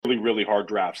really hard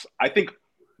drafts. I think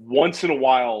once in a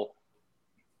while,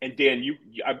 and Dan,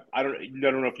 I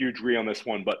don't know if you agree on this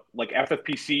one, but like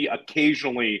FFPC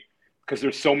occasionally, because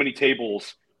there's so many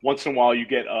tables, once in a while you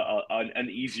get an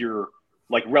easier,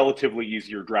 like relatively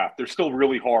easier draft. They're still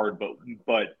really hard,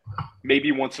 but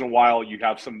maybe once in a while you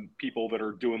have some people that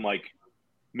are doing like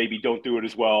maybe don't do it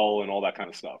as well and all that kind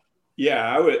of stuff.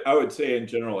 Yeah, I would say in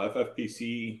general,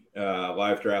 FFPC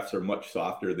live drafts are much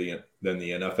softer than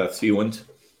the NFFC ones.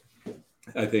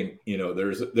 I think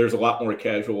there's a lot more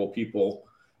casual people.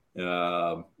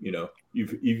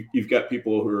 You've got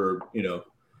people who are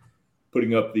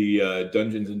putting up the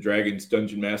Dungeons and Dragons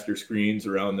Dungeon Master screens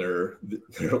around their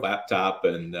laptop,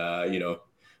 and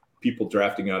people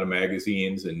drafting out of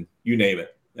magazines and you name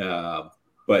it.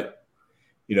 But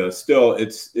still,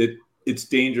 it's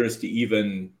dangerous to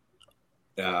even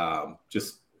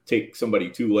just take somebody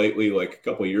too lightly. Like a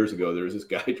couple of years ago, there was this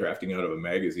guy drafting out of a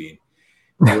magazine.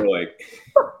 We're like,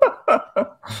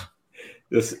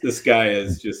 this guy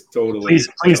is just totally.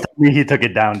 Please tell me he took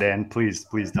it down, Dan. Please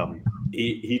tell me.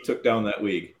 He took down that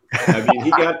league. I mean,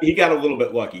 he got a little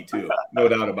bit lucky too, no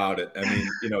doubt about it. I mean,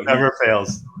 never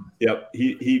fails. Yep,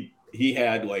 he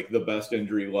had like the best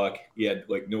injury luck. He had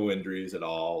like no injuries at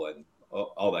all, and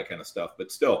all that kind of stuff.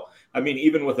 But still, I mean,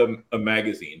 even with a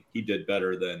magazine, he did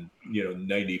better than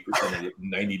 99%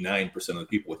 of the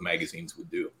people with magazines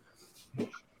would do.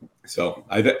 So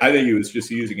I think he was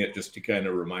just using it just to kind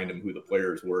of remind him who the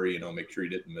players were, make sure he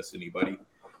didn't miss anybody.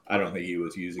 I don't think he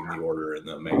was using the order in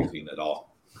the magazine at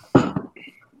all.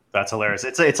 That's hilarious.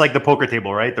 It's like the poker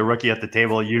table, right? The rookie at the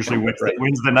table usually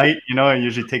wins the night, and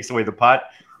usually takes away the pot.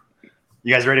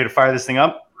 You guys ready to fire this thing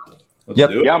up? Let's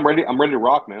do it. Yeah, I'm ready. I'm ready to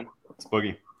rock, man. Let's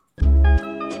boogie.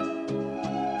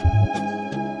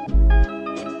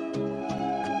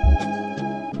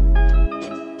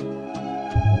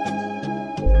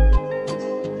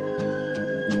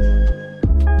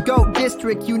 Go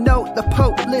district, the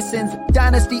Pope listens.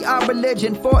 Dynasty, our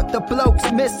religion, for the blokes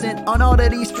missing. On all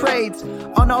of these trades,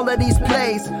 on all of these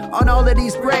plays, on all of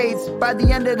these grades. By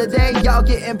the end of the day, y'all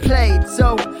getting played.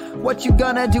 So, what you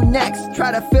gonna do next?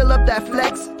 Try to fill up that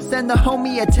flex? Send the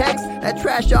homie a text? That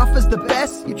trash offer's the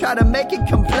best? You try to make it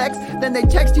complex, then they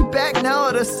text you back. Now all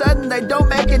of a sudden, they don't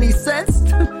make any sense.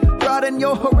 Broaden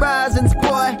your horizons,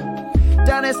 boy.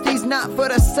 Dynasty's not for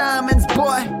the Simons,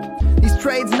 boy. These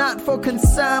trades not for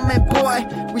consignment, boy.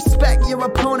 Respect your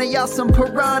opponent, y'all some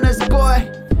piranhas, boy.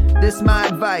 This my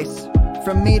advice,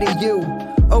 from me to you.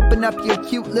 Open up your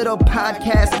cute little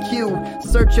podcast queue.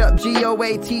 Search up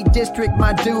GOAT District,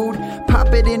 my dude.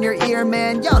 Pop it in your ear,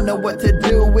 man, y'all know what to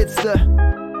do. It's the...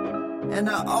 And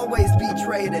I always be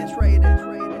traded.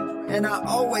 And I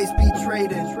always be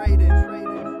traded.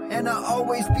 And I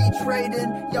always be trading.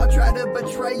 Y'all try to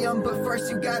betray them, but first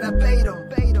you gotta bait them.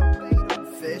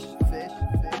 Fish.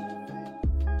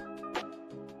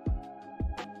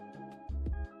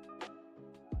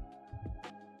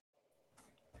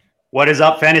 What is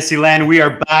up, Fantasyland? We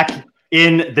are back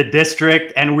in the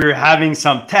district, and we're having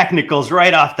some technicals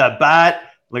right off the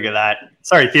bat. Look at that.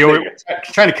 Sorry, Theo, we're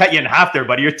trying to cut you in half there,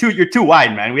 buddy. You're too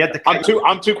wide, man. We had to. I'm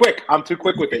too quick. I'm too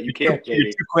quick with it. You can't.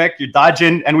 You're too quick. You're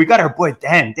dodging, and we got our boy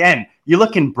Dan. Dan, you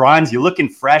looking bronze. You looking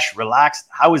fresh, relaxed.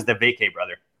 How was the vacay,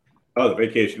 brother? Oh, the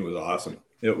vacation was awesome.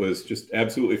 It was just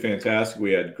absolutely fantastic.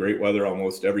 We had great weather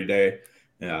almost every day.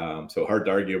 So hard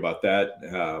to argue about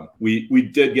that. We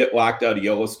did get locked out of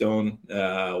Yellowstone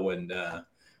when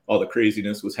all the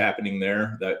craziness was happening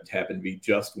there. That happened to be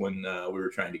just when we were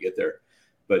trying to get there.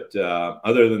 But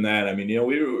other than that, I mean,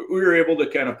 we were able to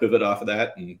kind of pivot off of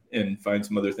that and find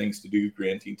some other things to do.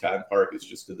 Grand Teton Park is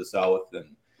just to the south,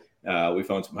 and we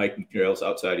found some hiking trails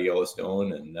outside of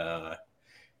Yellowstone.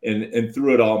 And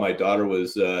through it all, my daughter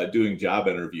was doing job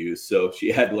interviews, so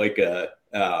she had like a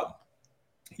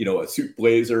suit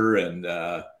blazer and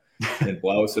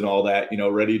blouse and all that,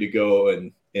 ready to go.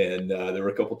 And there were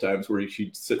a couple times where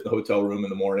she'd sit in the hotel room in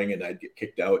the morning and I'd get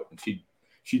kicked out and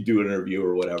she'd do an interview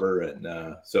or whatever. And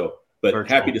but Virtual.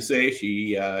 Happy to say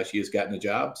she has gotten a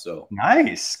job. So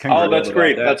nice. Oh, that's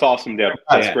great. That's awesome, Deb.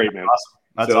 That's great, man. Awesome.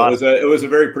 That's so awesome. It was a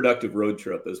very productive road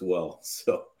trip as well.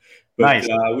 So, but nice.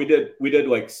 We did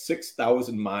like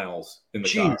 6,000 miles in the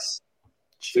car.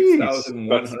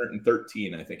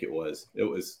 6,113, I think it was. It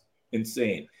was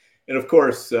insane. And of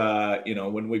course,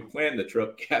 when we planned the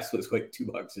trip, gas was like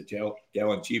 $2 a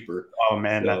gallon cheaper. Oh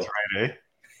man, so, that's right, eh?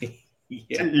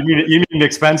 Yeah. You need an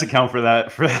expense account for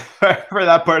that for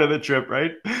that part of the trip,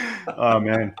 right? Oh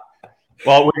man.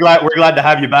 Well, we're glad to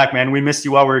have you back, man. We missed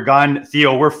you while we were gone.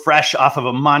 Theo, we're fresh off of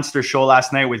a monster show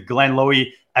last night with Glenn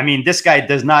Lowy. I mean, this guy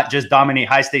does not just dominate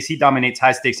high stakes. He dominates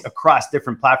high stakes across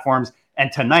different platforms.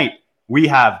 And tonight, we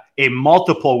have a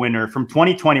multiple winner from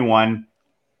 2021.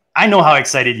 I know how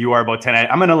excited you are about tonight.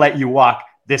 I'm going to let you walk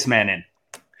this man in.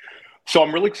 So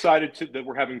I'm really excited that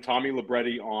we're having Tommy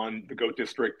Libretti on the GOAT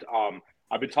District.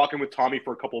 I've been talking with Tommy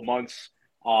for a couple of months,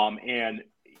 and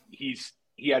he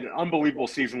had an unbelievable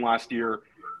season last year.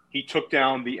 He took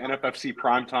down the NFFC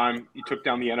Primetime. He took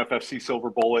down the NFFC Silver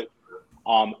Bullet.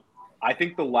 I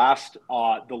think the last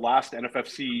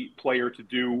NFFC player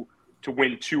to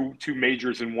win two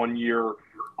majors in 1 year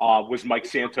was Mike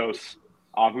Santos,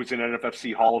 who's an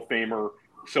NFFC Hall of Famer.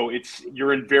 So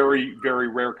you're in very, very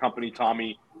rare company,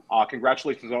 Tommy.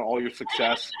 Congratulations on all your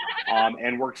success,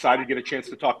 and we're excited to get a chance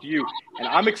to talk to you. And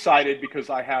I'm excited because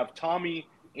I have Tommy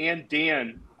and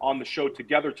Dan on the show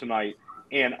together tonight,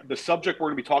 and the subject we're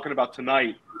going to be talking about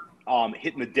tonight,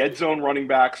 hitting the dead zone running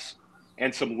backs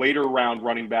and some later round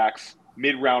running backs,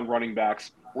 mid-round running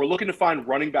backs. We're looking to find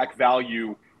running back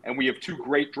value, and we have two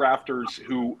great drafters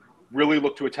who really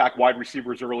look to attack wide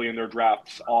receivers early in their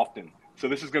drafts often. So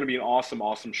this is going to be an awesome,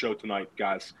 awesome show tonight,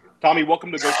 guys. Tommy,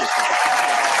 welcome to GOAT District.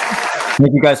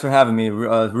 Thank you guys for having me.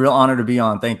 Real honor to be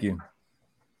on. Thank you.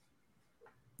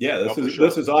 Yeah,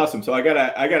 this is awesome. So I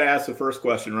gotta ask the first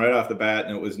question right off the bat,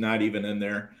 and it was not even in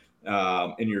there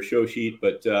in your show sheet.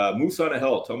 But Moose on a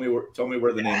Hill. Tell me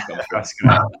where the name comes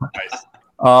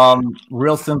from.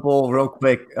 Real simple, real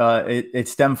quick. It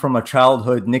stemmed from a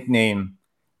childhood nickname.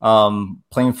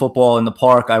 Playing football in the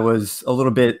park, I was a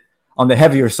little bit on the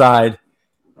heavier side,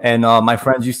 and my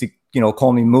friends used to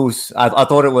call me Moose. I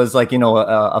thought it was like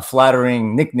a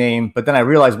flattering nickname, but then I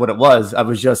realized what it was. I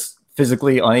was just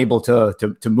physically unable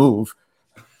to move.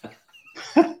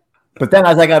 But then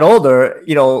as I got older,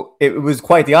 it was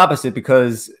quite the opposite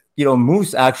because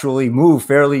Moose actually move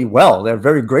fairly well. They're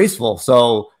very graceful.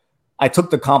 So I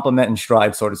took the compliment in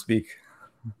stride, so to speak.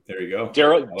 There you go.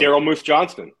 Daryl Moose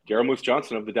Johnston. Daryl Moose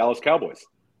Johnston of the Dallas Cowboys.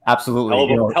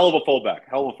 Absolutely. Hell of a fullback.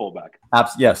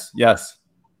 Yes.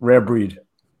 Rare breed.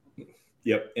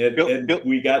 Yep. And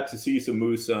we got to see some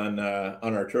moose on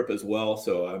our trip as well.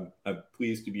 So I'm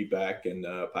pleased to be back and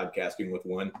podcasting with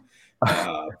one.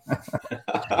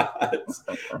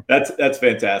 That's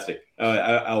fantastic.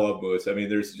 I love moose. I mean,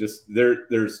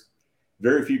 there's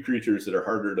very few creatures that are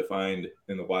harder to find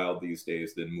in the wild these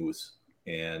days than moose.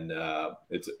 And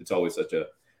it's always such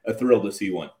a thrill to see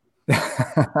one.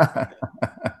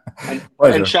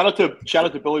 and shout out to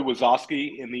Billy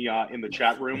Wazowski in the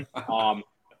chat room.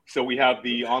 So we have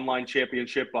the online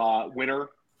championship winner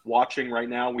watching right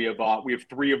now. We have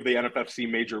three of the NFFC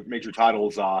major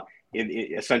titles in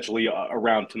essentially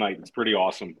around tonight. It's pretty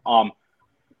awesome.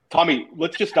 Tommy,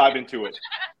 let's just dive into it.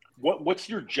 What's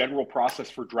your general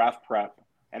process for draft prep,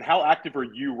 and how active are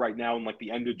you right now in like the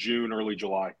end of June, early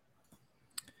July?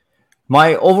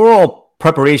 My overall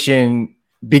preparation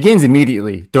begins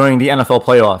immediately during the NFL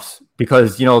playoffs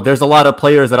because there's a lot of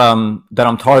players that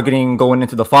I'm targeting going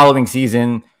into the following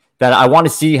season that I want to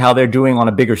see how they're doing on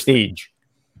a bigger stage.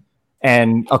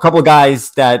 And a couple of guys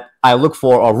that I look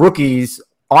for are rookies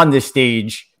on this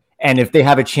stage, and if they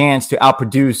have a chance to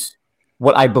outproduce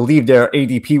what I believe their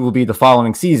ADP will be the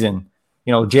following season,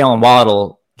 Jalen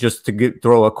Waddle, just to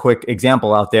throw a quick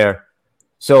example out there.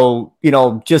 So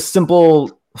just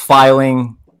simple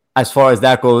filing as far as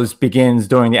that goes begins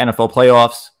during the NFL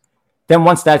playoffs. Then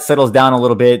once that settles down a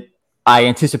little bit, I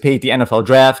anticipate the NFL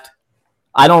draft.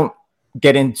 I don't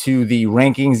get into the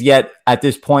rankings yet at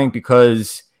this point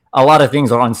because a lot of things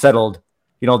are unsettled.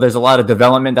 There's a lot of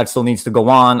development that still needs to go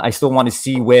on. I still want to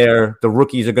see where the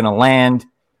rookies are going to land.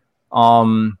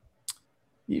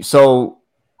 So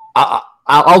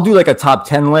I'll do like a top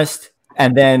 10 list,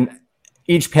 and then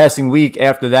each passing week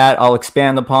after that, I'll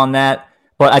expand upon that.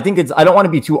 But I think I don't want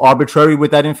to be too arbitrary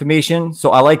with that information. So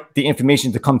I like the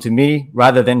information to come to me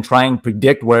rather than try and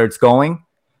predict where it's going.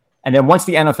 And then once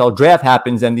the NFL draft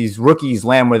happens and these rookies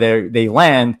land where they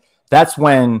land, that's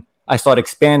when I start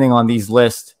expanding on these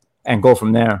lists and go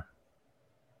from there.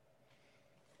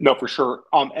 No, for sure.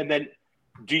 And then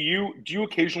do you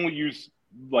occasionally use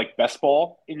like best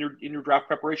ball in your draft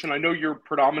preparation? I know you're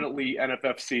predominantly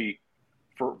NFFC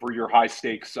for your high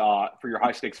stakes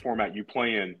format you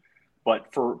play in,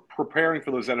 but for preparing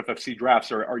for those NFFC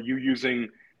drafts, are you using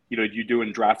you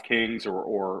doing DraftKings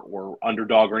or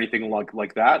Underdog or anything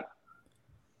like that?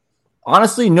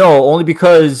 Honestly, no. Only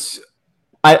because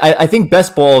I think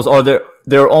best balls are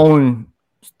their own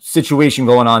situation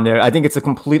going on there. I think it's a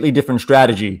completely different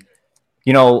strategy.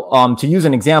 To use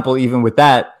an example, even with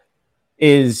that,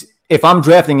 is if I'm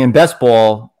drafting in best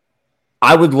ball,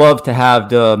 I would love to have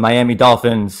the Miami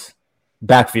Dolphins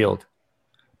backfield,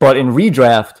 but in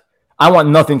redraft, I want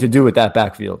nothing to do with that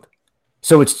backfield.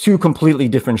 So it's two completely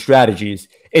different strategies.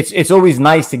 it's always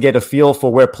nice to get a feel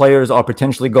for where players are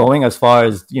potentially going as far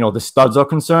as, the studs are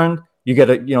concerned. You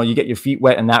get your feet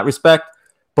wet in that respect.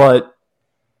 But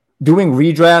doing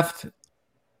redraft,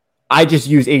 I just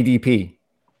use ADP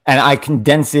and I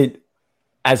condense it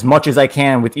as much as I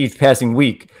can with each passing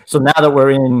week. So now that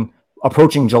we're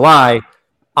approaching July,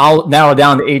 I'll narrow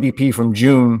down the ADP from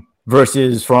June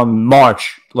versus from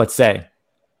March, let's say.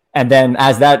 And then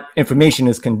as that information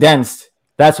is condensed,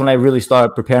 that's when I really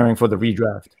start preparing for the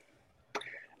redraft.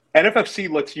 NFFC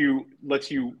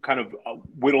lets you kind of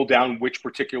whittle down which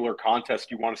particular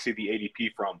contest you want to see the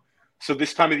ADP from. So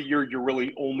this time of the year, you're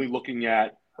really only looking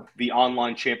at the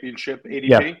online championship ADP?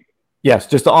 Yeah. Yes,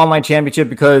 just the online championship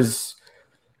because,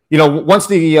 once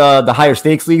the higher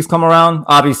stakes leagues come around,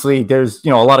 obviously there's, a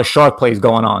lot of shark plays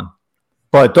going on.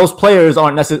 But those players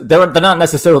they're not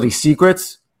necessarily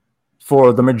secrets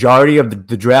for the majority of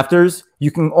the drafters.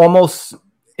 You can almost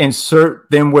insert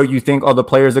them where you think other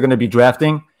players are going to be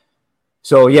drafting.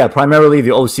 So yeah, primarily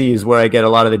the OC is where I get a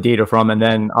lot of the data from, and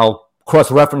then I'll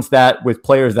cross-reference that with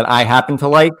players that I happen to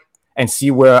like and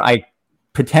see where I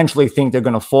potentially think they're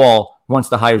going to fall once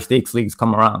the higher stakes leagues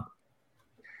come around.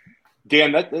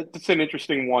 Dan, that's an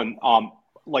interesting one.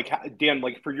 Dan,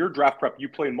 for your draft prep, you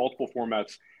play in multiple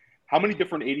formats. How many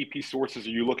different ADP sources are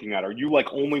you looking at? Are you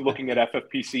only looking at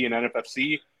FFPC and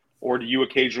NFFC, or do you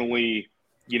occasionally,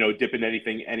 dip in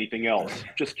anything else?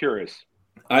 Just curious.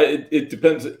 It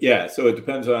depends. Yeah. So it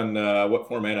depends on what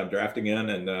format I'm drafting in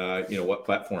and, what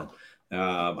platform.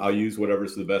 I'll use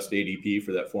whatever's the best ADP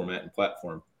for that format and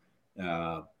platform.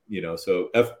 So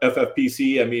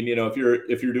FFPC, I mean,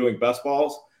 if you're doing best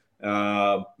balls,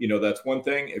 that's one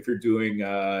thing. If you're doing,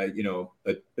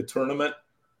 a tournament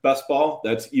best ball,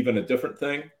 that's even a different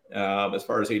thing as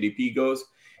far as ADP goes.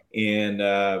 And,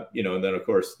 and then of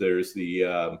course there's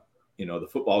the, the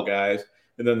football guys.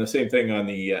 And then the same thing on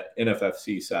the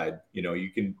NFFC side. You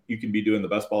can be doing the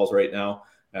best balls right now,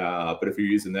 but if you're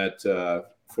using that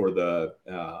for the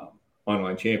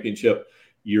online championship,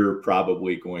 you're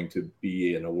probably going to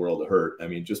be in a world of hurt. I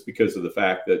mean, just because of the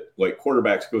fact that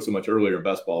quarterbacks go so much earlier in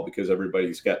best ball because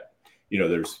everybody's got,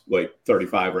 there's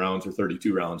 35 rounds or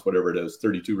 32 rounds, whatever it is,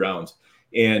 32 rounds.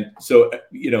 And so,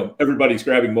 everybody's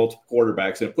grabbing multiple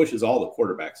quarterbacks and it pushes all the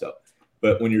quarterbacks up.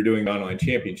 But when you're doing the online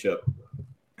championship,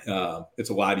 it's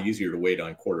a lot easier to wait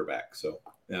on quarterback. So,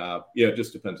 it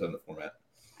just depends on the format.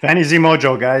 Fantasy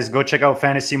Mojo, guys, go check out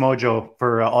Fantasy Mojo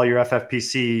for all your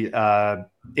FFPC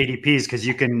ADPs because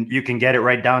you can get it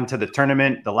right down to the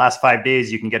tournament. The last 5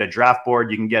 days, you can get a draft board.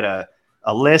 You can get a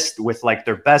list with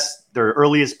their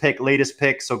earliest pick, latest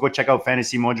pick. So go check out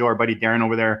Fantasy Mojo. Our buddy Darren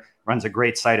over there runs a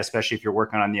great site, especially if you're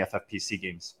working on the FFPC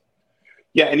games.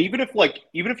 Yeah, and even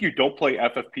if you don't play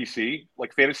FFPC,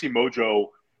 Fantasy Mojo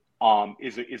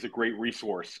is a great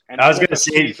resource. And I was going to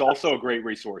say it's also a great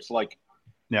resource.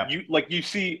 Yeah. You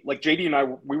see, JD and I,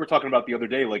 we were talking about the other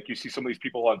day, you see some of these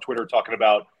people on Twitter talking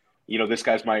about, this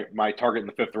guy's my target in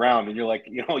the 5th round. And you're like,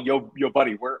 yo,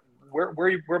 buddy, where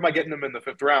am I getting him in the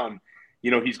 5th round?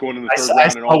 He's going in the 3rd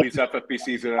round and all these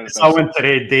FFPCs. And I saw one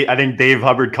today. I think Dave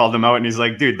Hubbard called him out and he's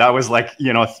like, dude, that was that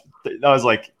was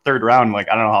 3rd round. I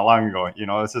don't know how long ago,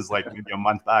 this is maybe a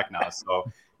month back now.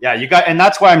 So yeah, and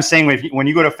that's why I'm saying when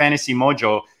you go to Fantasy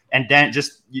Mojo, and Dan,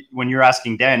 just when you're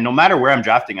asking Dan, no matter where I'm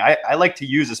drafting, I like to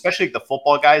use, especially the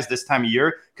football guys this time of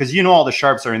year, because all the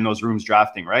sharps are in those rooms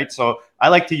drafting, right? So I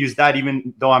like to use that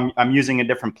even though I'm using a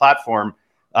different platform.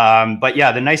 But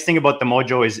yeah, the nice thing about the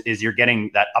Mojo is you're getting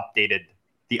the updated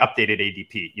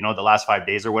ADP, the last 5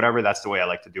 days or whatever. That's the way I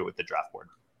like to do it with the draft board.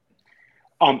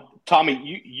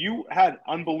 Tommy, you had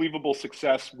unbelievable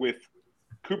success with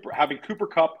having Cooper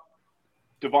Kupp,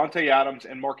 Devontae Adams,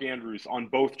 and Mark Andrews on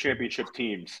both championship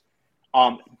teams.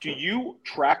 Do you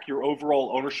track your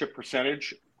overall ownership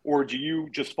percentage, or do you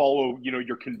just follow,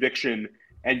 your conviction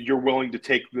and you're willing to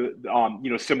take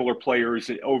the, similar players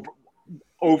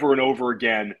over and over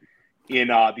again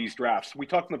in these drafts? We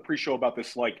talked in the pre-show about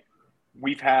this.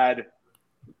 We've had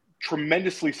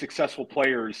tremendously successful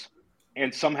players,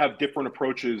 and some have different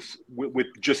approaches with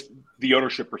just the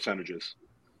ownership percentages.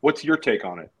 What's your take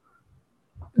on it?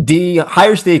 The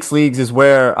higher stakes leagues is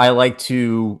where I like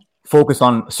to focus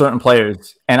on certain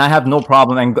players, and I have no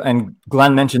problem. And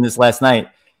Glenn mentioned this last night.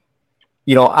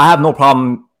 I have no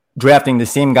problem drafting the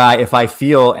same guy if I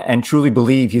feel and truly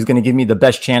believe he's going to give me the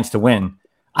best chance to win.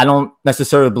 I don't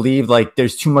necessarily believe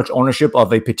there's too much ownership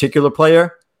of a particular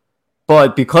player,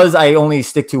 but because I only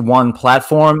stick to one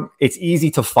platform, it's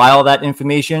easy to file that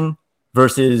information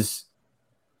versus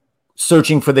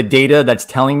searching for the data that's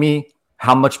telling me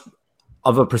how much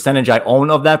of a percentage I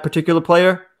own of that particular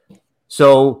player.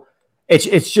 So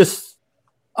it's just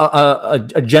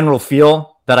a general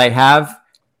feel that I have,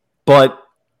 but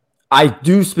I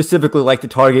do specifically like to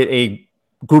target a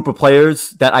group of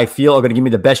players that I feel are going to give me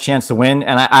the best chance to win.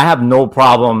 And I have no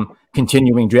problem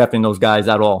continuing drafting those guys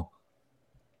at all.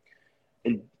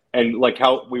 And like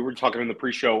how we were talking in the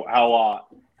pre-show, how,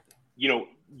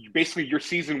 basically your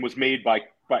season was made by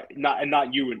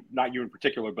not you in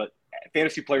particular, but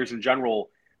fantasy players in general,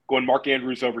 going Mark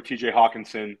Andrews over TJ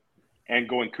Hawkinson and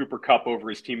going Cooper Kupp over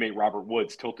his teammate Robert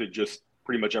Woods tilted just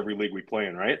pretty much every league we play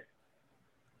in, right?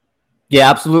 Yeah,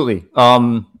 absolutely.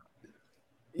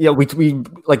 We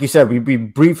like you said, we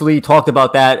briefly talked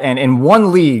about that. And in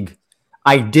one league,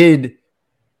 I did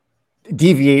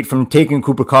deviate from taking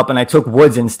Cooper Kupp and I took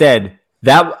Woods instead.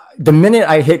 That the minute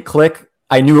I hit click,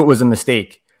 I knew it was a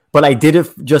mistake. But I did it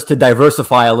just to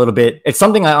diversify a little bit. It's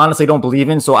something I honestly don't believe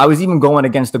in. So I was even going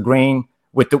against the grain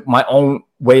with my own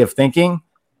way of thinking.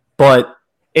 But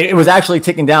it was actually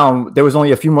ticking down. There was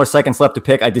only a few more seconds left to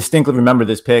pick. I distinctly remember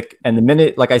this pick. And the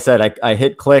minute, like I said, I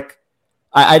hit click,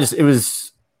 it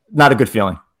was not a good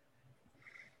feeling.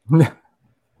 We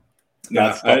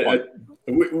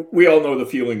all know the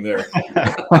feeling there.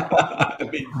 I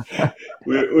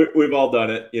mean, we've all done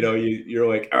it. You're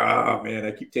like, oh man,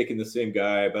 I keep taking the same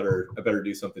guy. I better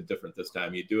do something different this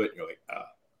time. You do it, and you're like,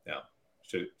 no,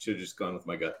 should have just gone with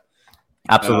my gut.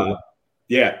 Absolutely.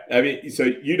 Yeah, I mean, so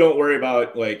you don't worry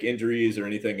about like injuries or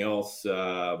anything else.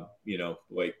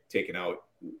 Like taking out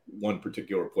one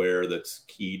particular player that's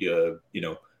key to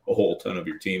a whole ton of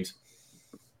your teams.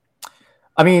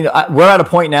 I mean, we're at a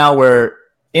point now where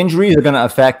injuries are going to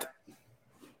affect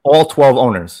all 12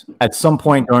 owners at some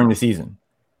point during the season.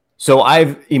 So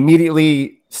I've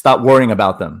immediately stopped worrying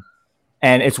about them.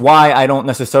 And it's why I don't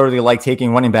necessarily like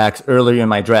taking running backs earlier in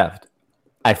my draft.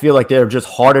 I feel like they're just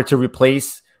harder to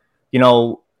replace.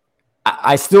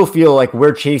 I still feel like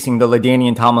we're chasing the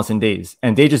LaDainian Tomlinson days,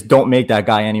 and they just don't make that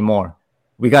guy anymore.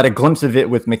 We got a glimpse of it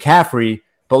with McCaffrey,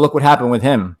 but look what happened with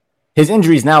him. His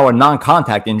injuries now are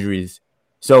non-contact injuries.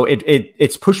 So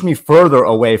it's pushed me further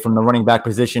away from the running back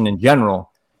position in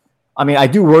general. I mean, I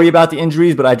do worry about the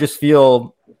injuries, but I just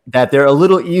feel that they're a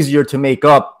little easier to make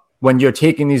up when you're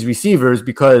taking these receivers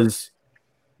because,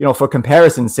 for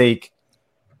comparison's sake,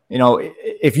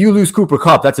 if you lose Cooper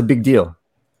Kupp, that's a big deal.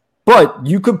 But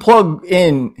you could plug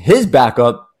in his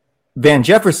backup, Van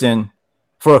Jefferson,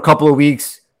 for a couple of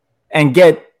weeks and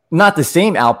get not the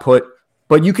same output,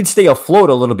 but you could stay afloat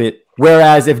a little bit.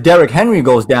 Whereas if Derrick Henry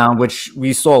goes down, which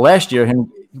we saw last year,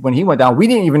 when he went down, we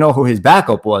didn't even know who his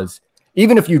backup was.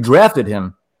 Even if you drafted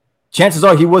him, chances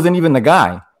are he wasn't even the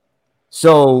guy.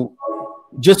 So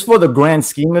just for the grand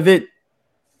scheme of it,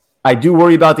 I do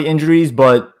worry about the injuries,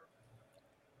 but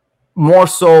more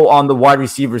so on the wide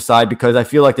receiver side because I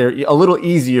feel like they're a little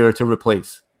easier to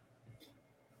replace.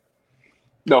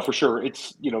 No, for sure.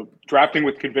 It's, drafting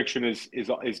with conviction is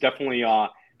definitely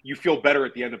you feel better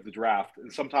at the end of the draft.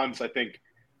 And sometimes I think,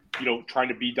 trying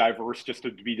to be diverse just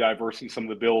to be diverse in some of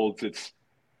the builds,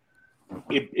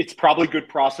 it's probably good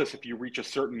process if you reach a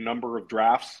certain number of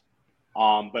drafts.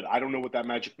 But I don't know what that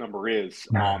magic number is.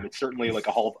 It's certainly like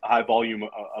a high volume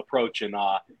approach. And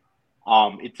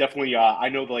it's definitely, I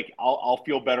know that like I'll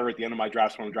feel better at the end of my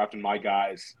drafts when I'm drafting my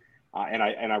guys. And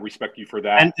I respect you for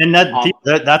that. And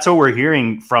that's what we're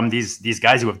hearing from these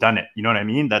guys who have done it. You know what I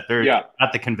mean? That they're got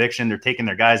the conviction, they're taking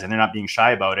their guys, and they're not being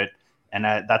shy about it. And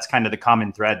that's kind of the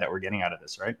common thread that we're getting out of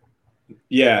this, right?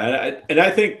 Yeah, and I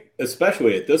think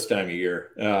especially at this time of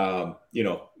year,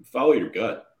 follow your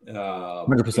gut.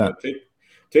 100%.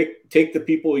 Take the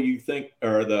people you think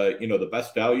are the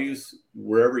best values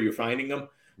wherever you're finding them.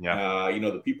 Yeah.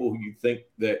 The people who you think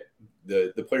that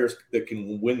the players that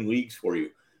can win leagues for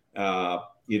you.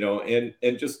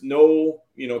 And just know,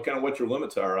 kind of what your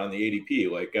limits are on the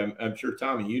ADP. Like I'm sure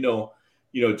Tommy,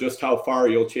 just how far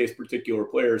you'll chase particular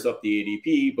players up the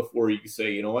ADP before you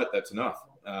say, you know what, that's enough.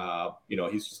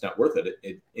 He's just not worth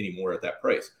it anymore at that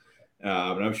price.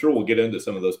 And I'm sure we'll get into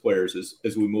some of those players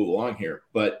as we move along here.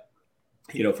 But,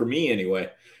 for me anyway,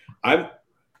 I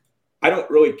don't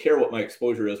really care what my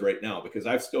exposure is right now because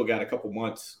I've still got a couple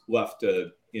months left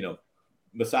to,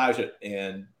 massage it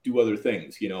and do other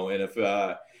things, and if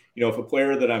a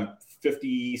player that I'm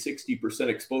 50-60%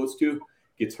 exposed to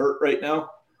gets hurt right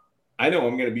now, I know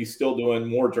I'm going to be still doing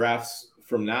more drafts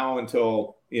from now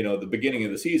until the beginning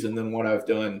of the season than what I've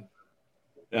done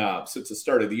since the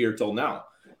start of the year till now.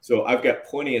 So I've got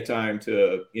plenty of time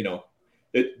to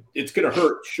it's going to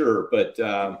hurt, sure, but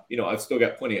I've still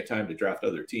got plenty of time to draft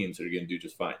other teams that are going to do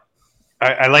just fine.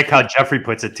 I like how Jeffrey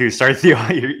puts it too. Sorry, Theo.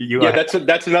 That's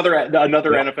another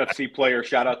NFFC player.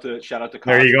 Shout out to.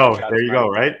 There you go. There you go.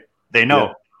 Right? They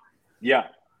know. Yeah.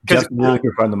 Jeff's a really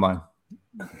good friend of mine.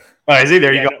 Oh, is he?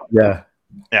 There you go. Yeah.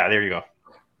 Yeah, there you go.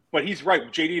 But he's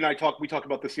right. JD and we talked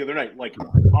about this the other night. Like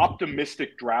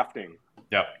optimistic drafting.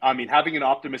 Yeah. I mean, having an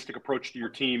optimistic approach to your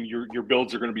team, your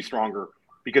builds are going to be stronger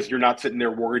because you're not sitting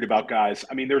there worried about guys.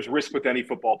 I mean, there's risk with any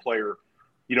football player.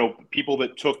 You know, people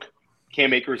that took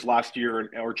Cam Akers last year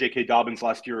or J.K. Dobbins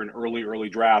last year in early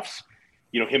drafts,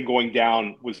 you know, him going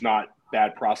down was not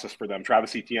bad process for them.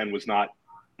 Travis Etienne was not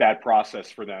bad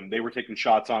process for them. They were taking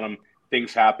shots on him.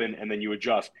 Things happen, and then you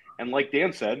adjust. And like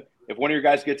Dan said, if one of your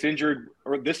guys gets injured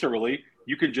or this early,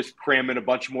 you can just cram in a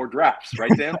bunch more drafts,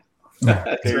 right, Dan?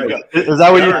 That's there you right. go. Is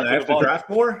that what you I have to draft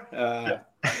more?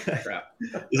 Crap.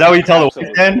 Is that what you tell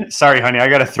Absolutely. the weekend? Sorry, honey, I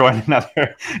got to throw in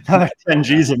another 10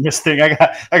 G's in this thing.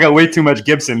 I got way too much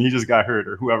Gibson. He just got hurt,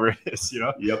 or whoever it is, you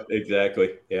know. Yep,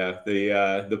 exactly. Yeah,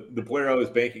 the player I was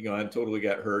banking on totally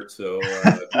got hurt. So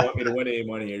if you want me to win any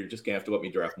money, you're just gonna have to let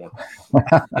me draft more.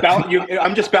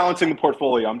 I'm just balancing the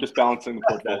portfolio.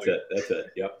 That's it.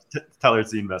 Yep. Tell her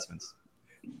it's the investments.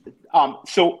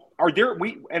 So are there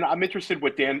and I'm interested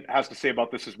what Dan has to say about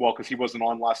this as well because he wasn't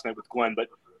on last night with Glenn, but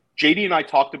JD and I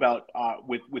talked about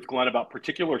with Glenn about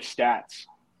particular stats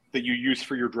that you use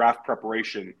for your draft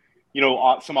preparation. You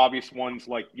know, some obvious ones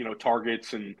like, you know,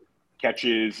 targets and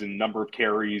catches and number of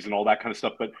carries and all that kind of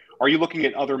stuff. But are you looking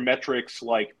at other metrics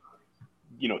like,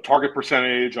 you know, target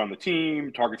percentage on the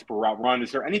team, targets per route run?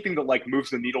 Is there anything that like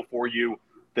moves the needle for you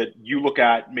that you look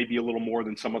at maybe a little more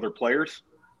than some other players?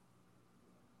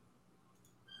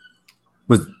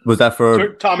 Was that for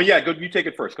So, Tommy? Yeah, go. You take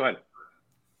it first. Go ahead.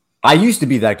 I used to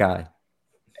be that guy.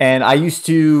 And I used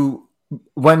to,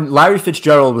 when Larry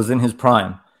Fitzgerald was in his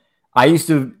prime, I used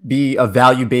to be a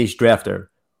value-based drafter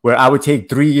where I would take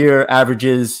 3-year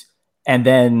averages and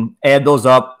then add those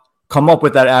up, come up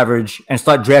with that average, and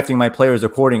start drafting my players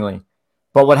accordingly.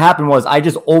 But what happened was I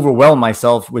just overwhelmed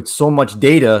myself with so much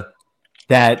data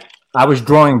that I was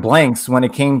drawing blanks when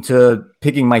it came to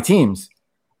picking my teams.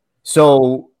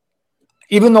 So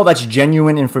even though that's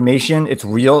genuine information, it's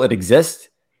real, it exists,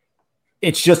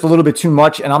 it's just a little bit too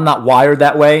much, and I'm not wired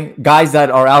that way. Guys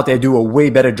that are out there do a way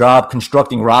better job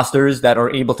constructing rosters that are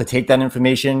able to take that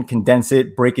information, condense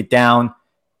it, break it down,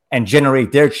 and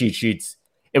generate their cheat sheets.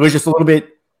 It was just a little bit,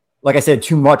 like I said,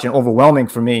 too much and overwhelming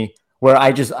for me, where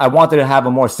I wanted to have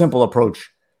a more simple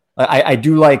approach. I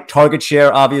do like target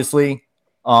share, obviously.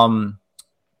 Range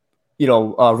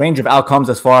of outcomes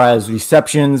as far as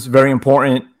receptions, very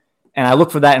important. And I look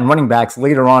for that in running backs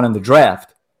later on in the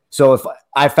draft. So if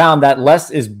I found that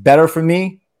less is better for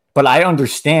me, but I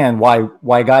understand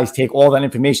why guys take all that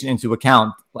information into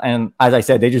account. And as I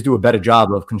said, they just do a better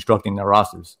job of constructing their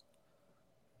rosters.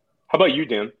 How about you,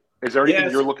 Dan? Is there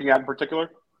anything you're looking at in particular?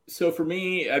 So for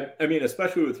me, I mean,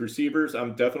 especially with receivers,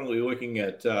 I'm definitely looking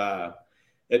at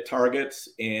targets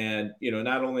and, you know,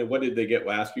 not only what did they get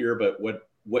last year, but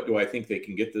what do I think they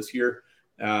can get this year?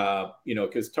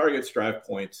 Because targets drive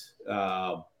points.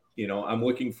 I'm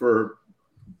looking for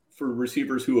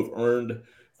receivers who have earned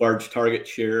large target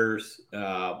shares,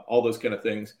 all those kind of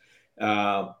things.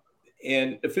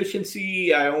 And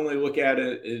efficiency, I only look at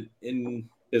it in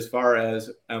as far as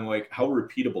I'm like, how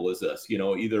repeatable is this? You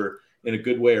know, either in a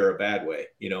good way or a bad way.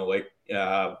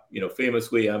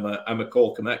 Famously, I'm a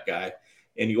Cole Kmet guy,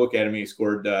 and you look at him, he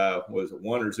scored was it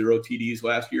 1 or 0 TDs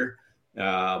last year.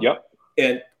 Yep.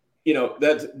 And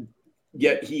that's.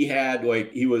 Yet he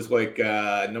was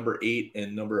number 8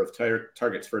 in number of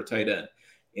targets for a tight end.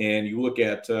 And you look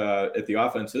at the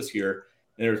offense this year,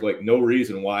 and there's like no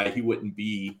reason why he wouldn't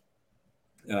be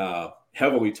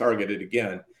heavily targeted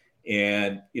again.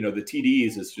 And, the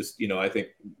TDs is just, I think,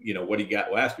 what he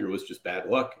got last year was just bad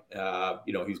luck.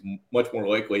 He's much more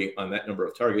likely on that number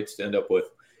of targets to end up with,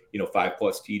 5+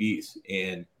 TDs.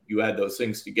 And you add those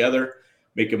things together,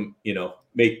 make him,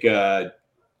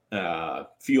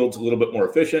 Fields a little bit more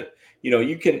efficient.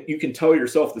 You can tell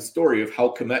yourself the story of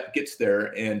how Kmet gets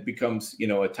there and becomes,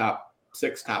 a top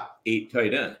 6, top 8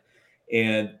 tight end.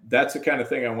 And that's the kind of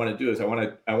thing I want to do is I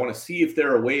want to see if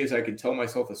there are ways I can tell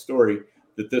myself a story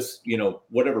that this,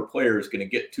 whatever player is going to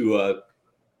get to an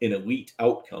elite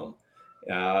outcome.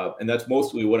 And that's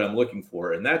mostly what I'm looking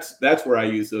for. And that's where I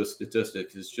use those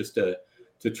statistics is just to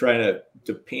try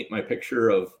to paint my picture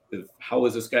of how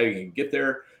is this guy going to get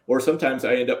there. Or sometimes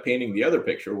I end up painting the other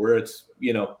picture where it's,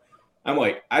 I'm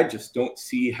like, I just don't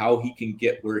see how he can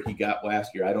get where he got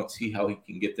last year. I don't see how he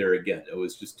can get there again. It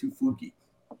was just too fluky.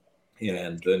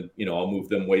 And then, I'll move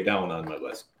them way down on my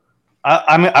list.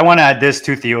 I want to add this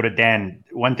too, Theo, to Dan.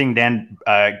 One thing Dan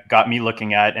got me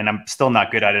looking at, and I'm still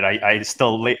not good at it. I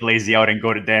still lazy out and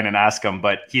go to Dan and ask him,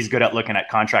 but he's good at looking at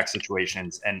contract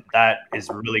situations. And that is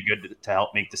really good to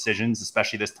help make decisions,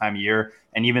 especially this time of year.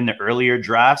 And even the earlier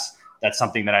drafts, that's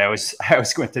something that I always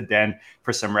went to Dan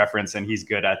for some reference, and he's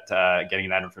good at getting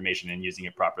that information and using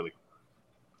it properly.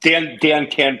 Dan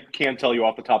can tell you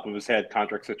off the top of his head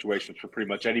contract situations for pretty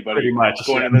much anybody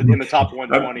going in the top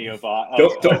 120 of.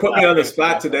 Don't put me on the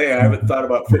spot today. I haven't thought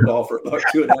about football for about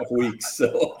 2.5 weeks.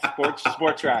 So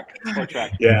sport track.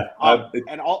 Yeah,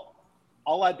 and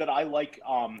I'll add that I like.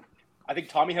 I think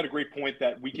Tommy had a great point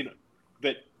that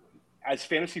as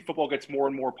fantasy football gets more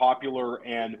and more popular,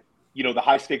 and the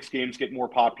high stakes games get more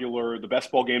popular, the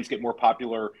best ball games get more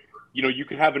popular. You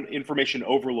can have an information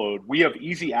overload. We have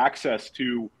easy access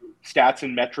to stats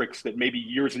and metrics that maybe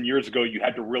years and years ago you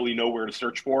had to really know where to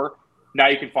search for. Now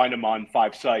you can find them on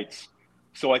 5 sites.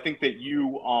 So I think that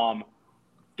you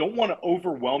don't want to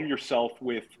overwhelm yourself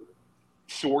with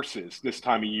sources this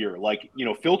time of year. Like,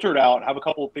 filter it out, have a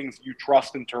couple of things you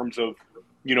trust in terms of,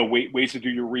 ways to do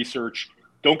your research.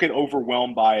 Don't get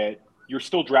overwhelmed by it. You're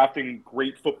still drafting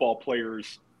great football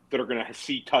players that are going to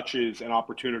see touches and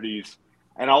opportunities.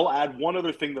 And I'll add one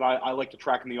other thing that I like to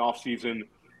track in the offseason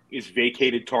is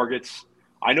vacated targets.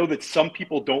 I know that some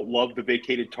people don't love the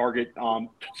vacated targets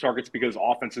because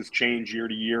offenses change year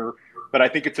to year, but I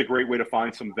think it's a great way to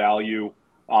find some value.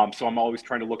 So I'm always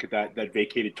trying to look at that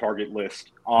vacated target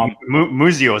list.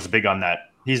 Muzio is big on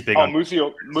that. He's big on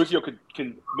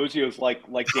Muzio's like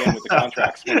Dan with the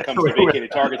contracts when it comes to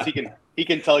vacated targets. He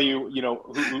can tell you,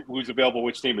 who's available,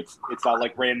 which team. It's not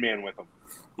like Rand Man with him.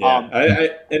 Yeah,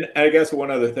 I guess one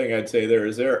other thing I'd say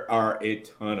there are a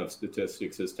ton of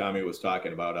statistics, as Tommy was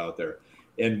talking about, out there,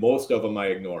 and most of them I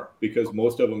ignore because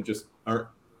most of them just aren't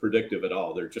predictive at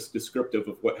all. They're just descriptive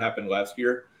of what happened last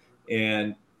year,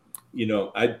 and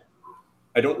I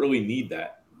don't really need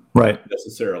that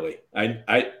necessarily.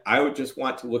 I would just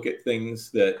want to look at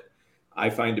things that I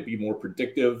find to be more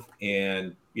predictive,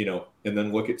 and and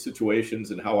then look at situations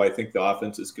and how I think the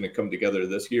offense is going to come together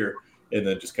this year. And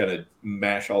then just kind of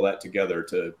mash all that together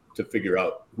to figure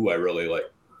out who I really like.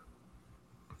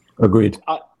 Agreed.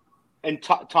 And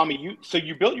Tommy,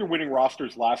 you built your winning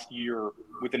rosters last year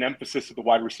with an emphasis at the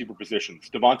wide receiver positions,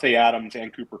 Devontae Adams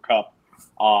and Cooper Kupp.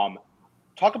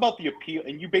 Talk about the appeal,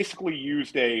 and you basically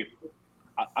used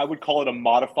I would call it a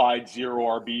modified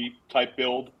 0 RB type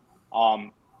build.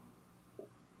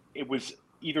 It was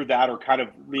either that or kind of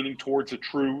leaning towards a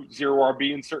true 0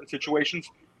 RB in certain situations.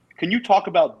 Can you talk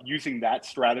about using that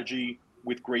strategy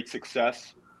with great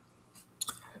success?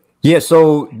 Yeah,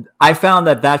 so I found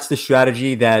that that's the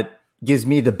strategy that gives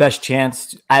me the best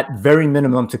chance at very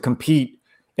minimum to compete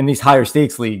in these higher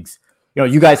stakes leagues.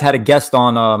 You guys had a guest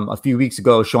on a few weeks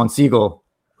ago, Sean Siegel,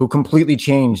 who completely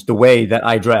changed the way that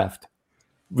I draft.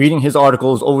 Reading his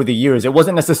articles over the years, it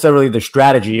wasn't necessarily the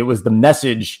strategy, it was the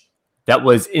message that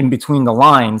was in between the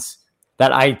lines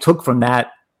that I took from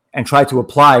that and tried to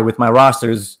apply with my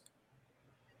rosters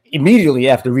immediately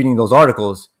after reading those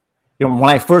articles. When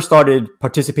I first started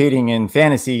participating in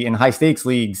fantasy in high stakes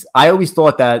leagues, I always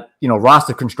thought that,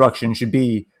 roster construction should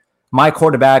be my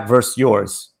quarterback versus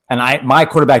yours. And my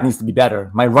quarterback needs to be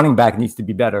better. My running back needs to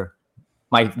be better.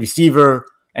 My receiver,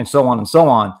 and so on and so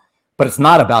on. But it's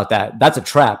not about that. That's a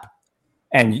trap.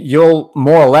 And you'll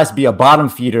more or less be a bottom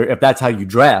feeder if that's how you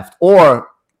draft, or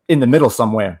in the middle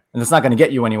somewhere. And it's not going to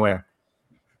get you anywhere.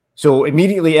 So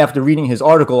immediately after reading his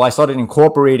article, I started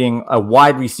incorporating a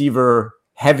wide receiver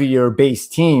heavier base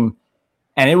team.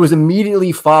 And it was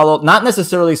immediately followed, not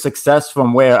necessarily success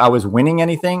from where I was winning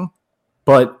anything,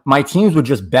 but my teams were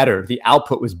just better. The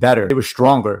output was better. It was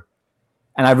stronger.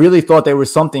 And I really thought there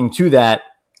was something to that.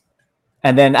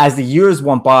 And then as the years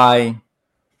went by,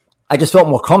 I just felt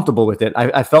more comfortable with it.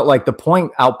 I felt like the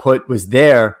point output was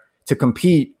there to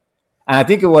compete. And I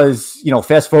think it was,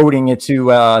 fast forwarding it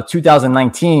to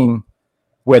 2019,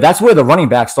 where that's where the running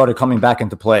back started coming back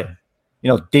into play.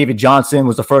 David Johnson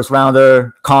was the first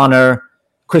rounder, Connor,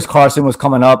 Chris Carson was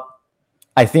coming up.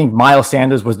 I think Miles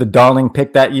Sanders was the darling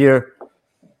pick that year.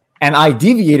 And I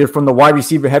deviated from the wide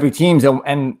receiver heavy teams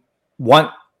and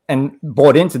bought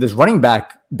into this running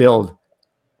back build.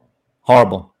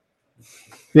 Horrible.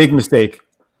 Big mistake.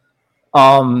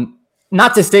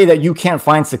 Not to say that you can't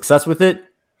find success with it.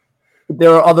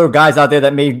 There are other guys out there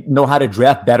that may know how to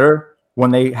draft better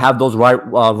when they have those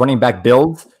running back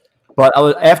builds. But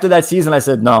after that season, I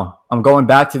said, no, I'm going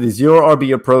back to the 0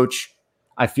 RB approach.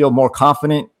 I feel more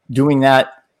confident doing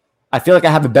that. I feel like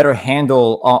I have a better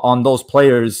handle on those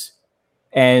players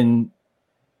and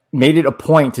made it a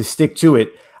point to stick to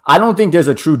it. I don't think there's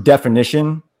a true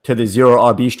definition to the 0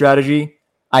 RB strategy.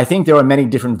 I think there are many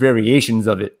different variations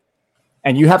of it.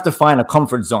 And you have to find a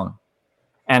comfort zone.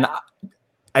 And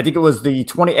I think it was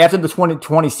after the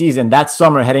 2020 season, that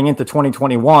summer heading into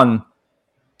 2021,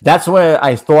 That's where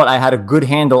I thought I had a good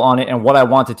handle on it and what I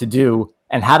wanted to do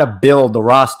and how to build the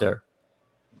roster.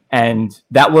 And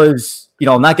that was,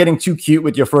 not getting too cute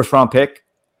with your first round pick,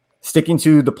 sticking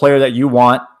to the player that you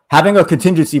want, having a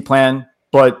contingency plan,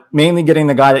 but mainly getting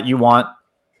the guy that you want,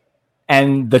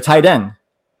 and the tight end.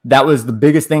 That was the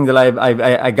biggest thing that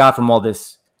I got from all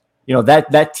this.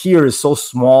 That tier is so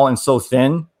small and so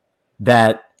thin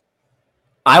that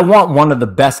I want one of the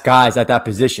best guys at that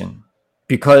position,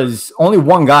 because only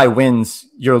one guy wins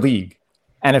your league.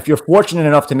 And if you're fortunate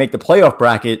enough to make the playoff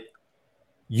bracket,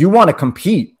 you want to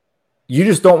compete. You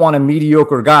just don't want a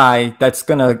mediocre guy that's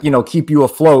going to, keep you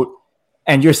afloat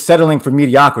and you're settling for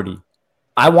mediocrity.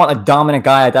 I want a dominant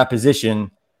guy at that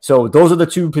position. So those are the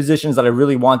two positions that I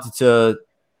really wanted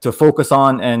to focus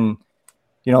on. And,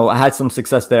 I had some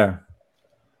success there.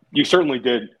 You certainly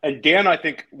did. And Dan, I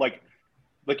think, like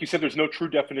you said, there's no true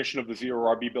definition of the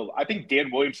zero RB build. I think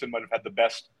Dan Williamson might have had the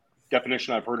best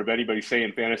definition I've heard of anybody say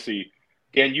in fantasy.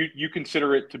 Dan, you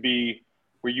consider it to be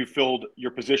where you filled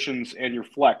your positions and your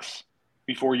flex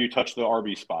before you touch the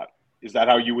RB spot. Is that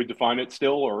how you would define it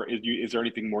still, or is there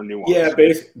anything more nuanced? Yeah,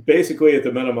 basically at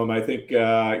the minimum, I think,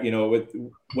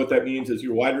 what that means is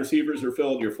your wide receivers are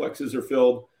filled, your flexes are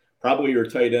filled, probably your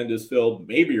tight end is filled,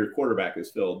 maybe your quarterback is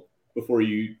filled before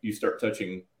you start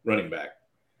touching running back.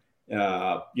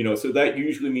 So that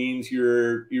usually means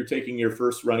you're taking your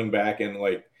first running back, and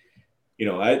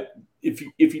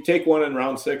if you take one in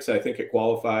round 6, I think it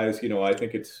qualifies. I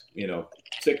think it's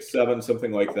 6, 7,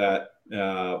 something like that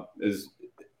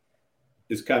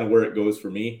is kind of where it goes for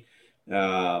me,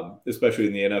 especially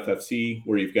in the NFFC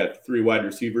where you've got 3 wide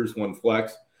receivers, 1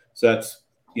 flex. So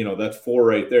that's 4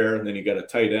 right there, and then you got a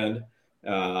tight end.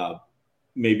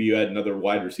 Maybe you add another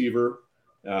wide receiver.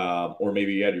 Or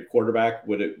maybe you add your quarterback,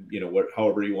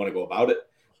 however you want to go about it.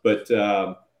 But,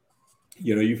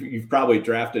 you've probably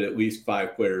drafted at least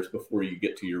 5 players before you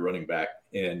get to your running back,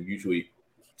 and usually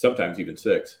sometimes even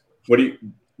 6. What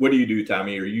do you do,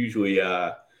 Tommy? Or usually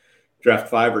draft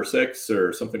 5 or 6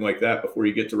 or something like that before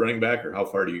you get to running back, or how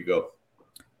far do you go?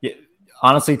 Yeah,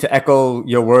 honestly, to echo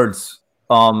your words,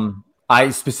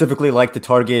 I specifically like to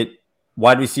target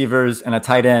wide receivers and a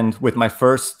tight end with my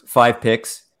first 5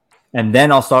 picks. And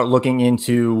then I'll start looking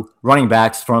into running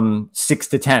backs from 6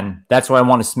 to 10. That's where I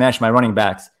want to smash my running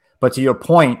backs. But to your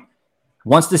point,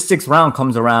 once the 6th round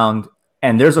comes around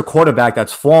and there's a quarterback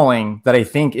that's falling that I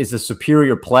think is a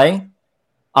superior play,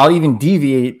 I'll even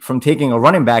deviate from taking a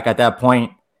running back at that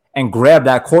point and grab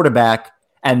that quarterback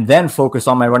and then focus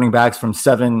on my running backs from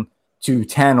 7 to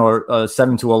 10 or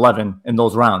 7 to 11 in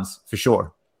those rounds for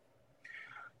sure.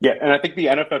 Yeah, and I think the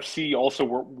NFFC also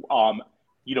were,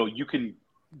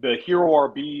 the hero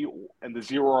RB and the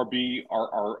zero RB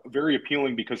are very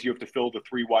appealing because you have to fill the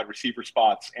 3 wide receiver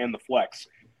spots and the flex.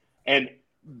 And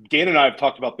Dan and I have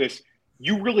talked about this.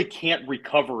 You really can't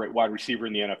recover at wide receiver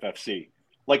in the NFFC.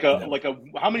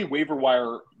 How many waiver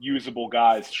wire usable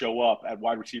guys show up at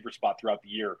wide receiver spot throughout the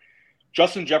year?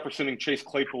 Justin Jefferson and Chase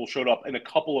Claypool showed up in a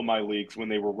couple of my leagues when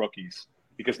they were rookies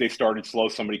because they started slow.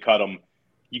 Somebody cut them.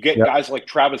 You get guys like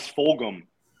Travis Fulgham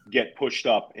get pushed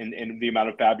up in the amount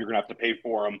of fab you're going to have to pay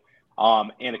for them.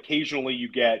 And occasionally you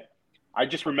get – I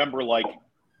just remember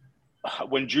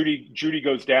when Judy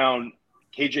goes down,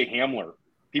 KJ Hamler,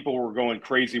 people were going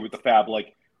crazy with the fab.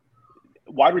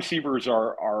 Wide receivers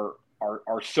are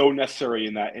so necessary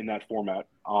in that format.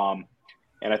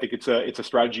 And I think it's a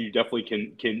strategy you definitely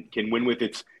can win with.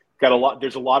 It's got a lot –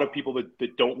 there's a lot of people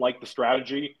that don't like the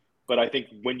strategy, but I think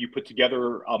when you put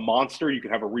together a monster, you can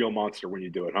have a real monster when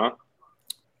you do it, huh?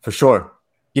 For sure.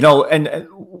 And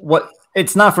what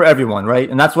it's not for everyone, right?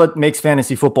 And that's what makes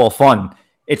fantasy football fun.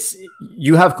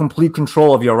 You have complete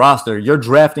control of your roster. You're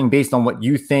drafting based on what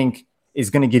you think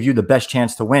is going to give you the best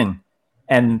chance to win.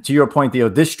 And to your point, Theo,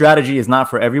 this strategy is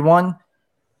not for everyone.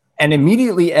 And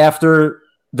immediately after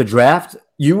the draft,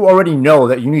 you already know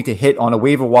that you need to hit on a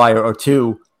waiver wire or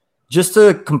 2 just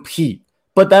to compete.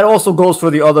 But that also goes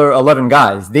for the other 11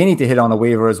 guys. They need to hit on a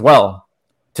waiver as well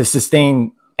to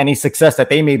sustain any success that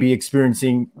they may be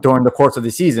experiencing during the course of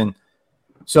the season.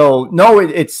 So no,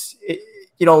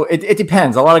 it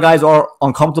depends. A lot of guys are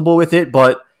uncomfortable with it,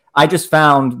 but I just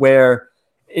found where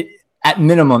at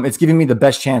minimum, it's giving me the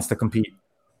best chance to compete.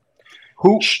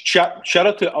 Shout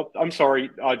out to, I'm sorry,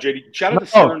 JD, shout out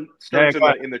to Stearns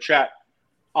in the chat.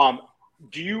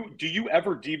 Do you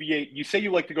ever deviate? You say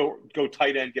you like to go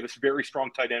tight end, get a very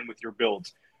strong tight end with your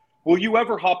builds. Will you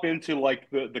ever hop into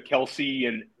the Kelsey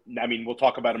and we'll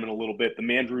talk about him in a little bit, the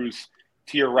Mandrews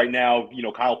tier right now,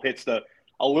 Kyle Pitts, a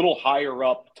little higher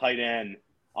up tight end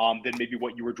than maybe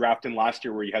what you were drafting last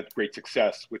year where you had great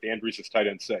success with Andrews as tight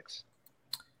end 6?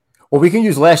 Well, we can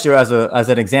use last year as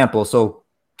an example. So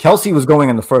Kelsey was going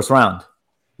in the first round,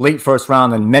 late first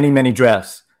round, and many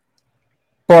drafts.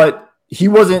 But he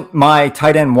wasn't my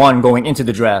tight end 1 going into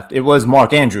the draft. It was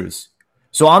Mark Andrews.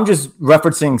 So I'm just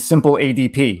referencing simple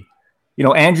ADP.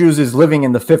 Andrews is living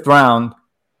in the 5th round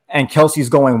and Kelsey's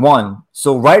going 1.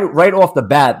 So right off the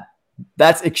bat,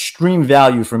 that's extreme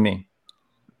value for me.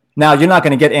 Now, you're not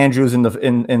going to get Andrews in the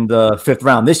 5th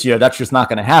round this year. That's just not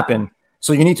going to happen.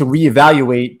 So you need to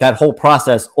reevaluate that whole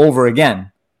process over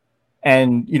again.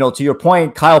 And, to your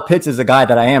point, Kyle Pitts is a guy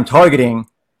that I am targeting,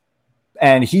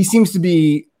 and he seems to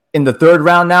be in the 3rd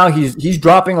round now. He's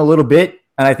dropping a little bit,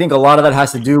 and I think a lot of that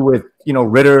has to do with,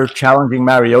 Ritter challenging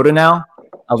Mariota now.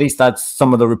 At least that's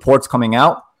some of the reports coming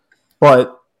out.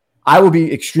 But I will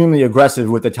be extremely aggressive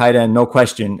with the tight end, no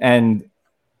question. And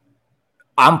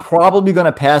I'm probably going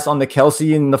to pass on the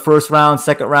Kelsey in the 1st round,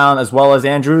 2nd round, as well as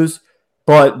Andrews.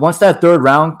 But once that 3rd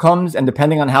round comes, and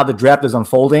depending on how the draft is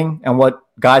unfolding and what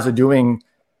guys are doing,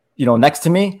 next to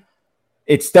me,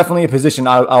 it's definitely a position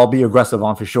I'll be aggressive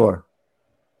on for sure.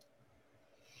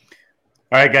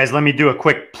 All right, guys, let me do a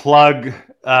quick plug.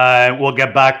 We'll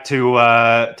get back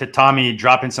to Tommy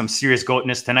dropping some serious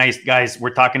goatness tonight. Guys,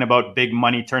 we're talking about big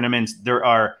money tournaments. There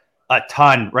are a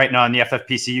ton right now in the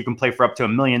FFPC. You can play for up to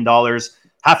 $1 million,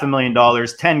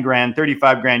 $500,000, 10 grand,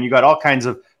 35 grand. You got all kinds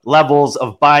of levels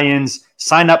of buy-ins.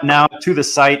 Sign up now to the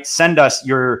site. Send us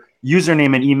your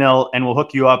username and email, and we'll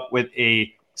hook you up with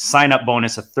a sign-up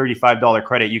bonus of $35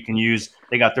 credit you can use.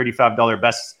 They got $35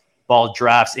 best ball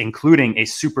drafts, including a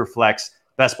super flex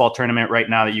best ball tournament right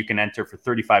now that you can enter for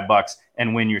 $35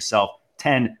 and win yourself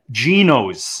 10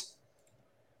 Genos.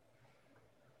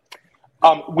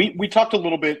 We talked a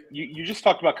little bit. You just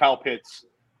talked about Kyle Pitts.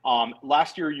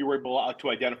 Last year, you were able to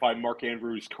identify Mark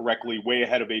Andrews correctly, way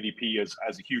ahead of ADP as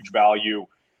a huge value.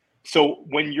 So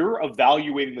when you're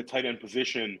evaluating the tight end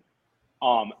position,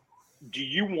 do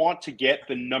you want to get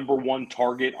the number 1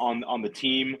 target on the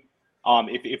team?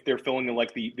 If they're filling in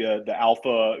like the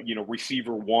alpha,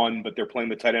 receiver 1, but they're playing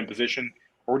the tight end position,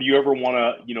 or do you ever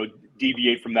want to,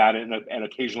 deviate from that and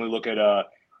occasionally look at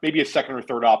maybe a 2nd or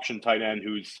 3rd option tight end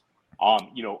who's,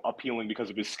 appealing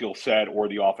because of his skill set or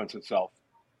the offense itself?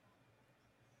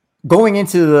 Going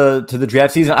into the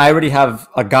draft season, I already have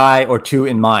a guy or 2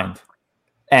 in mind,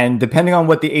 and depending on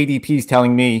what the ADP is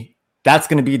telling me, that's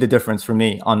going to be the difference for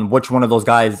me on which one of those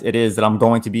guys it is that I'm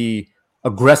going to be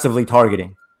aggressively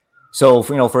targeting. So,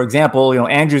 for example,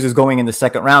 Andrews is going in the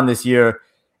 2nd round this year.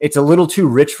 It's a little too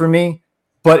rich for me,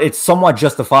 but it's somewhat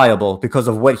justifiable because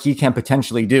of what he can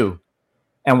potentially do.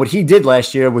 And what he did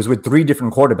last year was with 3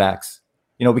 different quarterbacks.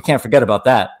 We can't forget about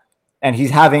that. And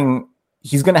he's going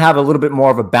to have a little bit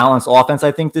more of a balanced offense,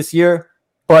 I think, this year,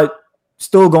 but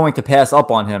still going to pass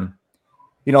up on him.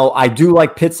 I do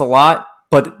like Pitts a lot,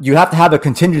 but you have to have a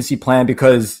contingency plan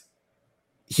because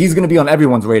he's going to be on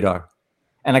everyone's radar.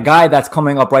 And a guy that's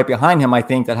coming up right behind him, I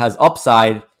think, that has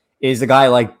upside is a guy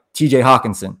like TJ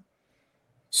Hawkinson.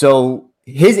 So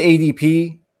his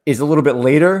ADP is a little bit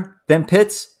later than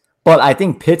Pitts, but I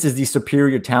think Pitts is the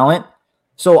superior talent.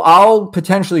 So I'll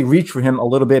potentially reach for him a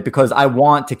little bit because I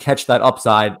want to catch that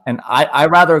upside. And I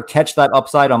rather catch that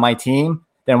upside on my team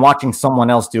than watching someone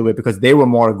else do it because they were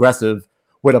more aggressive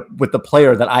with the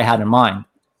player that I had in mind.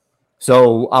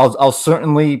 So I'll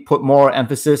certainly put more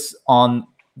emphasis on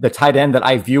the tight end that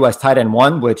I view as tight end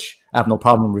 1, which I have no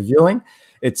problem revealing.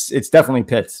 It's definitely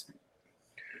Pitts.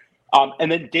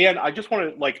 And then Dan, I just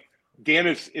want to Dan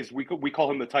is we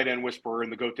call him the tight end whisperer in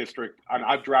the GOAT district. And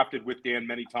I've drafted with Dan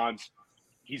many times.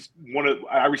 He's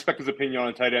I respect his opinion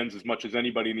on tight ends as much as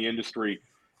anybody in the industry.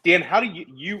 Dan, how do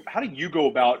you go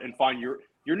about and find you're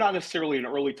not necessarily an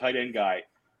early tight end guy,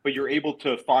 but you're able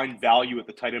to find value at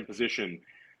the tight end position.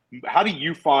 How do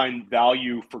you find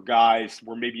value for guys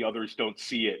where maybe others don't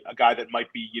see it? A guy that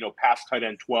might be, past tight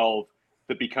end 12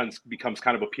 that becomes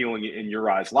kind of appealing in your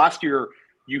eyes. Last year,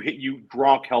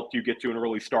 Gronk helped you get to an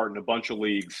early start in a bunch of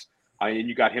leagues, and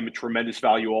you got him a tremendous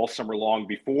value all summer long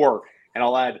before, and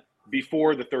I'll add,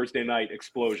 before the Thursday night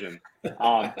explosion.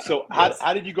 So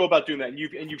how did you go about doing that?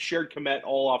 And you've shared Kmet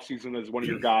all offseason as one of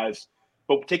your guys,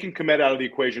 but taking Kmet out of the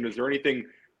equation, is there anything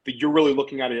that you're really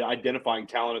looking at in identifying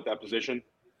talent at that position?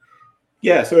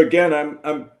 Yeah, so again,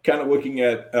 I'm kind of looking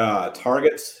at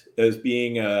targets as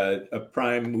being a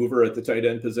prime mover at the tight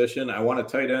end position. I want a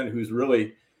tight end who's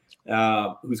really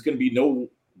who's going to be no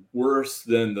worse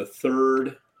than the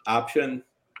 3rd option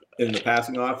in the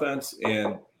passing offense,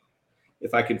 and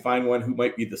if I can find one who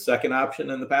might be the 2nd option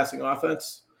in the passing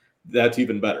offense, that's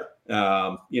even better.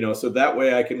 So that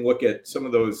way I can look at some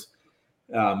of those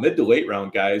mid to late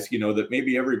round guys, that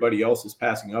maybe everybody else is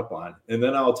passing up on. And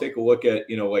then I'll take a look at,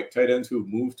 like tight ends who've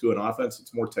moved to an offense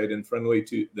that's more tight end friendly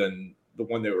than the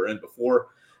one they were in before.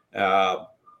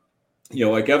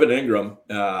 Like Evan Ingram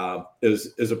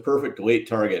is a perfect late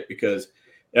target because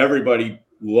everybody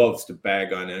loves to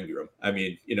bag on Ingram. I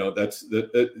mean, that's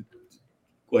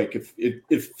like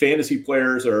if fantasy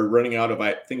players are running out of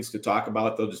things to talk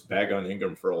about, they'll just bag on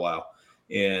Ingram for a while.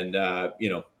 And,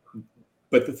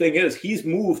 but the thing is, he's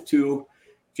moved to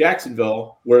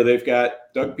Jacksonville where they've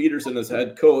got Doug Peterson as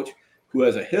head coach, who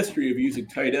has a history of using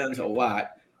tight ends a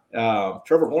lot.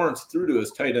 Trevor Lawrence threw to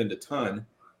his tight end a ton.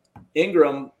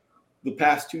 Ingram, the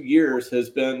past 2 years, has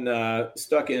been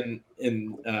stuck in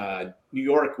New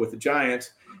York with the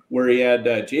Giants, where he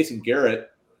had Jason Garrett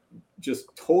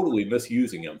just totally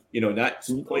misusing him. Not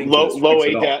playing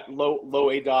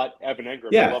low A dot Evan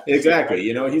Ingram. Yeah, exactly.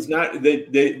 He's not. They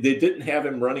didn't have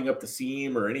him running up the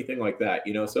seam or anything like that.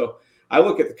 So I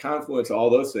look at the confluence of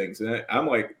all those things, and I'm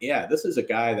like, yeah, this is a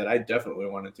guy that I definitely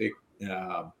want to take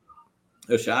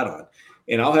a shot on.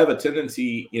 And I'll have a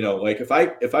tendency, like if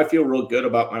I feel real good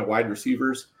about my wide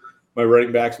receivers, my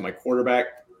running backs, my quarterback,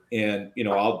 and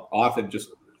I'll often just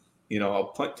I'll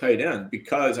punt tight end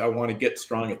because I want to get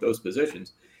strong at those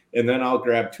positions, and then I'll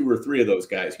grab 2 or 3 of those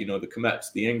guys, the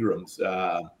Kmets, the Ingrams,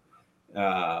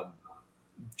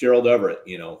 Gerald Everett,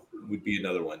 would be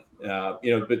another one,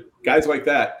 but guys like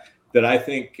that I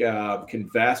think can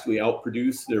vastly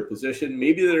outproduce their position.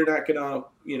 Maybe they're not going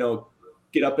to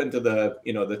get up into the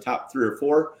the top 3 or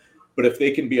 4, but if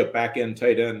they can be a back end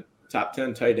tight end, top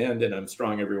 10 tight end, and I'm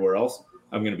strong everywhere else,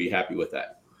 I'm going to be happy with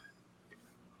that.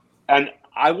 And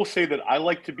I will say that I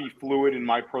like to be fluid in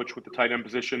my approach with the tight end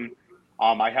position.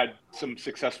 I had some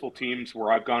successful teams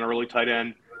where I've gone early tight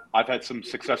end. I've had some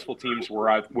successful teams where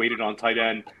I've waited on tight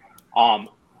end. And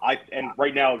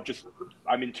right now,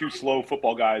 I'm in 2 slow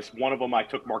football guys. One of them I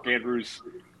took Mark Andrews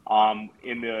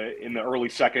in the early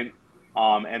second.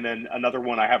 And then another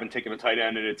one I haven't taken a tight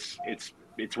end, and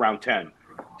it's round 10.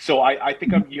 So I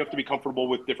think you have to be comfortable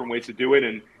with different ways to do it,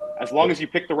 and as long as you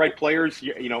pick the right players,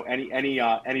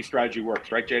 any strategy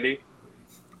works, right, JD?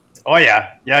 Oh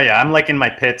yeah. I'm like in my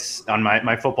pits on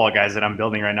my football guys that I'm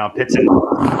building right now. Pits and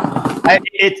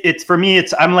it's for me.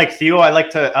 I'm like Theo. I like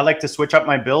to switch up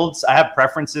my builds. I have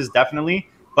preferences definitely,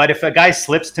 but if a guy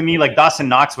slips to me, like Dawson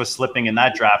Knox was slipping in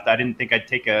that draft, I didn't think I'd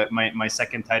take my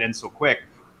second tight end so quick.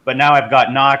 But now I've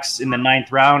got Knox in the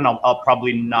 9th round. I'll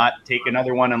probably not take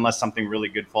another one unless something really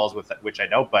good falls with it, which I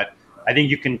don't. But I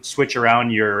think you can switch around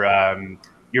your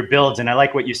builds. And I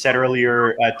like what you said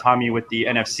earlier, Tommy, with the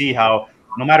NFC, how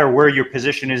no matter where your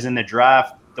position is in the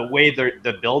draft, the way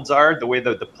the builds are, the way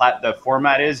the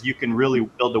format is, you can really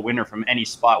build a winner from any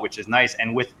spot, which is nice,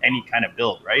 and with any kind of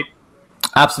build, right?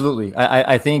 Absolutely.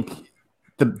 I think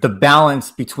the balance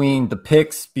between the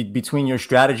picks, between your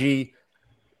strategy,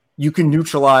 you can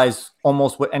neutralize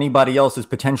almost what anybody else is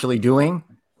potentially doing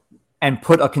and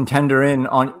put a contender in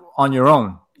on your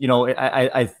own.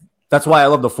 I that's why I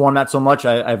love the format so much.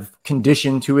 I've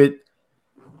conditioned to it,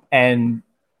 and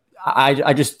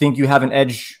I just think you have an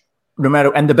edge no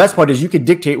matter. And the best part is you could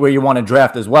dictate where you want to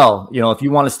draft as well. If you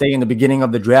want to stay in the beginning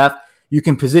of the draft, you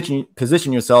can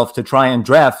position yourself to try and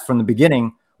draft from the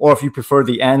beginning, or if you prefer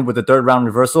the end with the 3rd round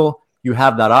reversal, you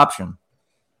have that option.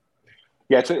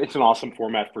 Yeah, it's an awesome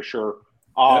format for sure.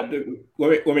 Let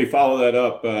me follow that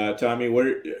up, Tommy.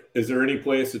 Where is there any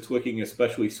place that's looking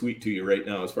especially sweet to you right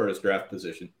now as far as draft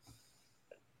position?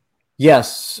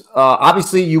 Yes,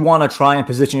 obviously you want to try and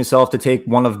position yourself to take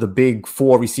one of the big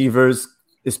 4 receivers,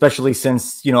 especially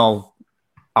since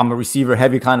I'm a receiver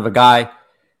heavy kind of a guy.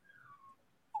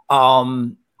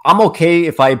 I'm okay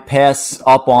if I pass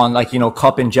up on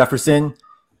Kupp and Jefferson,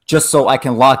 just so I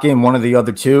can lock in one of the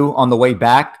other 2 on the way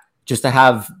back, just to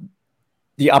have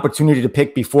the opportunity to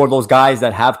pick before those guys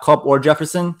that have Kupp or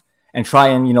Jefferson and try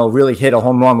and, really hit a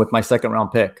home run with my 2nd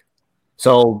round pick.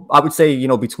 So I would say,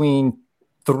 between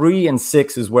 3 and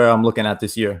 6 is where I'm looking at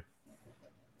this year.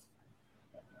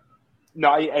 No,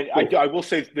 I will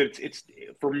say that it's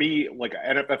for me, like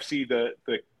NFFC, the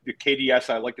KDS,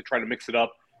 I like to try to mix it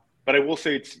up, but I will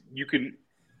say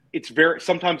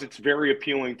sometimes it's very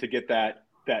appealing to get that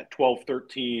 12,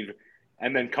 13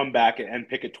 and then come back and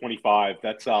pick at 25.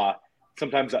 That's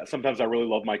sometimes I really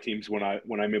love my teams when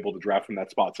I'm able to draft from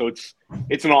that spot. So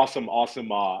it's an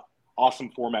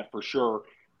awesome format for sure.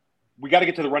 We got to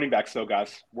get to the running backs though,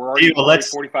 guys. We're already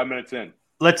 45 minutes in.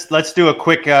 Let's do a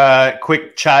quick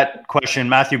chat question.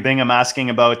 Matthew Bingham asking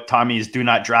about Tommy's do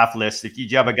not draft list. If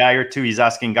you have a guy or 2, he's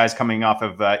asking guys coming off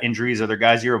of injuries. Are there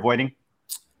guys you're avoiding?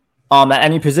 At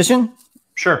any position?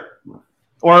 Sure.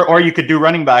 Or you could do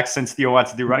running back since Theo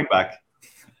wants to do running back.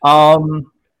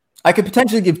 I could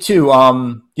potentially give two.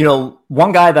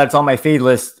 One guy that's on my fade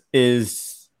list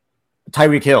is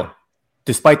Tyreek Hill,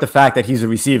 despite the fact that he's a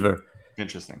receiver.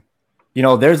 Interesting.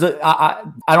 I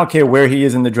don't care where he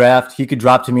is in the draft. He could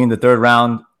drop to me in the third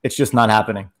round. It's just not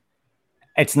happening.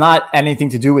 It's not anything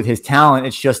to do with his talent.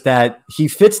 It's just that he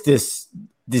fits this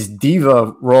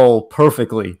diva role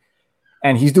perfectly.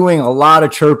 And he's doing a lot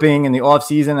of chirping in the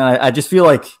offseason. And I just feel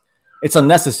like it's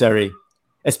unnecessary,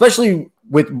 especially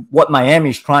with what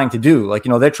Miami's trying to do.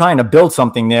 They're trying to build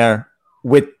something there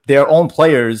with their own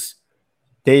players.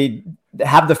 They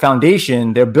have the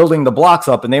foundation. They're building the blocks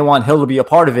up, and they want Hill to be a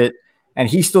part of it. And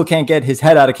he still can't get his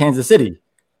head out of Kansas City.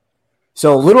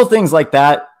 So little things like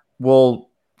that will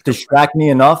distract me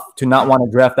enough to not want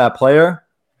to draft that player.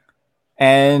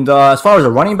 And as far as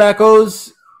a running back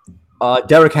goes,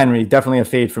 Derrick Henry, definitely a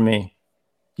fade for me.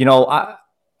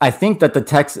 I think that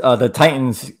the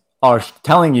Titans are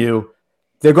telling you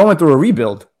they're going through a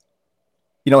rebuild.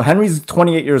 Henry's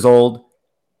 28 years old.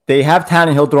 They have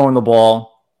Tannehill throwing the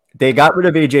ball. They got rid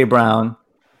of A.J. Brown.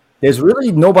 There's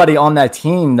really nobody on that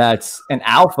team that's an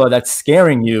alpha that's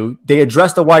scaring you. They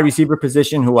addressed the wide receiver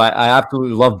position, who I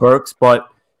absolutely love, Burks, but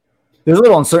there's a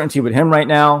little uncertainty with him right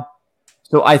now.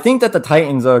 So I think that the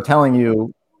Titans are telling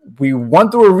you we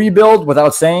went through a rebuild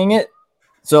without saying it.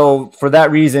 So for that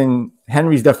reason,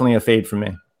 Henry's definitely a fade for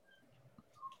me.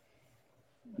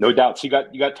 No doubt. So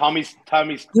you got Tommy's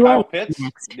Kyle Pitts.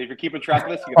 If you're keeping track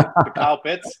of this, you got the Kyle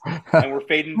Pitts, and we're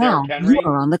fading Derrick Henry. You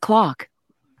are on the clock.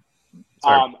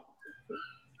 And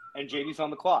JD's on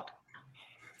the clock.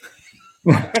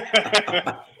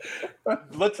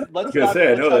 let's I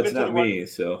know that's not me.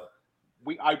 So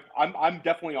I'm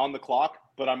definitely on the clock,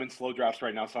 but I'm in slow drafts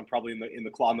right now, so I'm probably on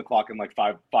the clock in like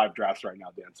five drafts right now,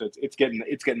 Dan. So it's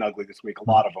getting ugly this week. A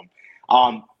lot of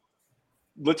them.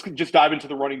 Let's just dive into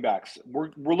the running backs.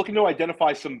 We're looking to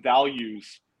identify some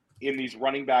values in these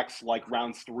running backs, like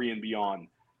rounds 3 and beyond.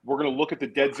 We're going to look at the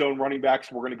dead zone running backs.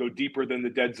 We're going to go deeper than the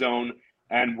dead zone,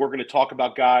 and we're going to talk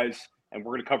about guys, and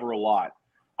we're going to cover a lot.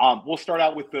 We'll start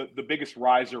out with the biggest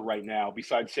riser right now,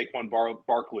 besides Saquon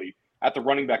Barkley, at the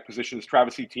running back position is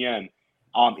Travis Etienne.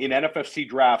 In NFFC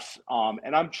drafts,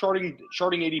 and I'm charting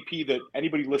ADP that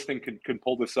anybody listening can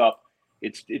pull this up.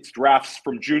 It's drafts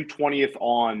from June 20th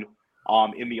on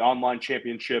in the online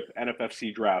championship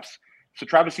NFFC drafts. So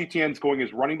Travis Etienne's going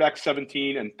as running back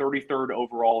 17 and 33rd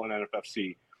overall in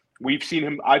NFFC.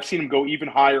 I've seen him go even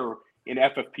higher in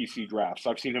FFPC drafts.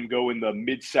 I've seen him go in the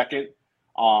mid-second.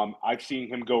 I've seen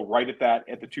him go right at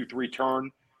the 2-3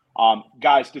 turn.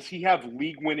 Guys, does he have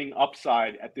league-winning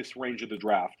upside at this range of the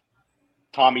draft?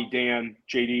 Tommy, Dan,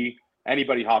 JD,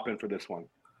 anybody hop in for this one?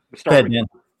 Start with you.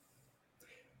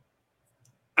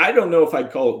 I don't know if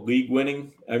I'd call it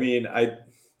league-winning. I mean, I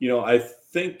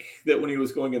think that when he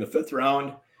was going in the 5th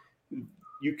round,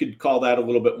 you could call that a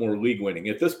little bit more league-winning.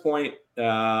 At this point,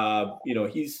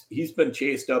 he's been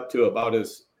chased up to about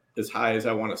as high as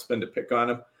I want to spend a pick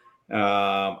on him.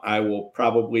 I will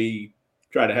probably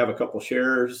try to have a couple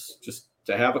shares just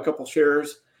to have a couple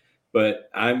shares, but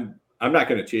I'm not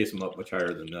going to chase him up much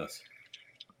higher than this.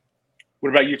 What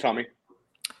about you, Tommy?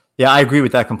 Yeah, I agree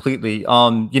with that completely.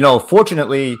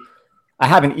 Fortunately, I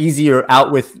have an easier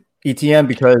out with ETN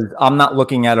because I'm not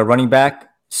looking at a running back.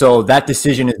 So that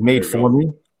decision is made for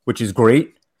me, which is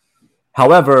great.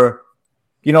 However,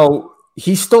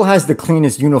 he still has the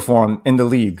cleanest uniform in the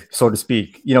league, so to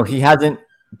speak. He hasn't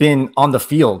been on the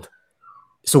field.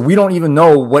 So we don't even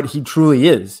know what he truly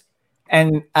is.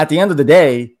 And at the end of the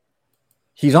day,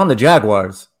 he's on the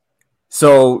Jaguars.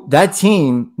 So that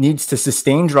team needs to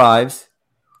sustain drives,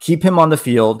 keep him on the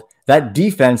field. That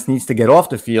defense needs to get off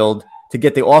the field to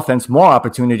get the offense more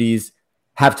opportunities,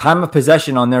 have time of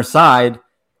possession on their side,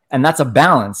 and that's a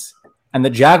balance. And the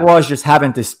Jaguars just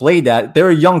haven't displayed that. They're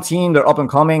a young team. They're up and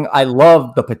coming. I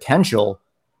love the potential,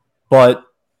 but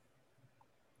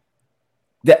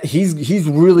that he's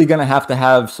really going to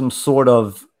have some sort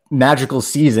of magical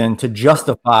season to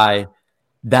justify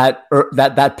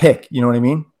that pick. You know what I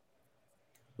mean?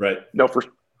 Right. No,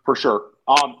 for sure.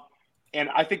 And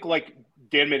I think like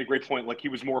Dan made a great point. Like he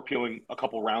was more appealing a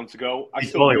couple rounds ago. I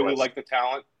still really like the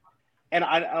talent. And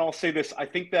I'll say this. I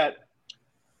think that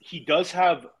he does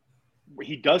have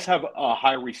a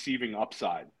high receiving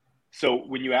upside. So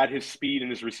when you add his speed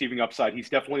and his receiving upside, he's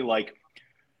definitely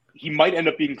he might end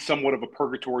up being somewhat of a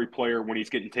purgatory player when he's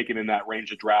getting taken in that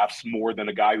range of drafts more than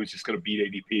a guy who's just going to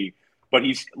beat ADP. But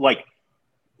he's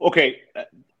okay.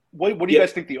 What do you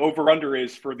guys think the over/under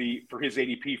is for his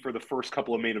ADP for the first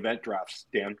couple of main event drafts,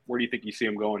 Dan? Where do you think you see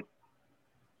him going?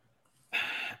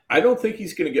 I don't think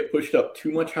he's going to get pushed up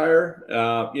too much higher,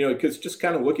 because just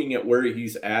kind of looking at where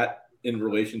he's at in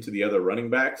relation to the other running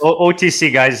backs.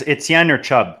 OTC guys, Etienne or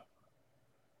Chubb?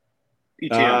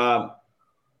 ETN.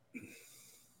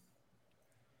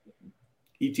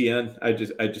 ETN.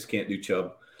 I just can't do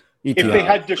Chubb. If they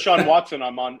had Deshaun Watson,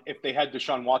 if they had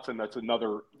Deshaun Watson, that's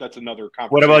another conversation.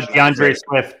 What about DeAndre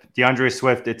Swift? DeAndre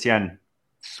Swift, Etienne.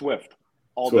 Swift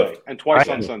all day and twice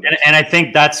on Sunday. And I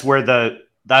think that's where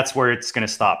it's going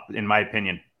to stop, in my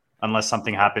opinion, unless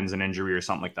something happens, an injury or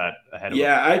something like that ahead of him.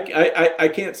 Yeah, I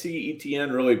can't see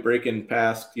ETN really breaking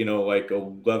past, like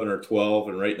 11 or 12,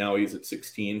 and right now he's at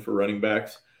 16 for running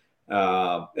backs.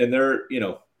 And they're,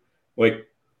 like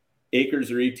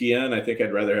Akers or ETN. I think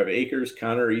I'd rather have Akers.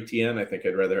 Connor, ETN. I think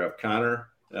I'd rather have Connor.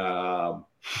 I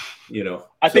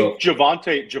think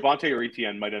Javonte or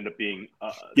ETN might end up being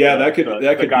that could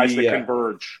the guys be, that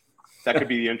converge. That could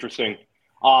be interesting.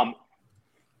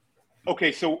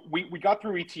 Okay, so we got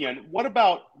through ETN. What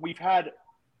about, we've had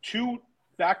 2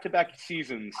 back-to-back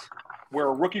seasons where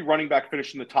a rookie running back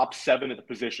finished in the top 7 at the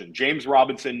position. James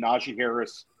Robinson, Najee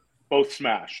Harris, both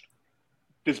smashed.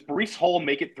 Does Breece Hall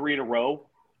make it 3 in a row?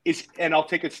 And I'll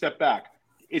take a step back.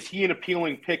 Is he an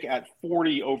appealing pick at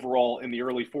 40 overall in the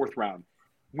early 4th round?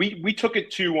 We took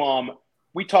it to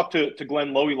we talked to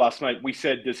Glenn Lowy last night. We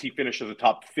said, does he finish as a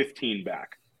top 15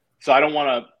 back? So I don't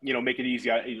want to make it easy.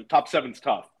 Top 7's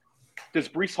tough. Does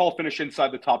Breece Hall finish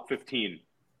inside the top 15?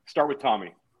 Start with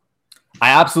Tommy. I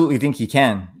absolutely think he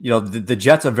can. The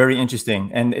Jets are very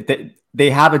interesting, and they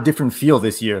have a different feel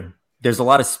this year. There's a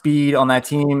lot of speed on that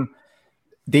team.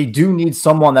 They do need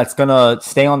someone that's going to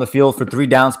stay on the field for 3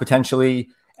 downs potentially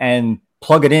and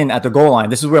plug it in at the goal line.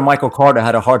 This is where Michael Carter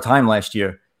had a hard time last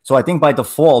year. So I think by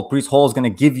default, Breece Hall is going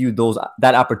to give you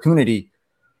that opportunity.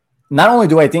 Not only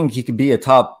do I think he could be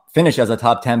finish as a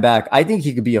top 10 back, I think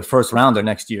he could be a first rounder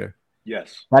next year.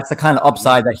 Yes. That's the kind of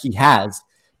upside that he has.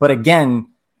 But again,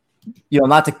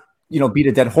 not to, beat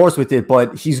a dead horse with it,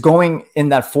 but he's going in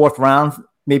that 4th round,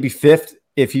 maybe 5th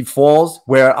if he falls,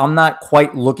 where I'm not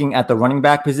quite looking at the running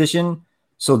back position.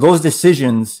 So those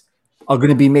decisions are going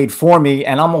to be made for me,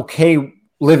 and I'm okay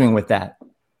living with that.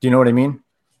 Do you know what I mean?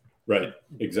 Right.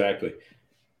 Exactly.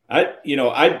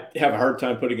 I'd have a hard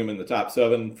time putting him in the top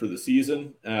 7 for the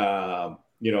season.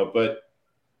 But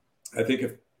I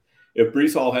think if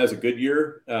Breece Hall has a good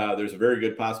year, there's a very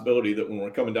good possibility that when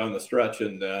we're coming down the stretch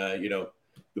and,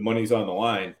 the money's on the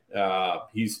line,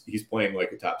 he's playing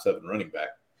like a top 7 running back.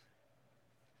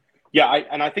 Yeah,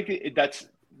 I think that's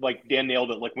like Dan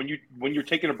nailed it. Like when you're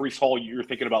taking a Breece Hall, you're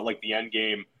thinking about like the end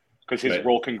game because his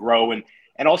role can grow, and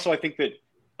also I think that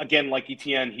again, like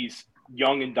ETN, he's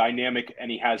young and dynamic,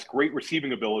 and he has great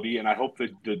receiving ability, and I hope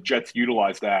that the Jets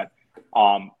utilize that.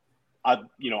 I'm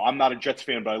not a Jets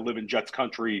fan, but I live in Jets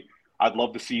country. I'd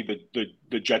love to see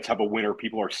the Jets have a winner.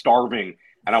 People are starving,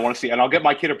 and I want to see. And I'll get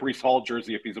my kid a Breece Hall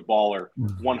jersey if he's a baller,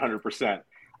 100%.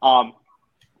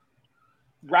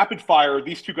 Rapid fire,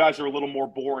 these 2 guys are a little more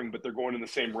boring, but they're going in the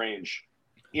same range.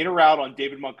 In or out on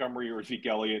David Montgomery or Zeke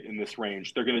Elliott in this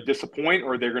range? They're going to disappoint,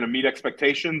 or they're going to meet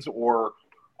expectations, or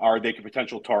are they a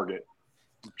potential target?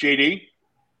 JD?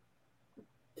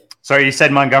 Sorry, you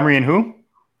said Montgomery and who?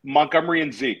 Montgomery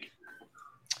and Zeke.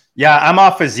 Yeah, I'm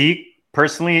off of Zeke.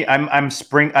 Personally,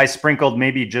 I sprinkled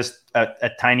maybe just a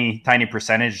tiny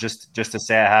percentage just to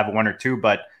say I have 1 or 2,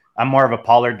 but I'm more of a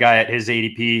Pollard guy at his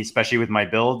ADP, especially with my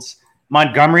builds.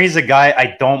 Montgomery's a guy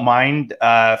I don't mind.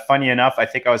 Funny enough, I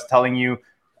think I was telling you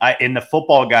in the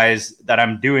football guys that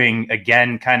I'm doing,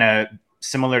 again, kind of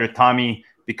similar to Tommy,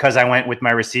 because I went with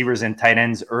my receivers and tight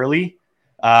ends early.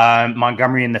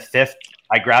 Montgomery in the 5th,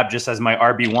 I grabbed just as my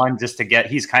RB1 just to get –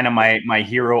 he's kind of my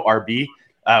hero RB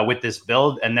with this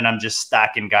build, and then I'm just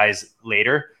stacking guys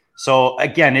later. So,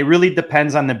 again, it really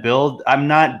depends on the build.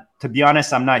 To be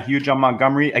honest, I'm not huge on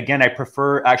Montgomery. Again, I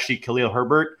prefer actually Khalil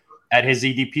Herbert at his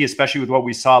ADP, especially with what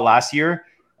we saw last year.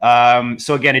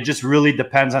 So again, it just really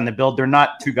depends on the build. They're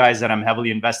not 2 guys that I'm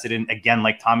heavily invested in. Again,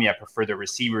 like Tommy, I prefer the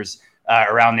receivers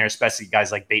around there, especially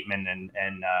guys like Bateman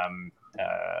and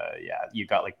you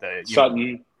got like the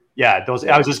Sutton. Those.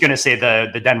 I was just gonna say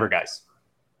the Denver guys.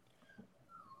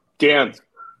 Dan.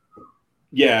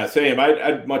 Yeah, same.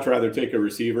 I'd much rather take a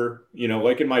receiver.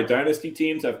 Like in my dynasty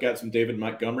teams, I've got some David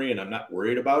Montgomery, and I'm not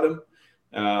worried about him.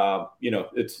 I'm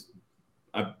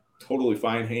totally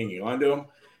fine hanging on to him.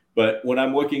 But when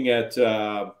I'm looking at,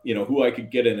 who I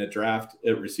could get in a draft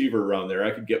at receiver around there,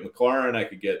 I could get McLaurin, I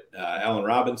could get Allen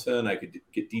Robinson, I could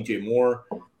get DJ Moore,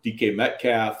 DK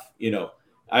Metcalf.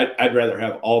 I'd rather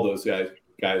have all those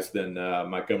guys than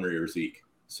Montgomery or Zeke.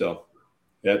 So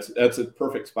that's a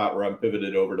perfect spot where I'm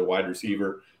pivoted over to wide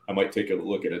receiver. I might take a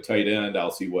look at a tight end. I'll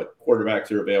see what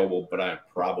quarterbacks are available, but I'm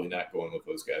probably not going with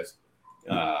those guys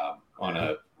on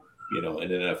a you know, an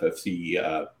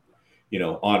NFFC, you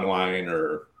know, online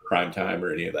or prime time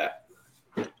or any of that.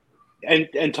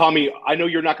 And Tommy, I know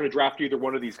you're not going to draft either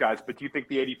one of these guys, but do you think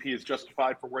the ADP is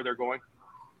justified for where they're going?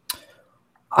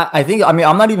 I think, I mean,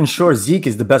 I'm not even sure Zeke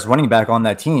is the best running back on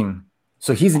that team.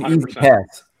 So he's an 100%. easy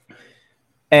pass.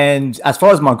 And as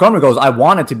far as Montgomery goes, I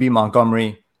want it to be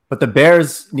Montgomery, but the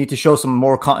Bears need to show some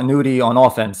more continuity on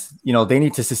offense. You know, they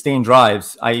need to sustain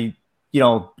drives. You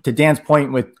know, to Dan's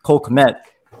point with Cole Kmet,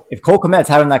 if Cole Kmet's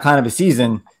having that kind of a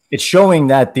season, it's showing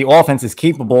that the offense is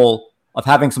capable of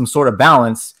having some sort of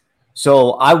balance.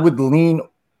 So I would lean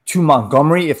to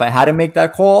Montgomery if I had to make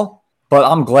that call, but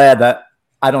I'm glad that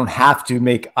I don't have to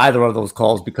make either of those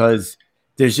calls because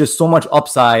there's just so much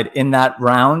upside in that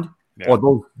round or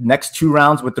those next two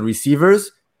rounds with the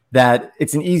receivers that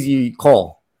it's an easy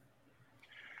call.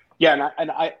 Yeah,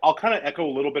 and I'll kind of echo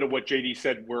a little bit of what JD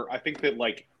said, where I think that,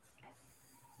 like,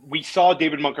 we saw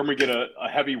David Montgomery get a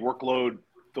heavy workload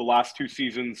the last two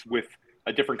seasons with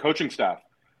a different coaching staff.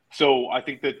 So I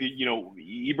think that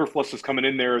Eberflus is coming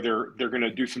in there. They're going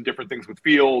to do some different things with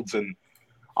Fields, and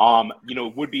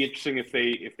it would be interesting if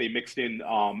they mixed in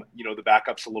the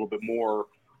backups a little bit more.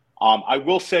 I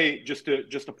will say, just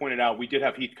to point it out, we did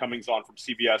have Heath Cummings on from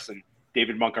CBS, and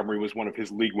David Montgomery was one of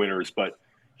his league winners, but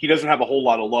he doesn't have a whole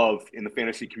lot of love in the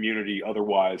fantasy community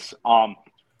otherwise.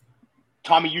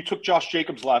 Tommy, you took Josh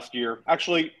Jacobs last year.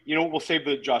 Actually, we'll save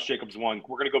the Josh Jacobs one.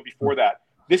 We're going to go before that.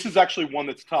 This is actually one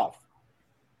that's tough.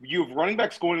 You have running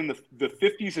backs going in the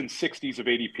 50s and 60s of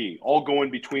ADP, all going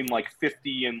between like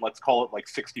 50 and let's call it like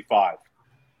 65.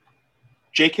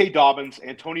 J.K. Dobbins,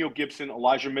 Antonio Gibson,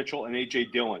 Elijah Mitchell, and A.J.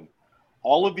 Dillon.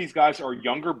 All of these guys are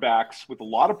younger backs with a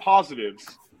lot of positives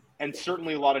and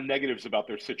certainly a lot of negatives about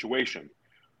their situation.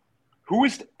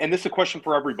 And this is a question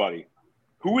for everybody,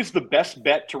 who is the best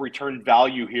bet to return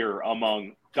value here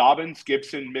among Dobbins,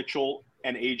 Gibson, Mitchell,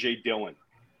 and A.J. Dillon?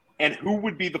 And who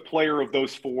would be the player of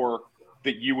those four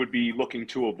that you would be looking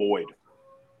to avoid?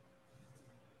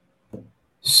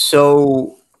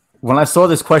 So when I saw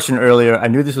this question earlier, I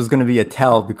knew this was going to be a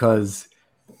tell because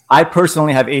I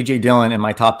personally have A.J. Dillon in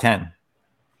my top 10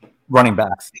 running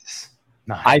backs.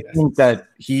 Nice. I think that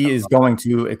he is going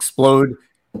to explode.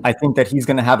 I think that he's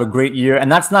going to have a great year. And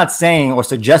that's not saying or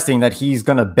suggesting that he's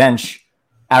going to bench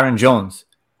Aaron Jones.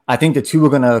 I think the two are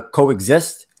going to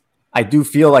coexist. I do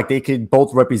feel like they could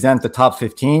both represent the top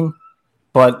 15.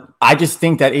 But I just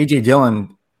think that A.J.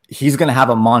 Dillon, he's going to have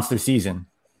a monster season.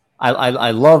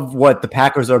 I love what the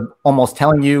Packers are almost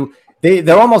telling you.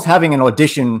 They're almost having an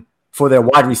audition for their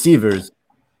wide receivers.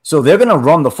 So they're going to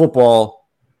run the football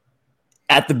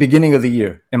at the beginning of the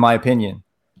year, in my opinion.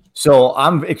 So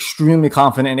I'm extremely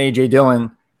confident in A.J.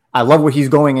 Dillon. I love where he's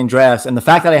going in drafts. And the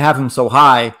fact that I have him so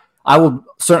high, I will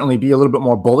certainly be a little bit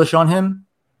more bullish on him.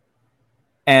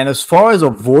 And as far as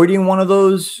avoiding one of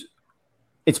those,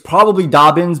 it's probably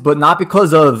Dobbins, but not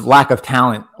because of lack of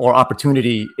talent or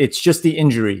opportunity. It's just the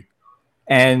injury.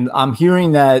 And I'm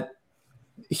hearing that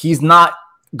he's not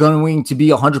going to be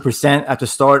 100% at the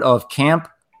start of camp,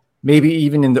 maybe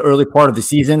even in the early part of the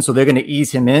season. So they're going to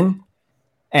ease him in.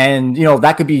 And,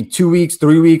 that could be 2 weeks,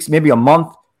 3 weeks, maybe a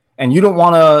month. And you don't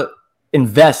want to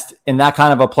invest in that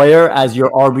kind of a player as your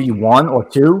RB1 or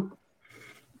 2,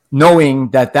 knowing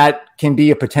that can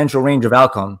be a potential range of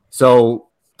outcome. So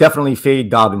definitely fade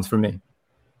Dobbins for me.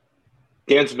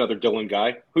 Dan's another Dillon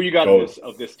guy. Who you got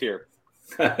of this tier?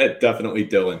 Definitely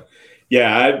Dillon.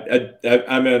 Yeah,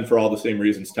 I'm in for all the same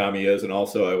reasons Tommy is. And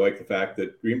also I like the fact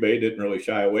that Green Bay didn't really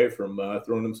shy away from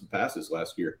throwing him some passes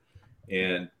last year.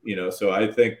 And, so I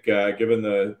think given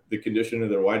the condition of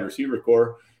their wide receiver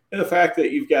core and the fact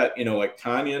that you've got, like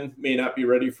Tanyan may not be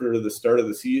ready for the start of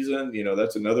the season,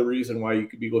 that's another reason why you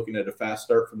could be looking at a fast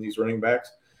start from these running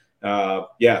backs. So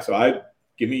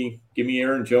give me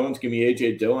Aaron Jones, give me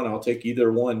A.J. Dillon. I'll take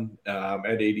either one at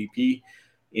ADP.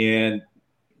 And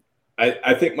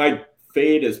I think my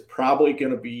fade is probably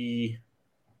going to be –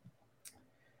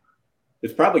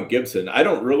 it's probably Gibson. I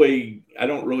don't really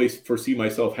foresee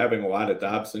myself having a lot of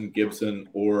Dobson, Gibson,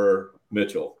 or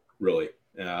Mitchell, really.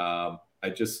 There are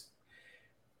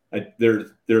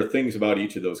things about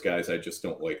each of those guys I just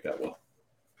don't like that well.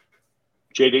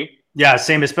 JD? Yeah,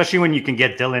 same, especially when you can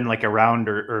get Dillon like a round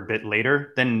or a bit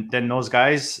later than those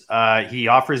guys. He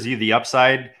offers you the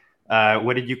upside.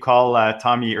 What did you call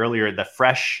Tommy earlier? The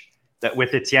fresh that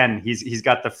with Etienne. He's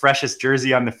got the freshest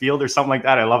jersey on the field or something like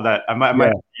that. I love that. I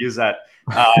might use that.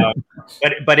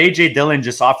 But A.J. Dillon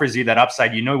just offers you that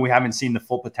upside. We haven't seen the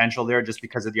full potential there just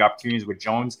because of the opportunities with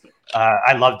Jones.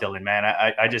 I love Dillon, man.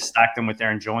 I just stacked him with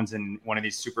Aaron Jones in one of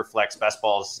these super flex best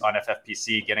balls on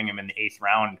FFPC, getting him in the 8th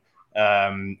round.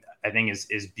 I think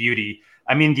is beauty.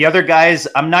 I mean, the other guys,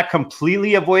 I'm not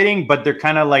completely avoiding, but they're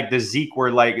kind of like the Zeke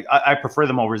where like I prefer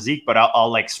them over Zeke, but I'll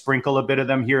like sprinkle a bit of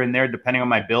them here and there depending on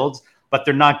my builds. But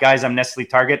they're not guys I'm necessarily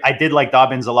target. I did like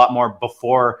Dobbins a lot more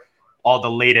before all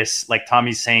the latest, like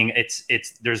Tommy's saying,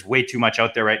 there's way too much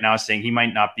out there right now saying he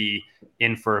might not be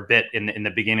in for a bit in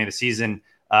the beginning of the season.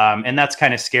 And that's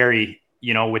kind of scary,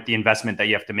 with the investment that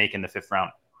you have to make in the 5th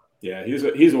round. Yeah, he's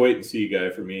a wait and see guy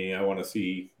for me. I want to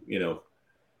see,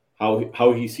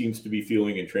 how he seems to be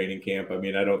feeling in training camp. I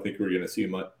mean, I don't think we're going to see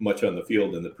much on the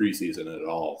field in the preseason at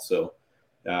all. So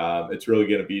it's really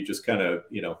going to be just kind of,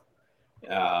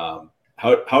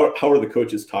 how are the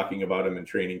coaches talking about him in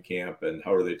training camp, and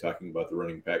how are they talking about the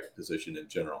running back position in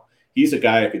general? He's a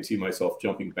guy I could see myself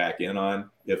jumping back in on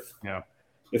if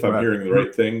I'm hearing the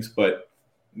right things, but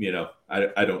I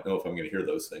don't know if I'm going to hear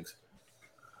those things.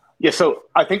 Yeah, so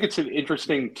I think it's an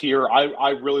interesting tier. I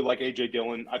really like AJ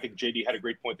Dillon. I think JD had a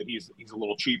great point that he's a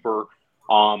little cheaper,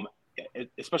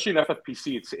 especially in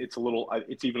FFPC.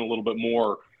 It's even a little bit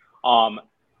more.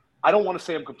 I don't want to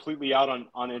say I'm completely out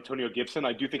on Antonio Gibson.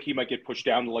 I do think he might get pushed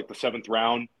down to like the 7th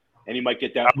round, and he might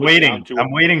get down. I'm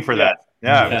waiting for that.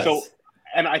 Yeah. Yes. So,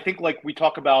 and I think like we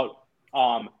talk about,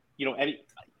 you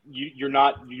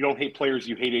don't hate players,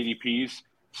 you hate ADPs.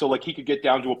 So like he could get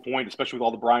down to a point, especially with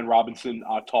all the Brian Robinson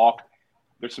talk.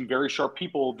 There's some very sharp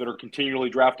people that are continually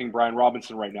drafting Brian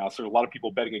Robinson right now. So a lot of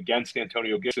people betting against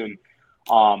Antonio Gibson.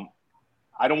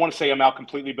 I don't want to say I'm out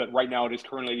completely, but right now it is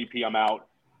current ADP. I'm out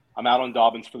on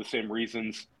Dobbins for the same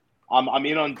reasons. I'm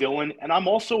in on Dillon, and I'm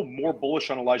also more bullish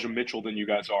on Elijah Mitchell than you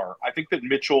guys are. I think that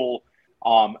Mitchell,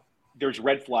 there's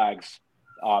red flags.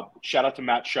 Shout out to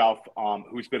Matt Schauf,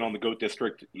 who's been on the GOAT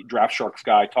District Draft Sharks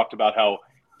guy, talked about how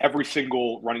every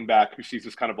single running back who sees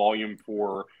this kind of volume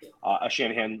for a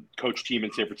Shanahan coach team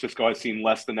in San Francisco has seen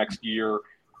less the next year.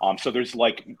 So there's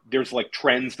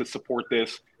trends that support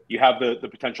this. You have the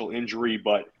potential injury,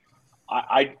 but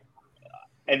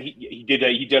he did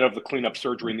have the cleanup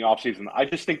surgery in the offseason. I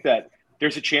just think that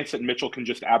there's a chance that Mitchell can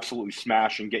just absolutely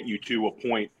smash and get you to a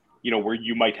point, where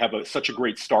you might have such a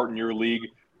great start in your league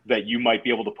that you might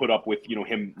be able to put up with,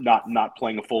 him not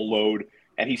playing a full load.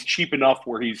 And he's cheap enough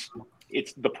where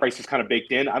the price is kind of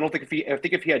baked in. I think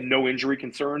if he had no injury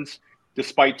concerns,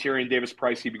 despite Tyrion Davis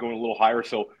price, he'd be going a little higher.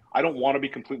 So I don't want to be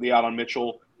completely out on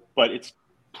Mitchell, but it's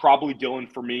probably Dillon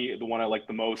for me, the one I like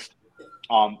the most,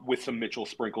 with some Mitchell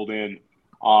sprinkled in.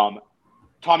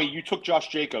 Tommy, you took Josh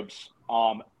Jacobs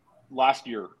last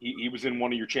year. He was in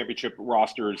one of your championship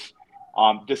rosters.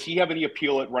 Does he have any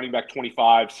appeal at running back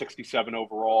 25, 67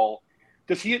 overall?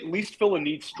 Does he at least fill a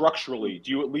need structurally?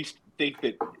 Do you at least think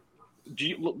that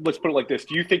let's put it like this.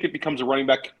 Do you think it becomes a running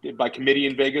back by committee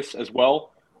in Vegas as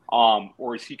well?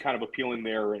 Or is he kind of appealing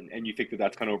there and you think that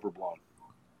that's kind of overblown?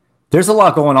 There's a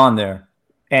lot going on there.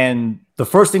 And the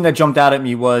first thing that jumped out at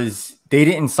me was they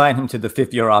didn't sign him to the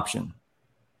 5th-year option.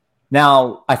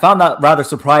 Now, I found that rather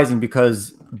surprising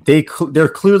because they're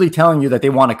clearly telling you that they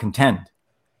want to contend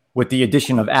with the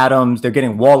addition of Adams. They're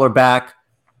getting Waller back.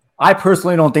 I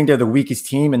personally don't think they're the weakest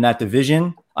team in that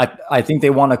division. I think they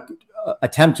want to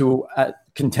attempt to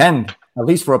contend at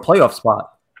least for a playoff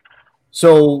spot.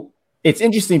 So it's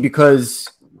interesting because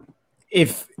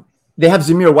if they have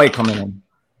Zamir White coming in,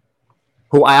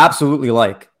 who I absolutely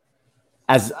like,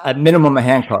 as at minimum a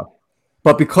handcuff,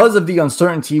 but because of the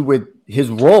uncertainty with his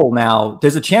role now,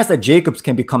 there's a chance that Jacobs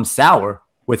can become sour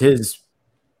with his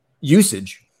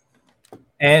usage.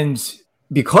 And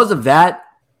because of that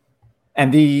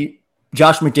and the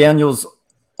Josh McDaniels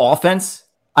offense,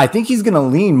 I think he's going to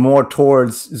lean more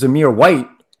towards Zamir White,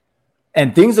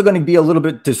 and things are going to be a little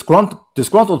bit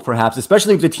disgruntled perhaps,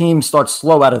 especially if the team starts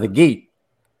slow out of the gate.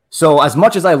 So as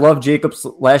much as I loved Jacobs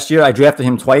last year, I drafted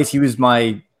him twice. He was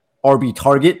my RB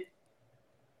target.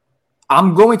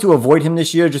 I'm going to avoid him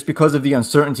this year just because of the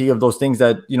uncertainty of those things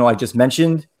that, I just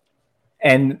mentioned.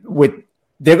 And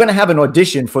they're going to have an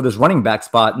audition for this running back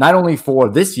spot, not only for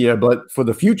this year, but for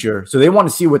the future. So they want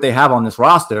to see what they have on this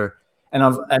roster. And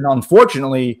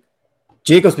unfortunately,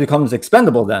 Jacobs becomes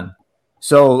expendable then.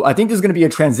 So I think there's going to be a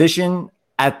transition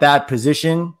at that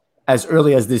position as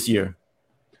early as this year.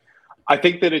 I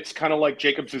think that it's kind of like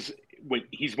Jacobs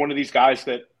he's one of these guys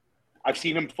that I've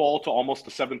seen him fall to almost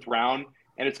the 7th round.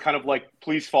 And it's kind of like,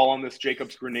 please fall on this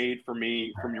Jacobs grenade for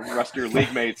me from your rest of your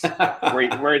league mates,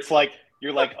 where it's like,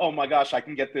 you're like, oh my gosh, I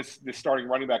can get this starting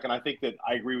running back. And I think that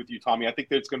I agree with you, Tommy. I think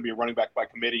that it's going to be a running back by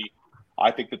committee.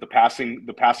 I think that the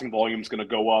passing volume is going to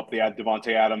go up. They had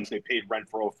Devontae Adams. They paid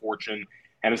Renfro a fortune.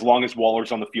 And as long as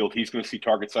Waller's on the field, he's going to see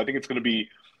targets. So I think it's going to be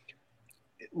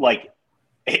like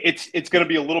it's going to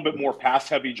be a little bit more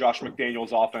pass-heavy Josh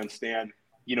McDaniels offense than,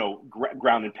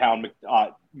 ground and pound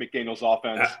McDaniels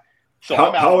offense. So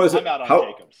I'm out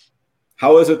on Jacobs.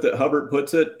 How is it that Hubbard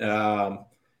puts it?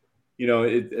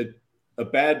 A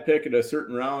bad pick in a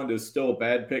certain round is still a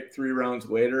bad pick 3 rounds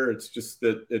later. It's just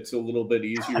that it's a little bit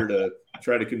easier to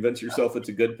try to convince yourself it's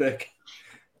a good pick.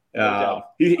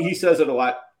 He says it a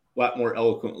lot more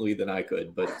eloquently than I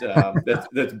could, but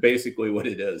that's basically what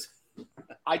it is.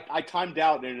 I timed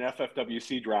out in an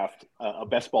FFWC draft a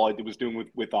best ball I was doing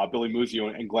with Billy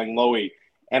Muzio and Glenn Lowy,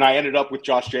 and I ended up with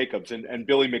Josh Jacobs. And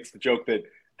Billy makes the joke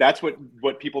that's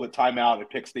what people that time out at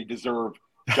picks, they deserve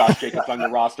Josh Jacobs on your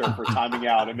roster for timing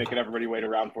out and making everybody wait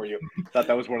around for you. Thought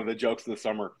that was one of the jokes of the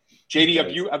summer.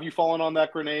 JD, have you fallen on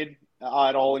that grenade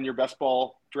at all in your best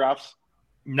ball drafts?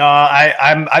 No,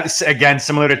 I'm again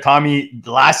similar to Tommy.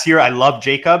 Last year, I loved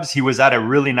Jacobs. He was at a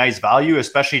really nice value,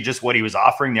 especially just what he was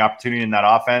offering, the opportunity in that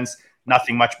offense.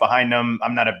 Nothing much behind him.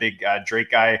 I'm not a big Drake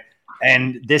guy.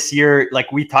 And this year,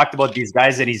 like we talked about these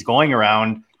guys that he's going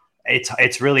around,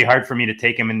 it's really hard for me to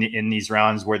take him in these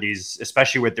rounds where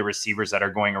especially with the receivers that are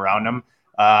going around him.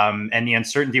 And the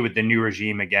uncertainty with the new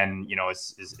regime again,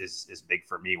 is big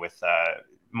for me with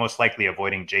most likely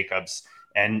avoiding Jacobs.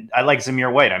 And I like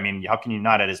Zamir White. I mean, how can you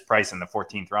not at his price in the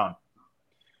 14th round?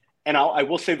 And I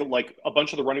will say that like a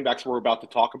bunch of the running backs we're about to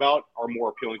talk about are more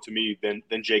appealing to me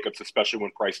than Jacobs, especially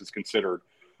when price is considered.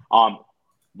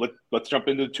 Let's jump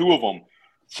into 2 of them.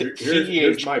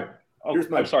 Here's my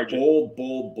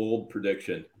bold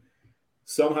prediction.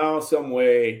 Somehow, some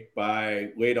way,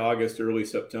 by late August, early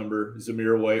September,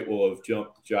 Zamir White will have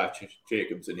jumped Josh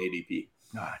Jacobs in ADP.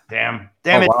 Oh, damn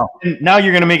it! Wow. Now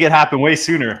you're gonna make it happen way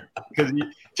sooner because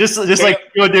just like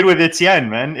Theo did with Etienne,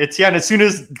 man. Etienne, as soon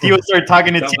as Theo started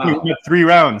talking to Etienne, he went 3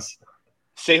 rounds.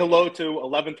 Say hello to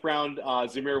 11th round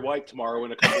Zamir White tomorrow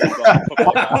in a couple of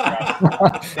football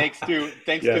rounds. Thanks to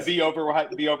the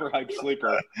overhyped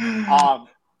sleeper.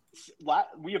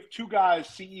 We have 2 guys,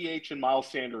 CEH and Miles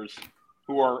Sanders,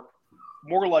 who are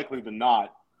more likely than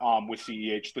not with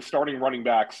CEH, the starting running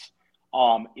backs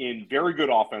in very good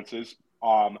offenses,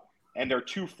 and they're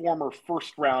 2 former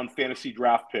first-round fantasy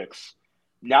draft picks.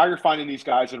 Now you're finding these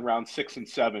guys in round 6 and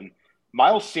 7.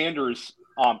 Miles Sanders,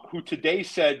 who today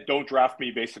said, "Don't draft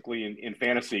me," basically in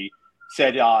fantasy,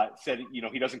 said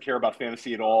he doesn't care about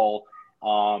fantasy at all.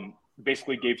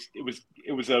 Basically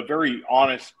it was a very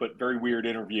honest but very weird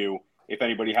interview. If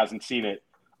anybody hasn't seen it,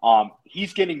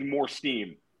 he's getting more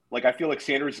steam. Like I feel like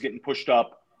Sanders is getting pushed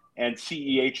up, and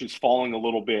CEH is falling a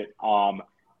little bit.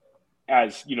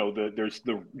 As you know, there's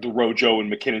the Rojo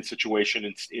and McKinnon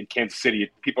situation in Kansas City.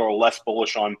 People are less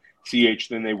bullish on CEH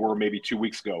than they were maybe 2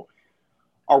 weeks ago.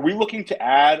 Are we looking to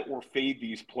add or fade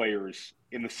these players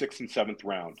in the 6th and 7th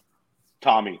round?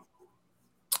 Tommy?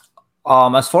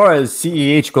 As far as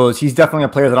CEH goes, he's definitely a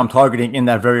player that I'm targeting in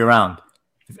that very round.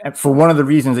 For one of the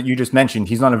reasons that you just mentioned,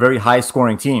 he's on a very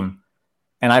high-scoring team.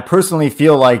 And I personally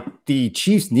feel like the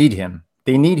Chiefs need him.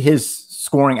 They need his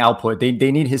scoring output. They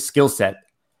need his skill set.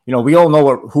 You know, we all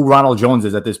know who Ronald Jones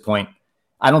is at this point.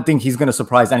 I don't think he's going to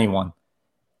surprise anyone.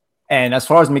 And as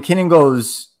far as McKinnon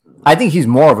goes, I think he's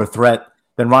more of a threat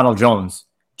than Ronald Jones,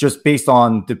 just based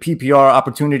on the PPR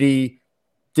opportunity,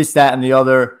 this, that, and the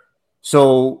other.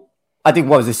 So I think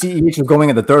the CEH was going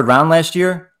in the 3rd round last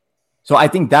year. So I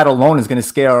think that alone is going to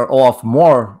scare off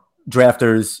more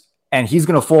drafters, and he's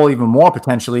going to fall even more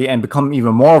potentially and become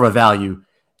even more of a value.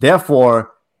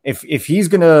 Therefore, if he's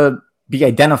going to be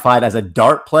identified as a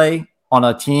dart play on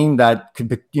a team that could,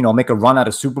 make a run at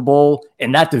a Super Bowl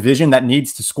in that division that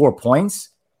needs to score points,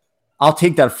 I'll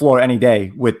take that floor any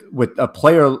day with a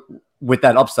player with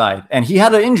that upside. And he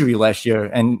had an injury last year,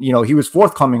 and he was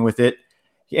forthcoming with it,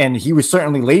 and he was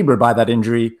certainly labored by that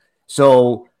injury.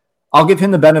 So I'll give him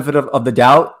the benefit of the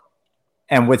doubt.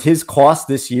 And with his cost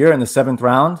this year in the 7th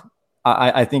round,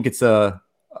 I think it's a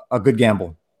good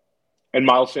gamble. And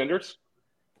Miles Sanders?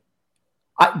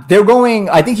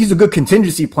 I think he's a good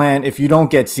contingency plan if you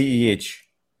don't get CEH.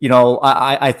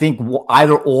 I think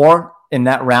either or in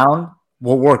that round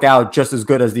will work out just as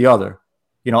good as the other.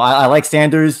 I like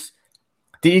Sanders.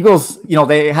 The Eagles,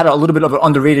 they had a little bit of an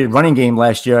underrated running game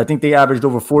last year. I think they averaged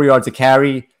over 4 yards a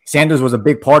carry. Sanders was a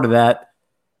big part of that.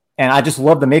 And I just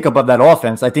love the makeup of that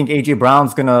offense. I think A.J.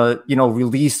 Brown's going to,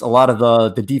 release a lot of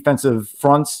the defensive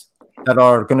fronts that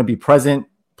are going to be present.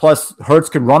 Plus, Hurts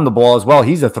could run the ball as well.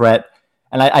 He's a threat.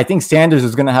 And I think Sanders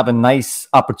is going to have a nice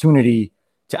opportunity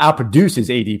to outproduce his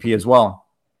ADP as well.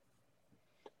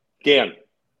 Dan.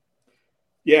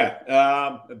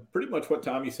 Yeah, pretty much what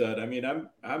Tommy said. I mean,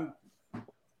 I'm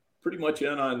pretty much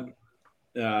in on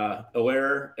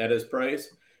Allaire at his price.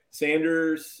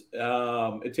 Sanders,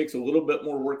 it takes a little bit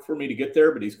more work for me to get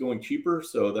there, but he's going cheaper,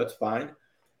 so that's fine.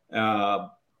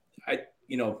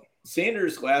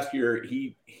 Sanders last year,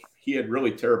 he he had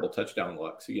really terrible touchdown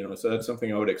luck. So, so that's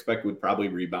something I would expect would probably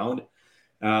rebound.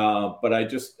 But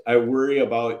I worry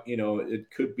about,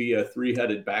 it could be a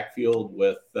 3-headed backfield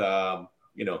with, and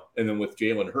then with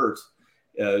Jalen Hurts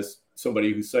as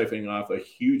somebody who's siphoning off a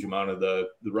huge amount of the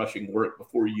rushing work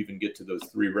before you even get to those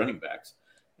 3 running backs.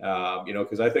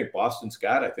 Because I think Boston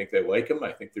Scott, I think they like him.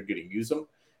 I think they're going to use him.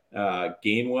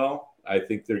 Gainwell, I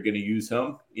think they're going to use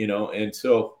him, and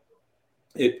so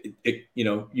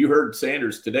you heard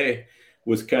Sanders today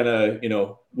was kind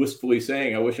of, wistfully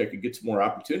saying, I wish I could get some more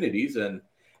opportunities. And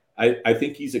I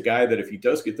think he's a guy that if he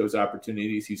does get those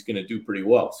opportunities, he's going to do pretty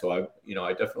well. So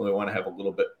I definitely want to have a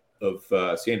little bit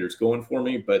of Sanders going for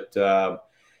me, but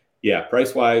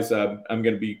price wise, I'm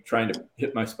going to be trying to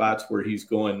hit my spots where he's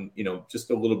going, just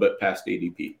a little bit past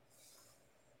ADP.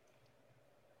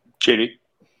 JD.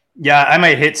 Yeah, I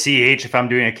might hit CH if I'm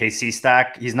doing a KC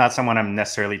stack. He's not someone I'm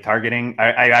necessarily targeting.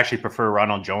 I actually prefer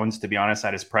Ronald Jones, to be honest,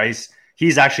 at his price.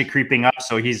 He's actually creeping up,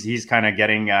 so he's kind of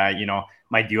getting,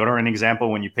 my deodorant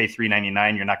example. When you pay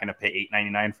 $3.99, you're not going to pay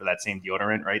 $8.99 for that same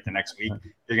deodorant, right? The next week,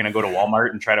 you're going to go to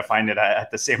Walmart and try to find it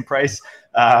at the same price.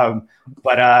 But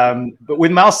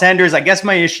with Miles Sanders, I guess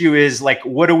my issue is, like,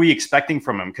 what are we expecting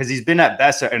from him? Because he's been at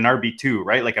best an RB2,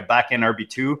 right? Like a back-end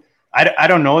RB2. I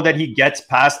don't know that he gets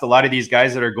past a lot of these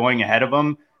guys that are going ahead of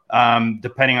him,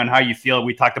 depending on how you feel.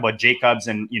 We talked about Jacobs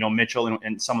and, Mitchell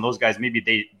and some of those guys.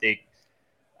 Maybe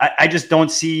I just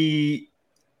don't see.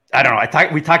 I don't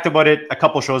know. We talked about it a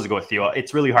couple shows ago, Theo.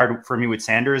 It's really hard for me with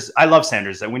Sanders. I love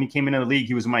Sanders. When he came into the league,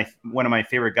 he was one of my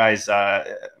favorite guys,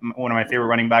 one of my favorite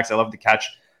running backs. I love the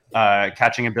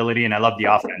catching ability, and I love the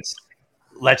offense.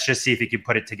 Let's just see if he can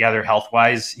put it together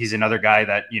health-wise. He's another guy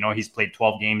that, he's played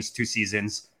 12 games, 2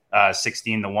 seasons,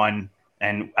 16-1,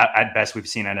 and at best we've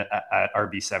seen at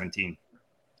RB17.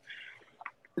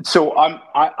 So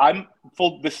I'm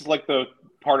full. This is like the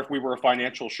part if we were a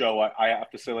financial show, I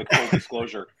have to say, like, full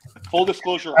disclosure. Full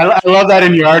disclosure. I love that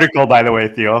in your article, by the way,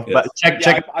 Theo. Yes. But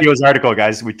check Theo's article,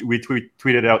 guys. We tweeted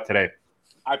it out today.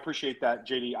 I appreciate that,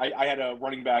 JD. I had a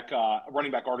running back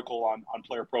article on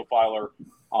Player Profiler,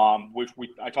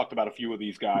 which I talked about a few of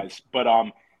these guys. But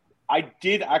I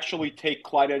did actually take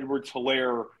Clyde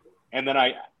Edwards-Helaire, and then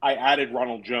I added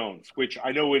Ronald Jones, which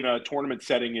I know in a tournament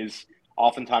setting is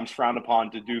oftentimes frowned upon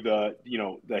to do the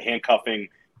handcuffing.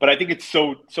 But I think it's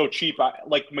so cheap.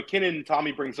 Like McKinnon,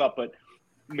 Tommy brings up, but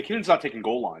McKinnon's not taking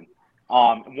goal line.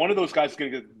 One of those guys is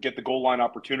going to get the goal line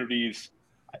opportunities.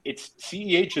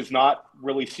 CEH has not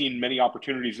really seen many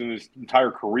opportunities in his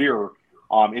entire career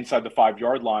inside the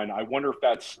 5-yard line. I wonder if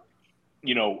that's,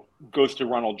 goes to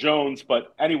Ronald Jones.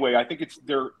 But anyway, I think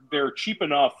they're cheap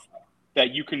enough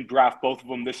that you can draft both of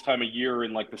them this time of year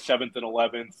in like the 7th and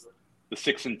 11th, the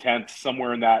 6th and 10th,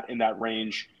 somewhere in that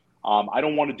range. I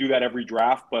don't want to do that every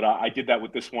draft, but I did that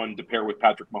with this one to pair with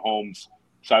Patrick Mahomes.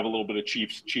 So I have a little bit of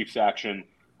Chiefs action.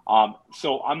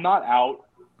 So I'm not out.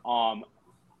 I'm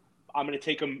going to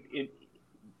take him in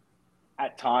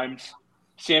at times.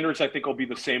 Sanders, I think, will be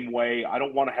the same way. I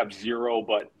don't want to have 0,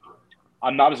 but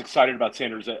I'm not as excited about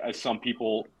Sanders as some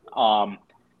people.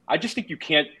 I just think you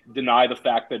can't deny the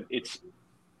fact that it's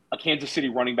a Kansas City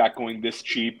running back going this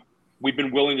cheap. We've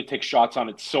been willing to take shots on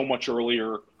it so much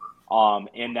earlier.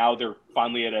 And now they're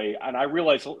finally and I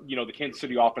realize, the Kansas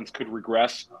City offense could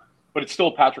regress, but it's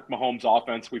still Patrick Mahomes'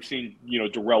 offense. We've seen,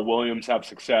 Darrell Williams have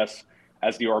success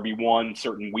as the RB1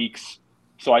 certain weeks.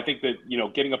 So I think that,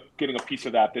 getting a piece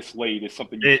of that this late is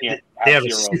something you can't have. They have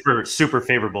 0. a super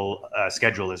favorable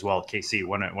schedule as well. KC,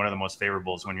 one of the most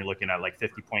favorables when you're looking at like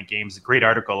 50-point games. Great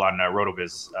article on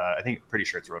RotoViz. Pretty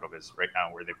sure it's RotoViz right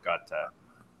now where they've got,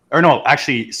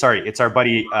 it's our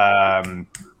buddy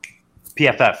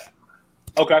PFF.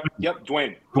 Okay. Yep.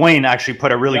 Dwayne actually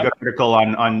put a really good article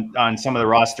on some of the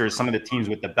rosters, some of the teams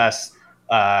with the best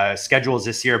schedules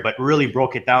this year, but really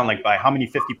broke it down like by how many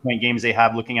 50-point games they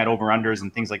have, looking at over-unders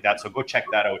and things like that. So go check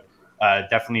that out.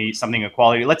 Definitely something of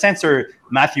quality. Let's answer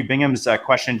Matthew Bingham's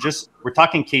question. We're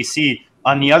talking KC.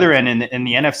 On the other end, in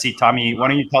the NFC, Tommy, why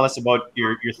don't you tell us about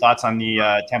your thoughts on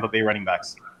the Tampa Bay running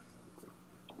backs?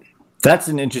 That's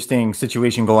an interesting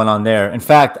situation going on there. In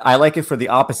fact, I like it for the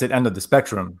opposite end of the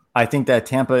spectrum. I think that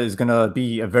Tampa is going to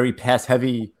be a very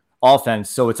pass-heavy offense,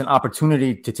 so it's an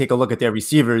opportunity to take a look at their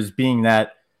receivers, being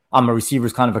that I'm a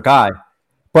receivers kind of a guy.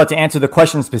 But to answer the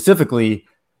question specifically,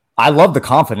 I love the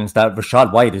confidence that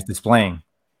Rachaad White is displaying.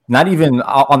 Not even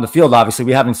on the field, obviously.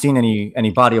 We haven't seen any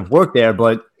body of work there,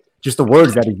 but just the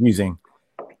words that he's using.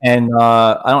 And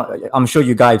I'm sure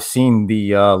you guys seen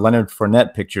the Leonard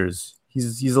Fournette pictures.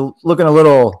 He's looking a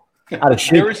little out of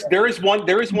shape. There is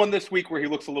one this week where he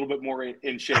looks a little bit more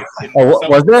in shape.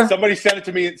 Was there? Somebody sent it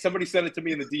to me. Somebody sent it to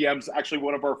me in the DMs. Actually,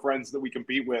 one of our friends that we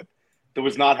compete with that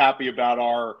was not happy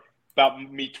about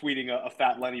me tweeting a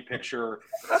fat Lenny picture.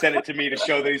 Sent it to me to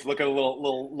show that he's looking a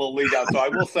little lean out. So I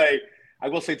will say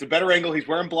it's a better angle. He's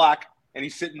wearing black and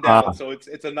he's sitting down, so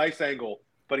it's a nice angle.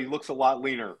 But he looks a lot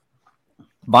leaner.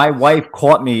 My wife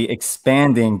caught me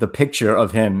expanding the picture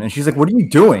of him, and she's like, "What are you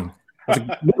doing?" I was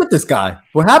like, "Look at this guy.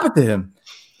 What happened to him?"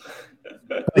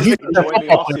 He's enjoying the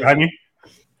off-season.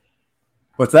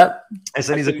 What's that? I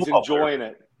said he's enjoying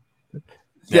it.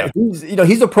 Yeah,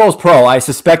 he's a pro's pro. I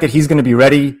suspect that he's going to be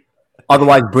ready.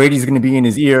 Otherwise, Brady's going to be in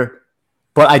his ear.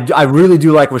 But I really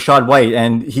do like Rachaad White,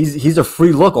 and he's a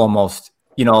free look almost,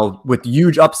 with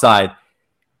huge upside.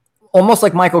 Almost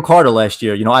like Michael Carter last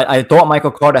year. I thought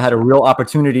Michael Carter had a real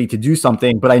opportunity to do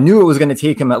something, but I knew it was going to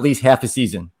take him at least half a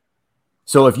season.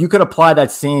 So if you could apply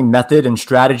that same method and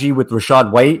strategy with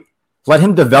Rachaad White, let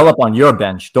him develop on your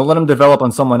bench. Don't let him develop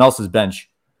on someone else's bench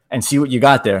and see what you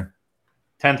got there.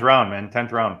 10th round, man.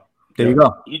 10th round. There you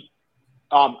go.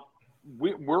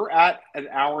 We're at an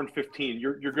hour and 15.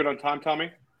 You're good on time, Tommy?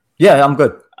 Yeah, I'm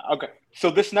good. Okay. So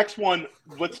this next one,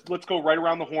 let's go right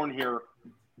around the horn here.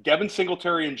 Devin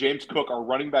Singletary and James Cook are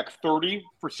running back 30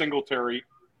 for Singletary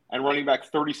and running back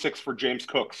 36 for James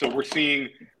Cook. So we're seeing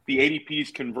the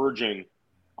ADPs converging.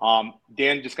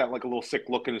 Dan just got like a little sick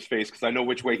look in his face because I know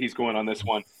which way he's going on this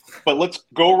one. But let's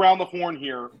go around the horn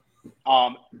here.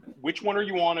 Which one are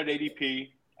you on at ADP?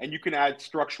 And you can add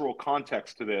structural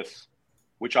context to this,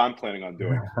 which I'm planning on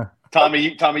doing. Tommy,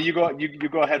 you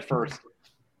go ahead first.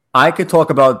 I could talk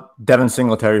about Devin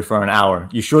Singletary for an hour.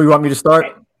 You sure you want me to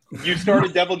start? You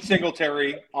started Devin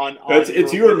Singletary on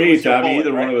it's you or me, Tommy.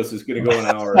 Either one of us is going to go an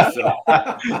hour. So.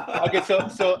 Okay,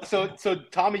 so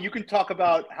Tommy, you can talk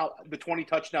about how the 20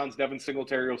 touchdowns Devin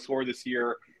Singletary will score this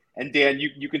year, and Dan,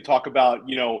 you can talk about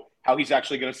how he's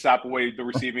actually going to sap away the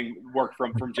receiving work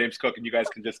from James Cook, and you guys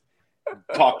can just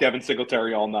talk Devin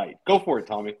Singletary all night. Go for it,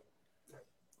 Tommy.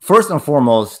 First and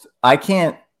foremost, I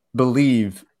can't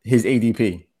believe his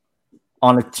ADP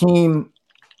on a team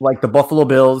like the Buffalo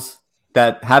Bills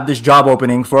that have this job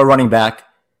opening for a running back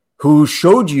who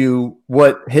showed you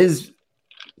what his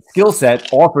skill set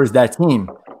offers that team.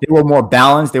 They were more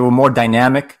balanced. They were more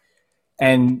dynamic.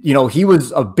 And, he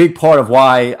was a big part of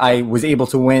why I was able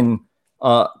to win.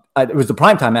 It was the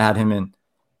prime time I had him in.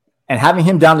 And having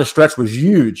him down the stretch was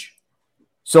huge.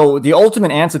 So the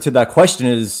ultimate answer to that question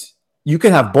is you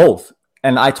can have both.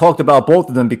 And I talked about both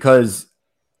of them because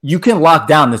you can lock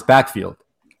down this backfield.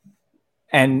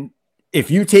 And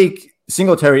if you take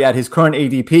Singletary at his current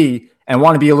ADP and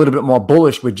want to be a little bit more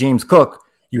bullish with James Cook,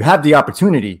 you have the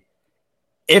opportunity.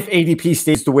 If ADP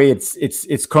stays the way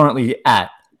it's currently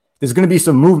at, there's going to be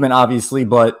some movement, obviously,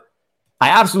 but I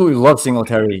absolutely love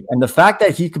Singletary. And the fact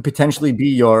that he could potentially be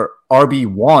your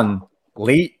RB1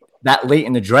 late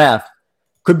in the draft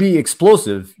could be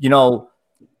explosive.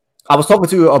 I was talking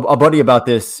to a buddy about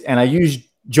this, and I used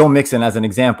Joe Mixon as an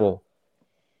example.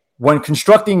 When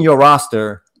constructing your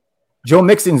roster, Joe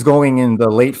Mixon's going in the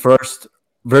late first,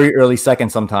 very early second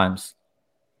sometimes.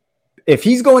 If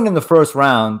he's going in the first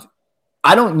round,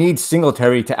 I don't need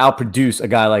Singletary to outproduce a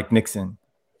guy like Mixon.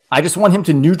 I just want him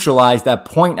to neutralize that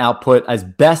point output as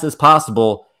best as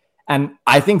possible. And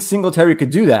I think Singletary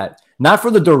could do that, not for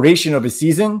the duration of a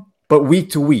season, but week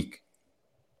to week.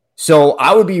 So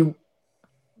I would be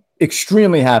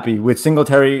extremely happy with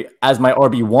Singletary as my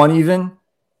RB1 even.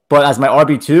 But as my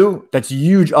RB2, that's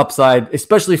huge upside,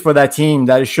 especially for that team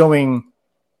that is showing,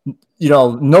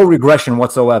 no regression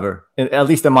whatsoever, at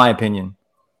least in my opinion.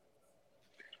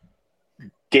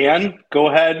 Dan, go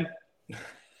ahead.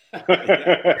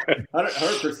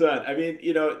 100%. I mean,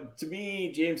 to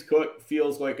me, James Cook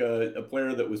feels like a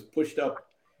player that was pushed up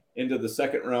into the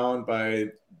second round by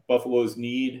Buffalo's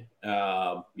need. They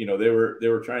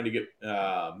were trying to get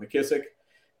McKissick.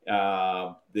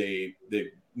 They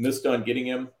missed on getting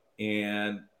him.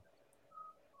 And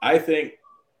I think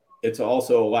it's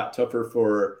also a lot tougher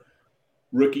for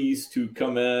rookies to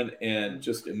come in and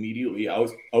just immediately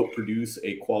outproduce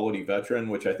a quality veteran,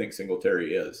 which I think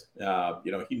Singletary is.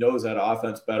 He knows that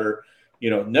offense better.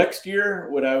 Next year,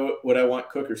 would I want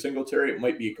Cook or Singletary? It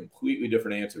might be a completely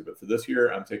different answer. But for this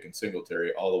year, I'm taking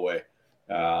Singletary all the way.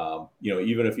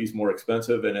 Even if he's more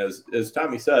expensive. And as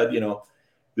Tommy said,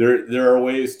 there are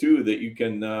ways too that you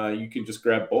can just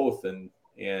grab both and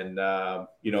I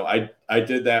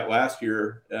did that last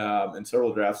year in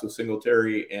several drafts with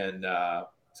Singletary and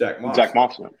Zach Moss.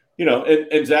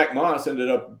 And Zach Moss ended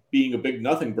up being a big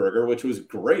nothing burger, which was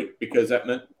great because that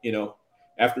meant,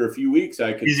 after a few weeks,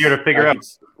 I could easier to figure out.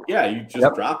 Yeah, you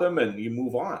just drop him and you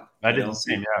move on. I did the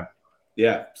same. Yeah.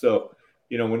 Yeah. So,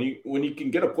 when you can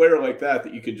get a player like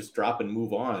that you could just drop and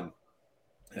move on,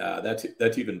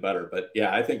 that's even better. But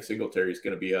yeah, I think Singletary is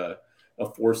going to be a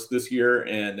force this year.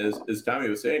 And as Tommy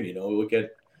was saying, look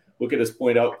at his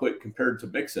point output compared to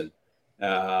Mixon.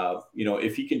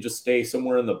 If he can just stay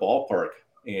somewhere in the ballpark,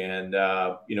 and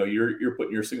you're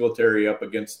putting your Singletary up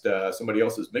against somebody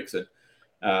else's Mixon.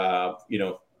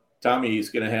 Tommy's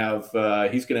going to have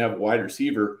a wide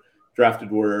receiver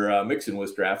drafted where Mixon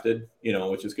was drafted,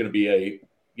 which is going to be a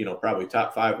probably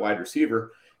top 5 wide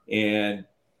receiver, and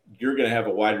you're going to have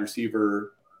a wide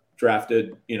receiver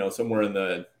drafted somewhere in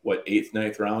the 8th,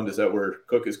 9th round. Is that where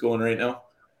Cook is going right now?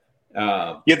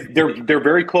 Yeah, they're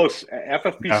very close.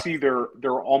 FFPC,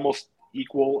 they're almost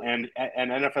equal, and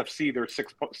NFFC they're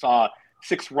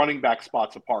six running back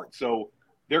spots apart. So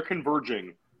they're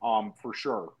converging for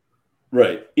sure.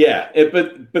 Right. Yeah.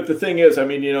 But the thing is,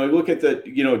 you look at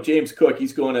James Cook,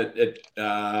 he's going at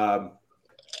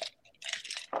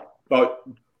about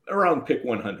around pick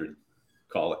 100,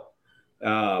 call it.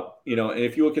 And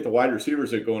if you look at the wide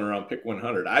receivers that are going around pick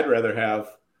 100, I'd rather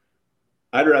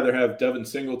have Devin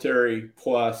Singletary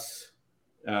plus,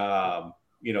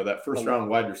 that first round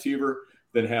wide receiver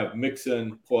than have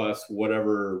Mixon plus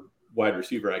whatever wide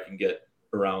receiver I can get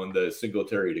around the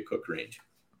Singletary to Cook range.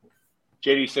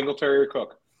 JD, Singletary or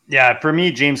Cook? Yeah, for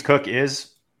me, James Cook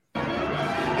is.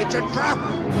 It's a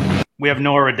trap. We have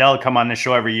Noah Riddell come on the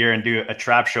show every year and do a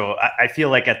trap show. I feel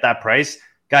like at that price,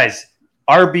 guys,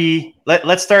 RB,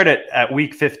 let's start at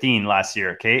week 15 last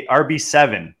year, okay?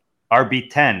 RB7,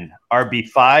 RB10,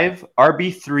 RB5,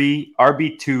 RB3,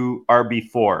 RB2,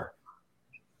 RB4.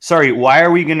 Sorry, why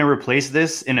are we going to replace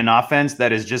this in an offense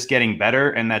that is just getting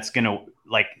better and that's going to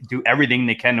do everything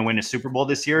they can to win a Super Bowl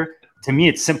this year? To me,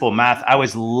 it's simple math. I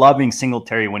was loving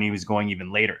Singletary when he was going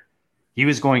even later. He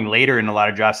was going later in a lot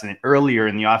of drafts and then earlier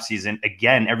in the offseason.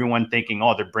 Again, everyone thinking,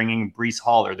 they're bringing Breece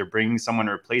Hall or they're bringing someone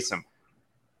to replace him.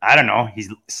 I don't know.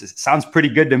 Sounds pretty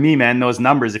good to me, man. Those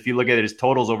numbers, if you look at his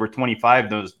totals over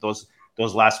 25, those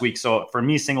last week. So for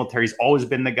me, Singletary's always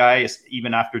been the guy,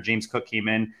 even after James Cook came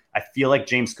in. I feel like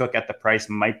James Cook at the price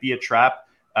might be a trap.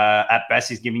 At best,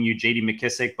 he's giving you J.D.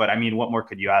 McKissick, but what more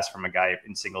could you ask from a guy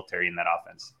in Singletary in that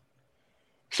offense?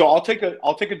 So I'll take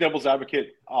a devil's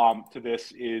advocate to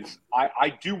this. Is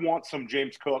I do want some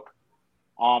James Cook.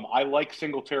 I like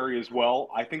Singletary as well.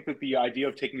 I think that the idea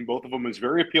of taking both of them is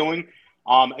very appealing.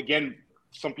 Again,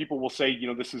 some people will say,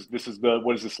 this is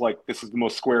the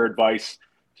most square advice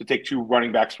to take 2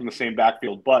 running backs from the same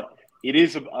backfield, but it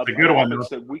is a good one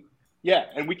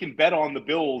that we can bet on the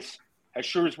Bills as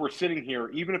sure as we're sitting here.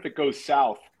 Even if it goes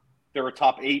south, they're a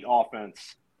top 8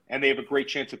 offense, and they have a great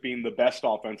chance of being the best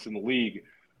offense in the league.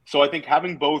 So I think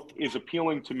having both is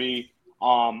appealing to me,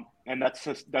 and that's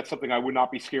something I would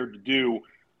not be scared to do.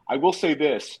 I will say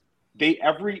this.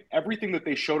 Everything that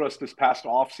they showed us this past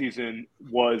offseason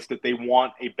was that they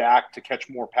want a back to catch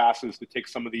more passes, to take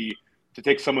some of the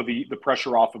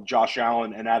pressure off of Josh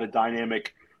Allen and add a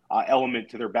dynamic element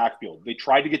to their backfield. They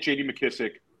tried to get J.D.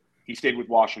 McKissick. He stayed with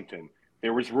Washington.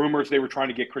 There was rumors they were trying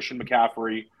to get Christian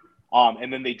McCaffrey,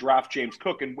 and then they draft James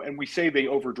Cook. And we say they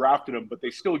overdrafted him, but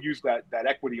they still use that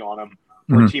equity on him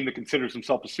for a team that considers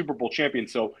himself a Super Bowl champion.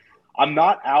 So I'm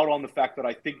not out on the fact that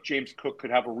I think James Cook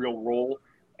could have a real role,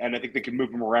 and I think they can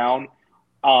move him around.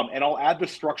 And I'll add the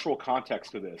structural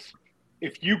context to this.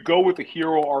 If you go with a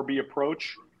hero RB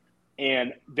approach,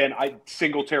 and then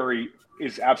Singletary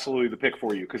is absolutely the pick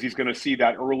for you because he's going to see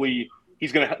that early.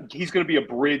 He's going to be a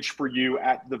bridge for you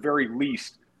at the very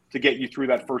least to get you through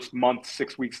that first month,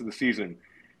 6 weeks of the season.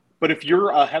 But if you're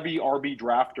a heavy RB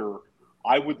drafter,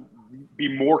 I would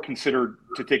be more considered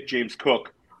to take James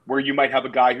Cook, where you might have a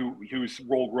guy whose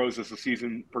role grows as the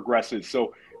season progresses.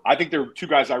 So I think there are 2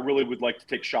 guys I really would like to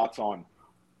take shots on.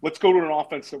 Let's go to an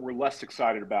offense that we're less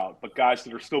excited about, but guys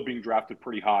that are still being drafted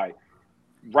pretty high.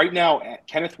 Right now,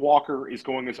 Kenneth Walker is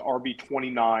going as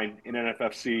RB29 in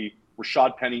NFFC,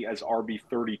 Rashad Penny as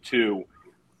RB32.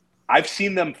 I've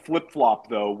seen them flip-flop,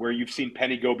 though, where you've seen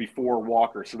Penny go before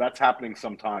Walker, so that's happening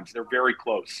sometimes. They're very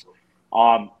close.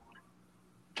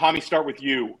 Tommy, start with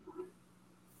you.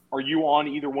 Are you on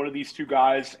either one of these 2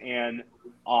 guys, and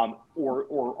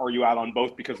or are you out on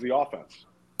both because of the offense?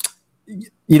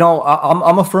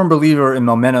 I'm a firm believer in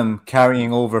momentum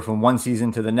carrying over from one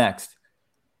season to the next.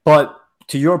 But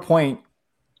to your point,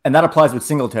 and that applies with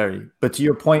Singletary, but to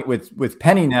your point with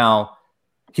Penny now,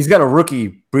 he's got a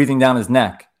rookie breathing down his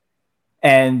neck.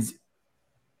 And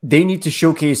they need to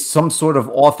showcase some sort of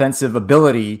offensive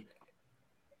ability.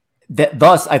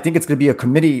 Thus, I think it's going to be a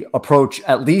committee approach,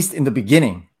 at least in the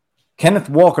beginning. Kenneth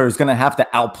Walker is going to have to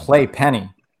outplay Penny.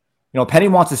 Penny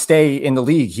wants to stay in the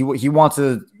league. He wants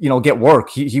to, get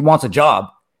work. He wants a job.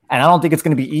 And I don't think it's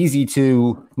going to be easy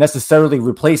to necessarily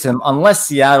replace him unless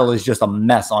Seattle is just a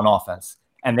mess on offense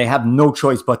and they have no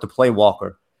choice but to play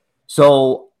Walker.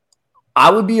 So I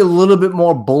would be a little bit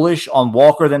more bullish on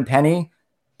Walker than Penny,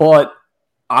 but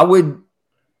I would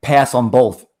pass on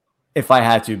both if I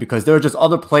had to, because there are just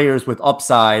other players with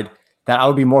upside that I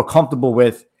would be more comfortable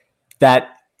with,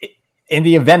 that in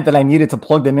the event that I needed to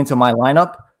plug them into my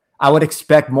lineup, I would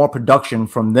expect more production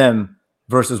from them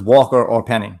versus Walker or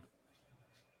Penny.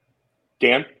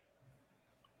 Dan?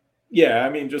 Yeah, I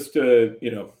mean, just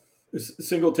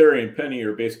Singletary and Penny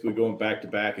are basically going back to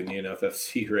back in the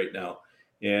NFFC right now,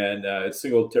 and it's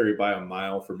Singletary by a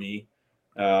mile for me.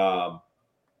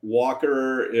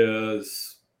 Walker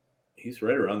he's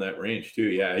right around that range too.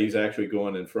 Yeah, he's actually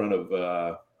going in front of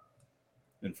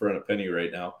Penny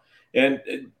right now. And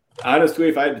honestly,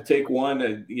 if I had to take one,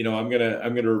 I'm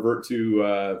gonna revert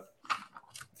to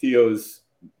Theo's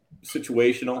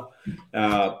situational.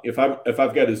 If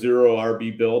I've got a 0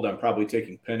 RB build, I'm probably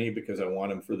taking Penny because I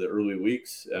want him for the early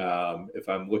weeks. If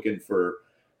I'm looking for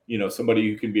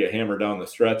somebody who can be a hammer down the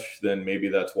stretch, then maybe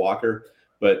that's Walker.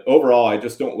 But overall, I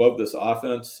just don't love this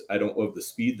offense. I don't love the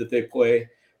speed that they play.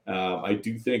 I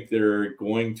do think they're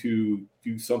going to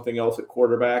do something else at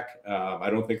quarterback. I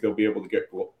don't think they'll be able to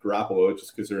get Garoppolo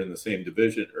just because they're in the same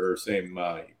division.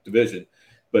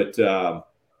 But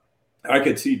I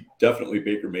could see definitely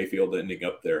Baker Mayfield ending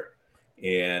up there.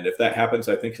 And if that happens,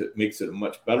 I think it makes it a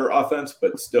much better offense,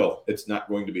 but still, it's not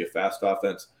going to be a fast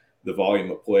offense. The volume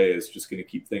of play is just going to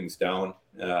keep things down.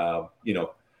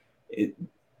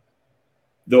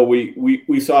 Though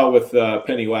we saw with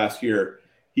Penny last year,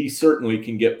 he certainly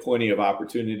can get plenty of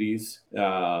opportunities,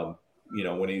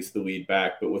 when he's the lead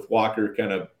back. But with Walker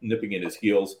kind of nipping at his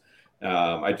heels,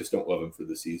 I just don't love him for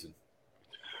the season.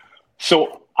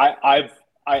 So I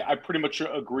pretty much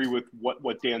agree with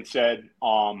what Dan said.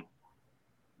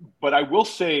 But I will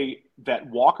say that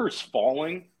Walker's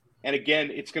falling. And again,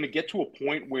 it's going to get to a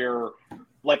point where,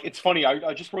 it's funny.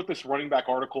 I just wrote this running back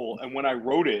article. And when I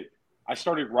wrote it, I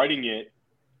started writing it.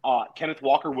 Kenneth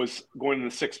Walker was going in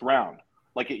the 6th round.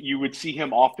 You would see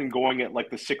him often going at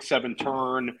the 6-7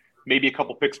 turn, maybe a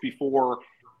couple picks before.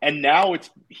 And now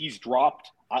he's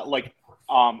dropped. I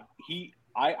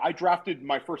drafted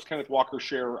my first Kenneth Walker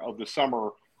share of the summer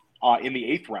in the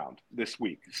 8th round this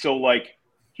week. So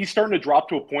he's starting to drop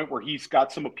to a point where he's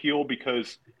got some appeal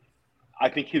because I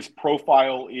think his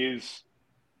profile's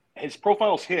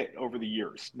hit over the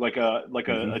years,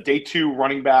 a day 2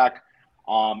 running back.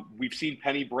 We've seen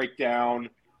Penny break down.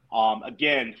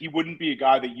 Again, he wouldn't be a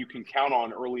guy that you can count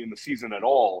on early in the season at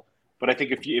all. But I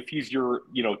think if he's your,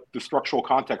 the structural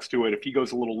context to it, if he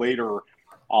goes a little later,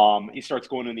 he starts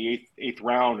going in the 8th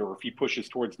round, or if he pushes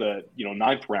towards the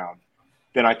 9th round,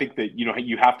 then I think that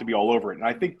you have to be all over it. And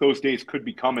I think those days could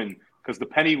be coming because the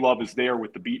Penny love is there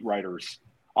with the beat writers.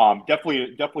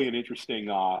 Definitely an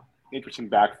interesting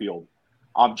backfield.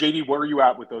 JD, where are you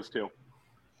at with those two?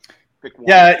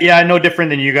 Yeah, no different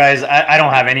than you guys. I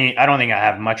don't have any. I don't think I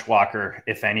have much Walker,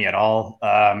 if any, at all.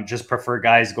 Just prefer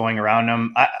guys going around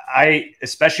him. I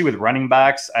especially with running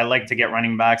backs, I like to get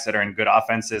running backs that are in good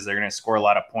offenses. They're going to score a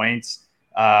lot of points.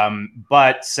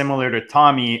 But similar to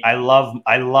Tommy, I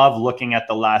love looking at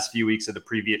the last few weeks of the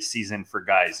previous season for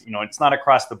guys. It's not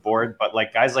across the board, but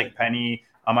guys like Penny,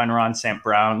 Amon-Ra St.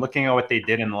 Brown, looking at what they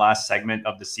did in the last segment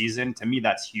of the season, to me,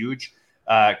 that's huge.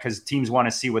 Because teams want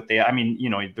to see what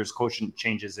there's coaching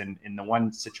changes in the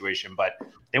one situation, but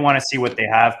they want to see what they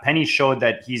have. Penny showed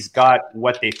that he's got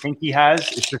what they think he has.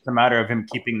 It's just a matter of him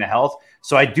keeping the health.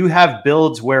 So I do have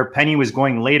builds where Penny was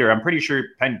going later. I'm pretty sure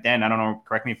Dan, I don't know,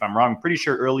 correct me if I'm wrong. I'm pretty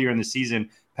sure earlier in the season,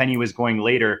 Penny was going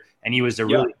later and he was a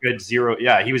really good 0.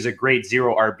 Yeah, he was a great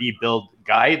 0 RB build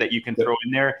guy that you can throw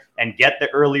in there and get the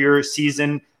earlier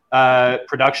season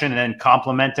production and then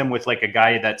complement him with a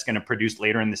guy that's going to produce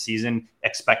later in the season,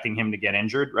 expecting him to get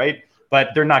injured, right?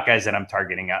 But they're not guys that I'm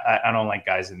targeting. I don't like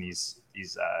guys in these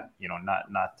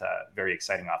not very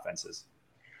exciting offenses.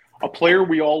 A player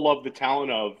we all love the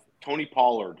talent of, Tony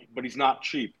Pollard, but he's not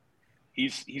cheap.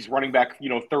 He's running back,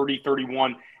 30,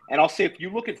 31. And I'll say, if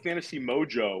you look at Fantasy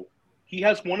Mojo, he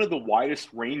has one of the widest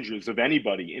ranges of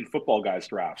anybody in Football Guys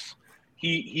drafts.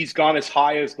 He's gone as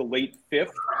high as the late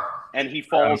 5th, and he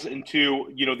falls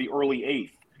into the early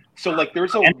 8th. So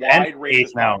there's a wide range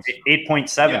now,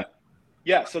 8.7.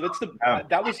 Yeah. So that's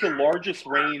that was the largest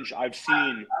range I've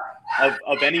seen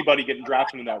of anybody getting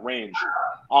drafted in that range.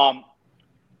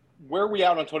 Where are we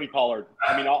out on Tony Pollard?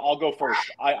 I'll go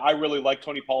first. I really like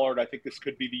Tony Pollard. I think this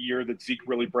could be the year that Zeke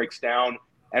really breaks down.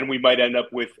 and we might end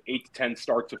up with 8 to 10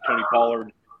 starts of Tony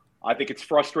Pollard. I think it's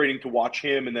frustrating to watch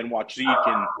him and then watch Zeke,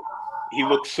 and he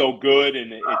looks so good,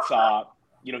 and it's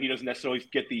he doesn't necessarily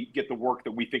get the work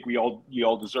that we think he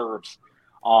all deserves.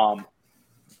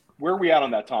 Where are we at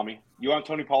on that, Tommy? You on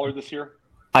Tony Pollard this year?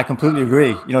 I completely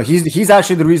agree. He's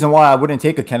actually the reason why I wouldn't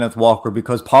take a Kenneth Walker,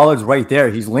 because Pollard's right there.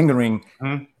 He's lingering,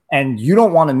 and you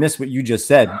don't want to miss what you just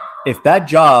said. If that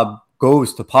job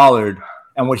goes to Pollard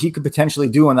and what he could potentially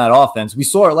do on that offense, we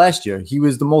saw it last year. He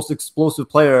was the most explosive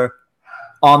player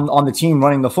on the team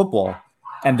running the football,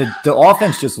 and the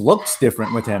offense just looks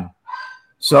different with him.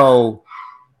 So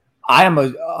I'm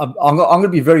going to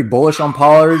be very bullish on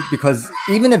Pollard, because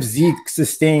even if Zeke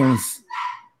sustains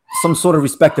some sort of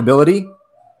respectability,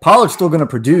 Pollard's still going to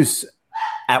produce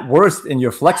at worst in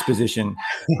your flex position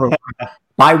for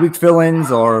bye week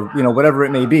fill-ins or whatever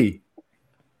it may be.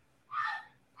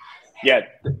 Yeah,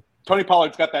 Tony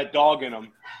Pollard's got that dog in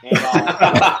him. And,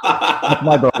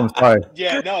 my dog, I'm sorry.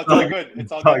 Yeah, no, it's all good.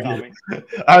 It's all good, Tommy.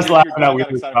 I was laughing at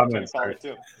Wheeler's comments.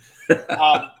 too.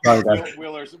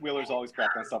 Wheeler's always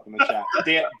cracking us up in the chat.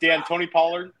 Dan, Tony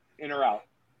Pollard, in or out?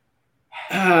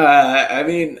 I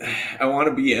mean, I want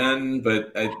to be in,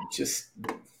 but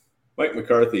Mike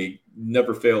McCarthy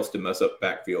never fails to mess up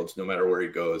backfields no matter where he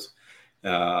goes.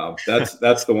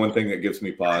 That's the one thing that gives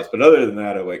me pause. But other than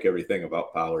that, I like everything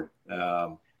about Pollard.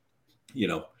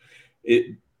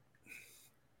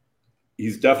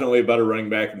 He's definitely a better running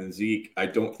back than Zeke. I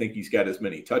don't think he's got as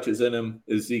many touches in him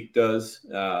as Zeke does.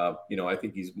 I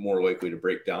think he's more likely to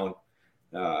break down,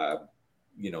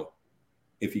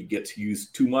 if he gets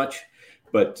used too much.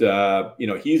 But,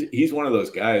 he's one of those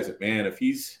guys that, man, if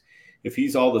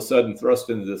he's all of a sudden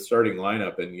thrust into the starting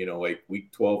lineup in, like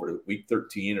week 12 or week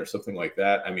 13 or something like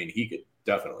that, I mean, he could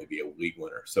definitely be a league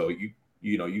winner. So,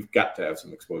 you've got to have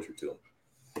some exposure to him.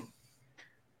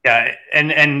 Yeah,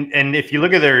 and if you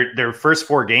look at their first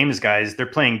 4 games, guys, they're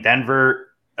playing Denver,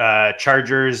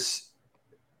 Chargers.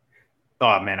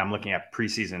 Oh man, I'm looking at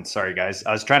preseason. Sorry, guys,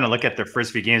 I was trying to look at their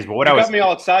first few games, but you got me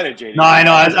all excited, JD. No, I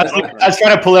know. I was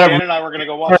trying to pull it up. Dan and I were going to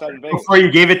go watch that in Vegas before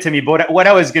you gave it to me. But what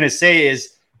I was going to say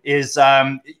is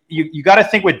you got to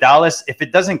think with Dallas, if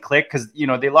it doesn't click, because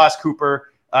they lost Cooper.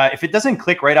 If it doesn't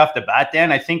click right off the bat,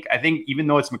 Dan, I think even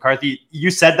though it's McCarthy,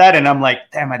 you said that, and I'm like,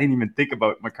 damn, I didn't even think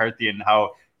about McCarthy and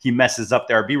how he messes up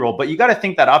the RB role. But you got to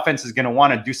think that offense is going to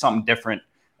want to do something different,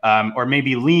 or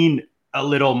maybe lean a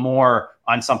little more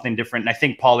on something different. And I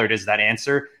think Pollard is that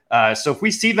answer. So if we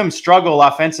see them struggle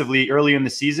offensively early in the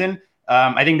season,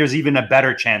 I think there's even a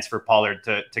better chance for Pollard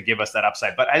to give us that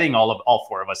upside. But I think all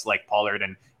 4 of us like Pollard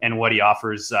and what he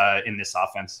offers in this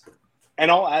offense.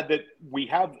 And I'll add that we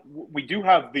do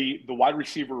have the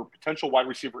potential wide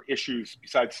receiver issues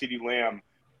besides CeeDee Lamb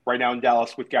right now in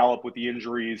Dallas with Gallup with the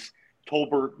injuries.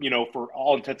 Tolbert, for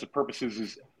all intents and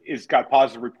purposes, is got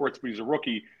positive reports, but he's a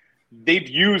rookie. They've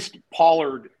used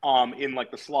Pollard in like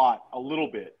the slot a little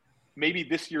bit. Maybe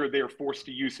this year they're forced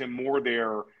to use him more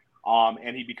there,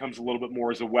 and he becomes a little bit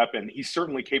more as a weapon. He's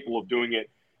certainly capable of doing it.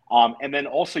 And then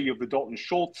also you have the Dalton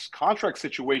Schultz contract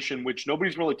situation, which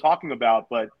nobody's really talking about,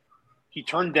 but he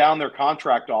turned down their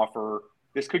contract offer.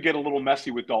 This could get a little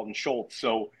messy with Dalton Schultz.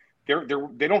 So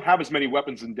they don't have as many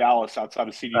weapons in Dallas outside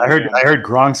of CeeDee. I heard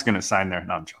Gronk's going to sign there.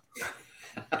 No, I'm joking.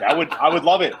 I would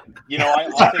love it.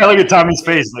 I look at Tommy's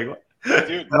face like, what?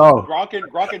 Dude, no.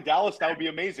 Gronk in Dallas, that would be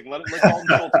amazing. Let Dalton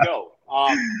Schultz go.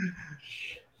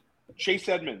 Chase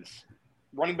Edmonds,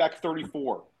 running back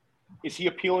 34. Is he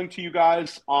appealing to you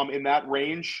guys in that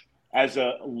range as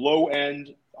a low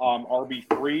end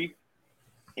RB3?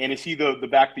 And is he the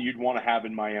back that you'd want to have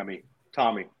in Miami,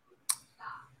 Tommy?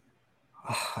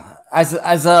 As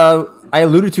I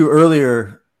alluded to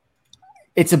earlier,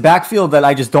 it's a backfield that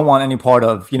I just don't want any part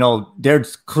of. They're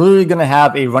clearly going to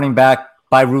have a running back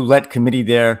by roulette committee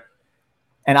there,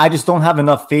 and I just don't have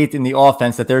enough faith in the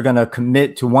offense that they're going to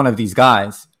commit to one of these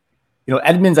guys.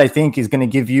 Edmonds, I think, is going to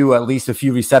give you at least a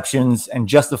few receptions and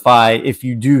justify if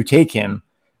you do take him,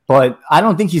 but I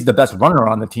don't think he's the best runner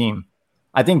on the team.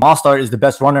 I think Mostert is the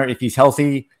best runner if he's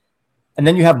healthy, and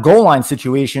then you have goal line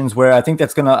situations where I think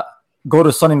that's going to go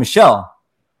to Sonny Michel.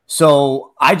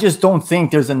 So I just don't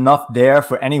think there's enough there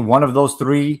for any one of those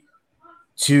 3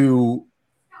 to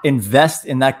invest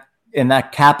in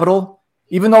that capital.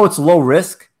 Even though it's low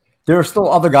risk, there are still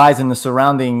other guys in the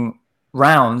surrounding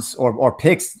rounds or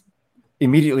picks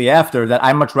immediately after that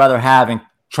I much rather have and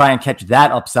try and catch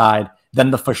that upside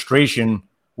than the frustration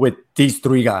with these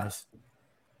 3 guys.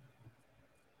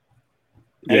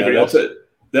 Yeah,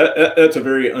 That's a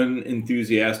very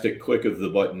unenthusiastic click of the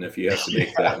button if you have to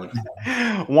make that one.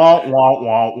 Wah, wah,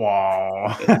 wah,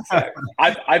 wah. Exactly.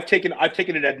 I've taken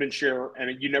an Edmonds share,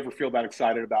 and you never feel that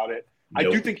excited about it. Nope. I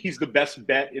do think he's the best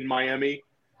bet in Miami,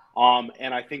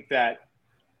 and I think that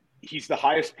he's the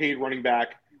highest paid running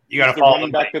back. You got to the follow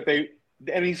running back that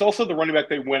and he's also the running back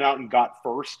they went out and got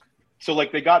first. So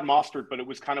like they got Mostert, but it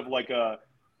was kind of like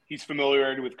he's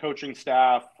familiarity with coaching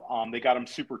staff. They got him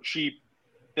super cheap.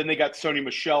 Then they got Sony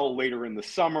Michel later in the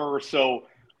summer. So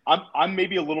I'm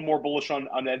maybe a little more bullish on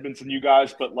Edmonds than you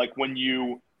guys, but like when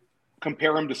you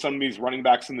compare him to some of these running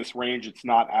backs in this range, it's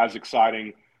not as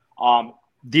exciting.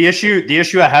 The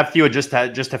issue I have, Theo, just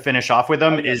to finish off with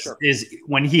him is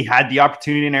when he had the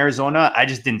opportunity in Arizona, I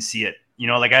just didn't see it. You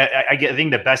know, like I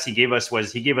think the best he gave us a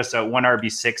 1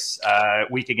 RB6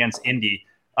 week against Indy.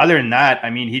 Other than that, I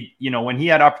mean, when he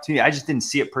had opportunity, I just didn't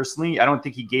see it personally. I don't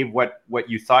think he gave what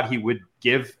you thought he would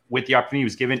give with the opportunity he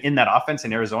was given in that offense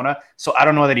in Arizona. So I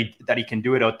don't know that he can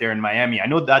do it out there in Miami. I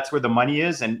know that's where the money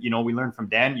is, and we learned from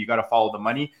Dan, you got to follow the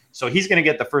money. So he's going to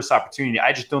get the first opportunity.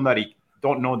 I just don't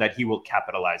know that he will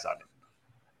capitalize on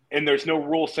it. And there's no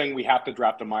rule saying we have to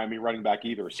draft a Miami running back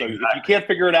either. So if you can't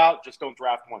figure it out, just don't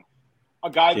draft one. A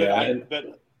guy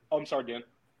I'm sorry, Dan.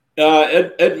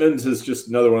 Edmonds is just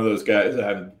another one of those guys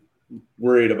I'm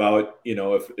worried about.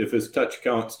 If his touch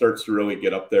count starts to really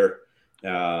get up there,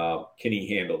 can he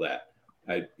handle that?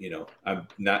 I'm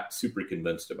not super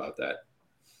convinced about that.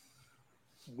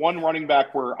 One running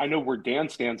back where I know where Dan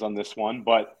stands on this one,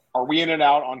 but are we in and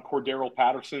out on Cordero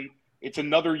Patterson? It's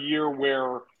another year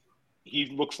where he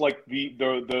looks like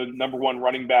the number one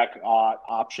running back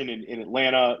option in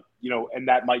Atlanta, and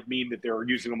that might mean that they're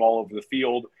using him all over the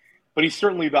field. But he's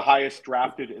certainly the highest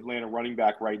drafted Atlanta running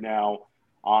back right now.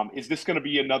 Is this going to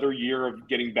be another year of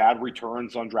getting bad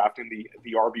returns on drafting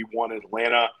the RB1 in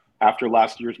Atlanta after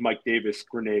last year's Mike Davis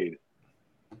grenade?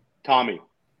 Tommy.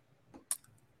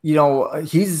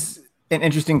 He's an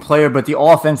interesting player, but the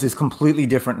offense is completely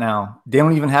different now. They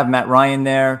don't even have Matt Ryan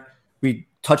there. We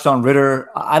touched on Ritter.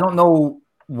 I don't know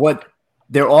what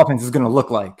their offense is going to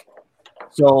look like.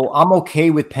 So I'm okay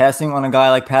with passing on a guy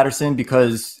like Patterson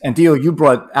because, and Theo, you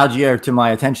brought Algier to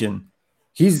my attention.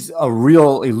 He's a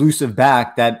real elusive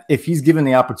back that if he's given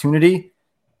the opportunity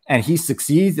and he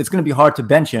succeeds, it's going to be hard to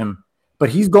bench him.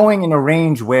 But he's going in a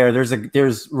range where there's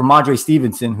Ramondre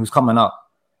Stevenson who's coming up.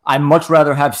 I'd much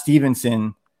rather have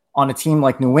Stevenson on a team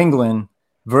like New England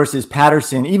versus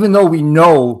Patterson, even though we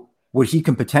know what he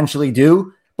can potentially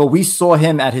do, but we saw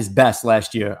him at his best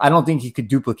last year. I don't think he could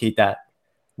duplicate that.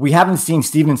 We haven't seen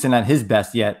Stevenson at his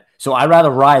best yet. So I'd rather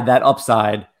ride that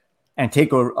upside and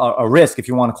take a risk, if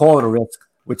you want to call it a risk,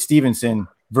 with Stevenson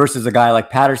versus a guy like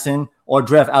Patterson or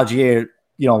draft Algier,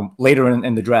 later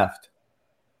in the draft.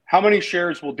 How many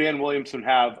shares will Dan Williamson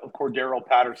have of Cordero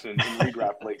Patterson in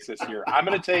redraft leagues this year? I'm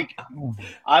going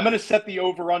to set the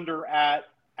over-under at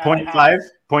 0.5.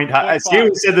 I see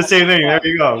we said the same thing. There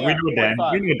you go. Yeah,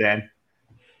 we know Dan.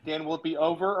 Dan, will it be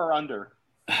over or under?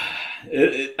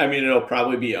 It'll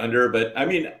probably be under, but I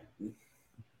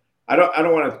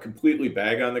don't want to completely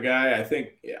bag on the guy. I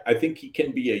think he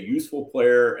can be a useful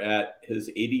player at his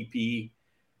ADP,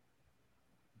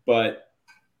 but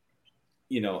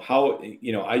he's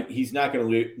not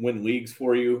going to win leagues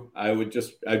for you.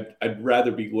 I'd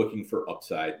rather be looking for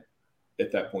upside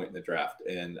at that point in the draft,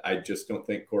 and I just don't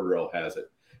think Cordero has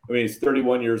it. He's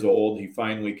 31 years old. He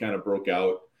finally kind of broke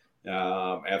out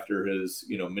after his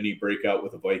mini breakout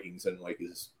with the Vikings in like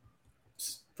his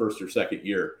first or second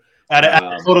year. At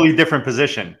a totally different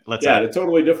position. A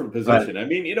totally different position.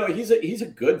 Right. He's a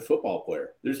good football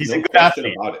player. He's no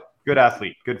question about it. Good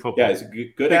athlete, good football. Yeah, he's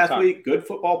a good athlete, good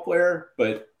football player.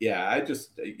 But yeah, I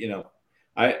just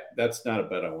that's not a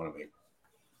bet I want to make.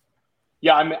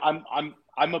 Yeah,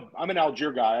 I'm an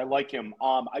Algier guy. I like him.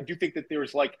 I do think that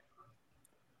there's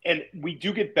and we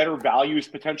do get better values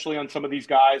potentially on some of these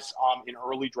guys in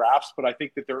early drafts, but I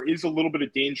think that there is a little bit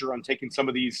of danger on taking some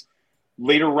of these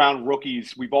later round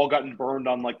rookies. We've all gotten burned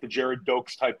on the Jared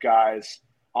Dokes type guys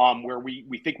where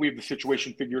we think we have the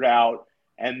situation figured out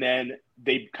and then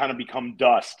they kind of become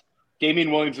dust. Damian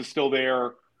Williams is still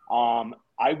there.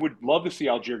 I would love to see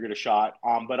Algier get a shot,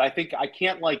 but I think I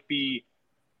can't be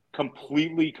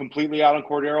completely out on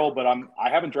Cordero, but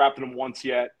I haven't drafted him once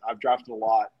yet. I've drafted a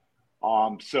lot.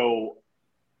 So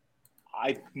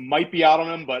I might be out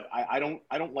on him, but I don't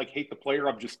hate the player.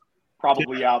 I'm just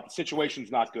probably out. The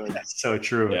situation's not good. That's so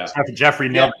true. Yeah. Jeffrey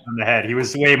nailed it on the head. He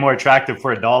was way more attractive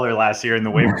for $1 last year in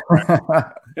the waiver.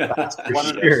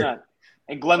 100%. Sure.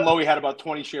 And Glenn Lowy had about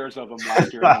 20 shares of him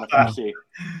last year in NFFC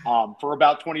for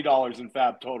about $20 in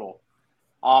Fab total.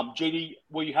 JD,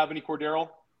 will you have any Cordero?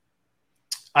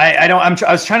 I don't.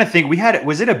 I was trying to think.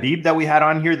 Was it Abib that we had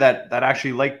on here that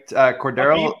actually liked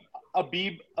Cordero?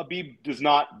 Abib does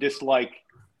not dislike.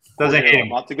 Doesn't hate him.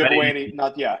 Not to give away any.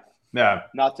 Yeah.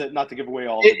 Not to give away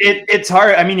all. It's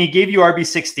hard. I mean, he gave you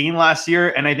RB16 last year,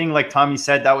 and I think, like Tommy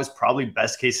said, that was probably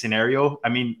best case scenario. I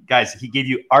mean, guys, he gave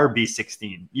you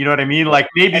RB16. You know what I mean? Like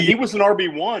maybe he was an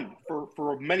RB1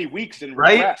 for many weeks and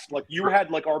regressed. Like you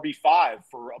had like RB5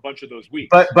 for a bunch of those weeks.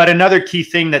 But another key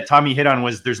thing that Tommy hit on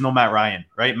was there's no Matt Ryan,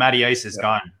 right? Matty Ice is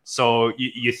gone, so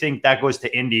you think that goes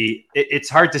to Indy. It's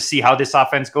hard to see how this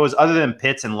offense goes. Other than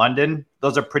Pitts and London,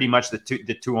 those are pretty much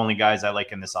the two only guys I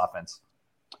like in this offense.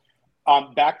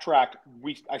 Backtrack.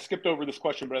 I skipped over this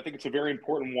question, but I think it's a very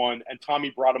important one. And Tommy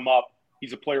brought him up.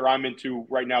 He's a player I'm into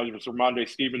right now. It's Ramondre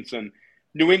Stevenson.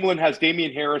 New England has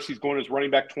Damian Harris. He's going as running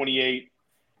back 28.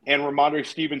 And Ramondre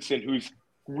Stevenson, who's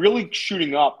really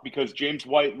shooting up because James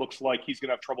White looks like he's going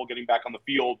to have trouble getting back on the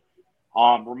field.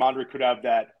 Ramondre could have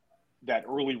that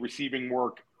early receiving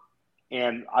work.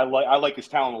 And I like his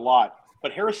talent a lot.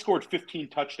 But Harris scored 15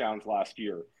 touchdowns last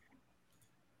year.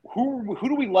 Who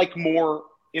do we like more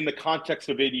in the context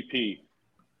of ADP?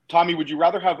 Tommy, would you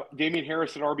rather have Damian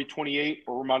Harris at RB28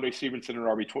 or Ramondre Stevenson at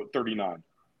RB39?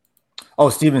 Oh,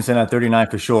 Stevenson at 39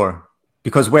 for sure.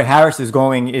 Because where Harris is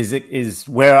going is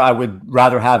where I would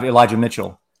rather have Elijah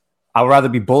Mitchell. I would rather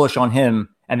be bullish on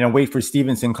him and then wait for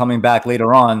Stevenson coming back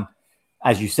later on,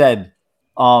 as you said.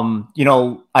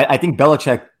 I think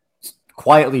Belichick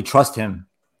quietly trusts him.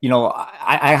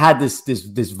 I had this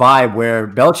vibe where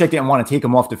Belichick didn't want to take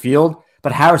him off the field,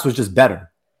 but Harris was just better.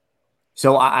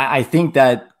 So I think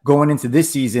that going into this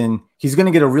season, he's going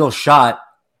to get a real shot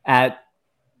at,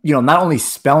 not only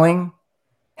spelling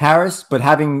Harris, but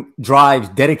having drives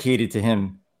dedicated to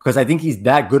him, because I think he's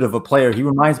that good of a player. He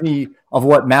reminds me of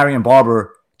what Marion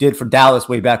Barber did for Dallas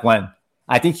way back when.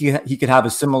 I think he could have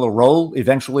a similar role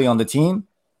eventually on the team,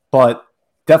 but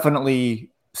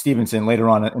definitely Stevenson later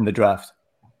on in the draft.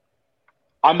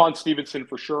 I'm on Stevenson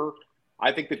for sure.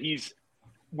 I think that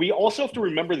we also have to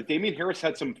remember that Damian Harris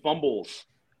had some fumbles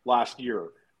last year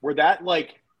where that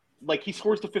like he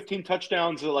scores the 15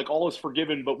 touchdowns, like all is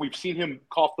forgiven, but we've seen him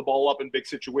cough the ball up in big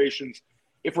situations.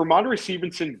 If Ramondre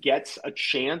Stevenson gets a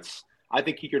chance, I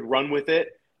think he could run with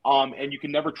it. And you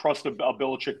can never trust a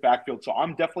Belichick backfield. So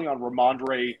I'm definitely on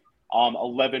Ramondre,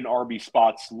 11 RB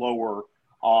spots lower.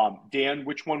 Dan,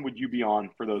 which one would you be on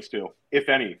for those two, if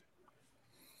any?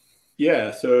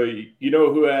 Yeah, so you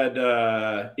know who had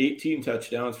 18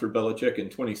 touchdowns for Belichick in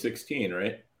 2016,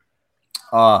 right?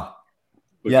 The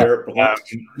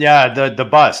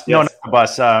bust. Yes. No, not the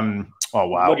bust. Oh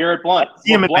wow, LeGarrette Blount.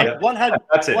 Blount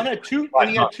had two, and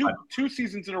he had two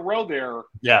seasons in a row there.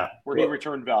 Yeah, where he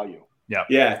returned value. Yeah,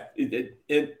 yeah.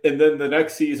 And then the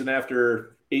next season,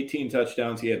 after 18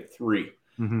 touchdowns, he had 3.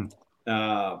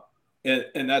 Mm-hmm.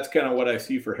 And that's kind of what I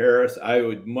see for Harris. I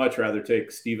would much rather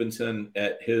take Stevenson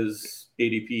at his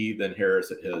ADP than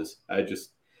Harris at his. I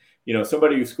just,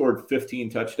 somebody who scored 15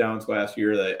 touchdowns last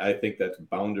year, I think that's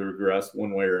bound to regress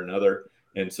one way or another.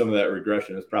 And some of that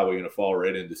regression is probably going to fall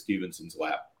right into Stevenson's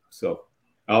lap. So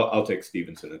I'll take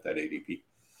Stevenson at that ADP.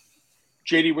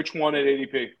 JD, which one at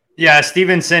ADP? Yeah,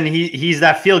 Stevenson, he's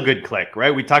that feel-good click,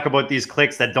 right? We talk about these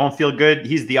clicks that don't feel good.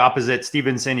 He's the opposite.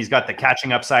 Stevenson, he's got the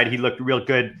catching upside. He looked real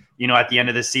good, at the end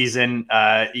of the season.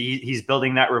 He's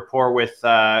building that rapport with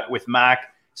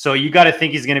Mac. So you got to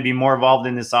think he's going to be more involved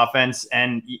in this offense.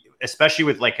 And especially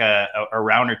with like a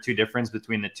round or two difference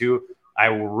between the two, I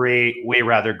would way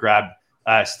rather grab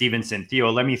Stevenson. Theo,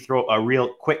 let me throw a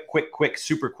real quick,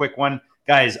 super quick one.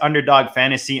 Guys, Underdog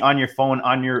Fantasy on your phone,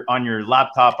 on your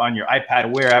laptop, on your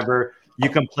iPad, wherever, you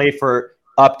can play for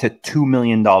up to $2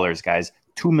 million, guys.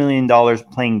 $2 million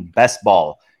playing best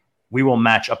ball. We will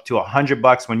match up to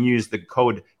 $100 when you use the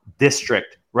code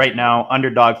DISTRICT. Right now,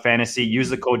 Underdog Fantasy, use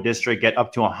the code DISTRICT, get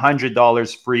up to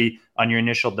 $100 free on your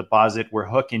initial deposit. We're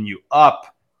hooking you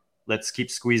up. Let's keep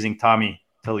squeezing Tommy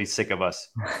till he's sick of us.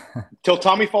 Till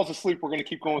Tommy falls asleep, we're going to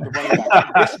keep going with the running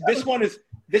back.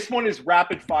 This one is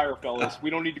rapid fire, fellas. We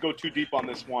don't need to go too deep on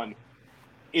this one.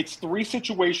 It's 3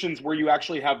 situations where you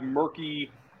actually have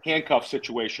murky handcuff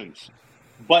situations.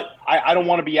 But I don't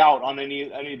want to be out on any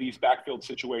of these backfield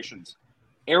situations.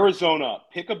 Arizona,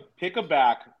 pick a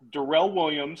back, Darrell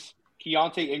Williams,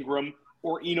 Keontae Ingram,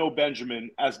 or Eno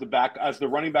Benjamin as the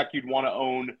running back you'd want to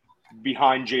own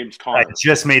behind James Conner. I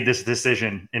just made this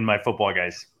decision in my football,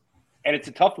 guys. And it's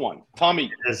a tough one.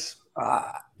 Tommy.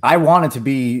 I wanted to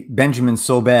be Benjamin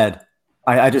so bad.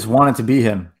 I just wanted to be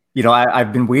him.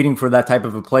 I've been waiting for that type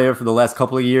of a player for the last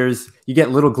couple of years. You get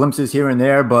little glimpses here and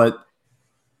there, but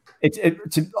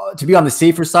to be on the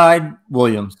safer side,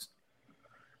 Williams.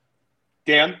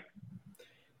 Dan?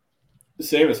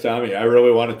 Same as Tommy. I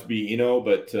really want it to be Eno,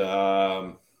 but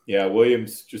yeah,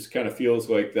 Williams just kind of feels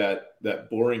like that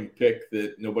boring pick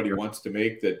that nobody wants to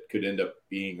make that could end up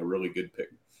being a really good pick.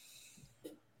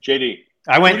 JD,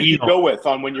 I went who did you Eno. go with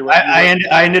on when you were? I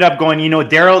ended up going Eno.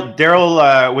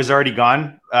 Daryl was already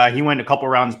gone. He went a couple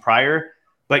rounds prior.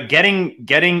 But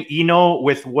getting Eno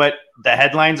with what the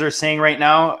headlines are saying right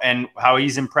now and how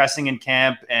he's impressing in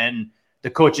camp and the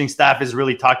coaching staff is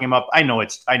really talking about. I know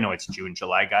it's June,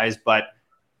 July, guys, but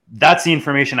that's the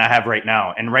information I have right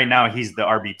now. And right now he's the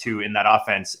RB2 in that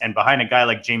offense. And behind a guy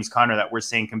like James Conner that we're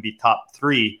saying can be top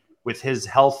 3 with his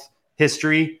health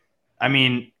history. I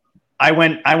mean, I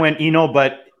went Eno,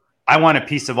 but I want a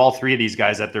piece of all 3 of these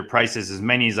guys at their prices, as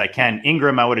many as I can.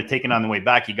 Ingram, I would have taken on the way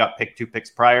back. He got picked 2 picks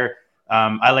prior.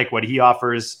 I like what he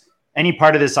offers. Any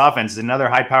part of this offense is another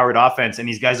high-powered offense, and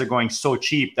these guys are going so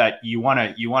cheap that you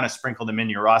want to sprinkle them in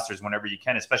your rosters whenever you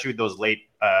can, especially with those late,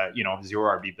 0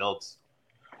 RB builds.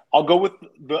 I'll go with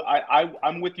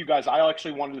I'm with you guys. I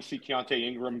actually wanted to see Keontae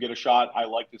Ingram get a shot. I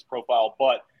like his profile,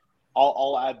 but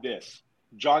I'll add this.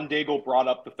 John Daigle brought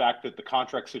up the fact that the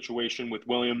contract situation with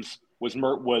Williams was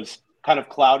kind of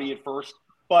cloudy at first.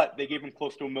 But they gave him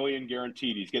close to $1 million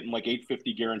guaranteed. He's getting like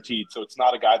 $850 guaranteed. So it's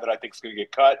not a guy that I think is going to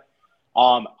get cut.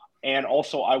 And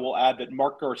also I will add that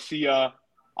Mark Garcia,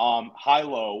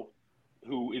 high-low,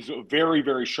 who is a very,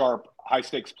 very sharp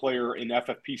high-stakes player in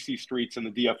FFPC streets and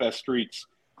the DFS streets.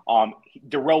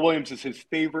 Darrell Williams is his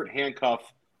favorite handcuff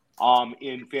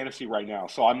in fantasy right now.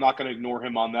 So I'm not going to ignore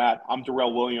him on that. I'm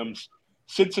Darrell Williams.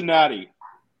 Cincinnati,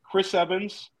 Chris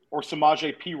Evans or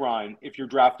Samaje Perine if you're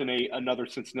drafting another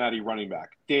Cincinnati running back?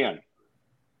 Dan.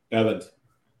 Evans.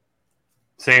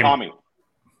 Same. Tommy.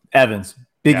 Evans.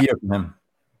 Big year for him.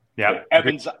 Yeah.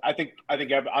 Evans, I think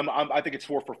it's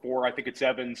 4 for 4. I think it's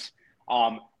Evans.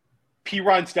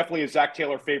 Perine's definitely a Zach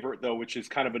Taylor favorite, though, which is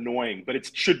kind of annoying, but it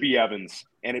should be Evans,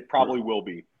 and it probably will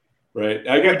be. Right.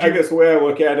 I guess the way I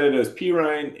look at it is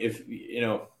Perine,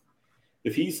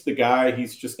 if he's the guy,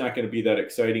 he's just not going to be that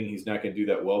exciting. He's not going to do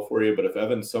that well for you. But if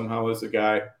Evans somehow is the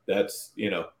guy, that's,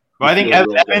 Well, I think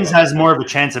Evans has more of a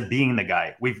chance of being the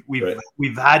guy. We've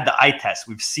had the eye test.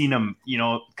 We've seen him,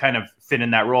 kind of fit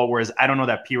in that role. Whereas I don't know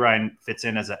that Perine fits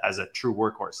in as a true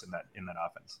workhorse in that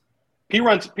offense.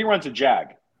 Perine's a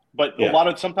jag, but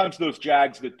sometimes those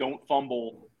jags that don't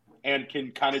fumble and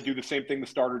can kind of do the same thing the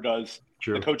starter does.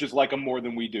 True. The coaches like him more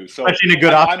than we do. So especially in a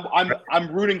good offense.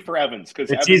 I'm rooting for Evans because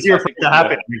it's easier for it to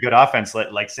happen in a good offense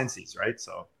like Cincy's, right?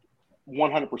 So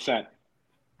 100%.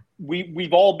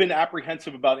 We've all been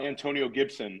apprehensive about Antonio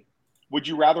Gibson. Would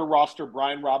you rather roster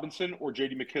Brian Robinson or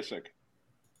J.D. McKissick?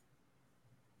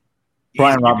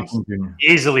 Robinson Jr.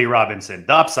 Easily Robinson.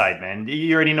 The upside, man.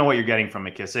 You already know what you're getting from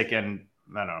McKissick, and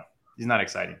I don't know. He's not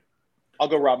exciting. I'll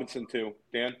go Robinson too.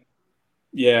 Dan?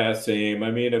 Yeah, same.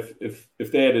 I mean, if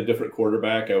they had a different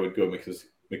quarterback, I would go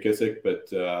McKissick,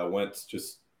 but Wentz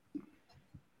just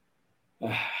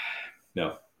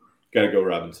no. Got to go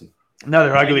Robinson.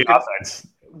 Another ugly offense.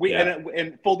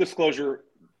 And full disclosure,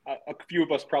 a few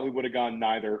of us probably would have gone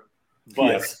neither.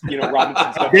 But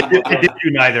Robinson's definitely I did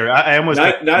do neither. I almost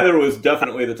neither was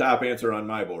definitely the top answer on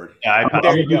my board. Yeah,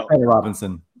 there you go.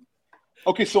 Robinson.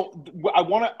 Okay, so I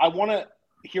want to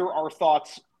hear our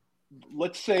thoughts.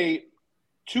 Let's say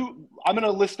I'm going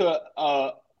to list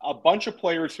a bunch of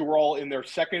players who are all in their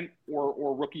second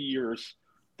or rookie years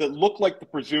that look like the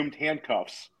presumed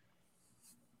handcuffs.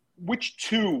 Which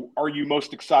 2 are you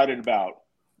most excited about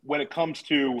when it comes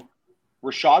to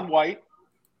Rachaad White,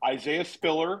 Isaiah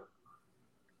Spiller,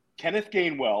 Kenneth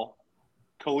Gainwell,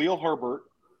 Khalil Herbert,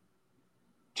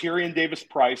 Tyrion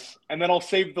Davis-Price, and then I'll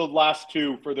save the last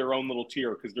 2 for their own little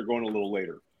tier because they're going a little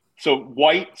later. So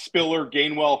White, Spiller,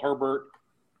 Gainwell, Herbert,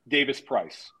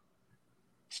 Davis-Price.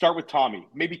 Start with Tommy.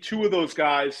 Maybe 2 of those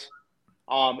guys,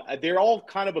 they're all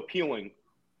kind of appealing,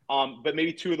 but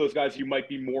maybe 2 of those guys you might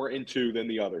be more into than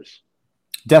the others.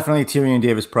 Definitely Tyrion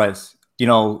Davis-Price.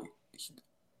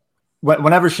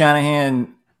 Whenever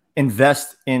Shanahan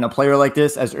invests in a player like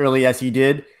this as early as he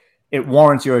did, it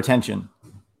warrants your attention.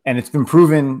 And it's been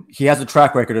proven he has a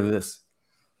track record of this.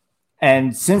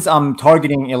 And since I'm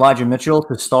targeting Elijah Mitchell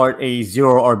to start a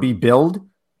 0 RB build,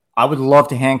 I would love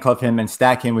to handcuff him and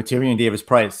stack him with Tyrion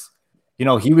Davis-Price.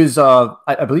 He was,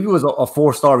 I believe he was a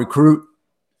 4-star recruit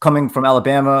coming from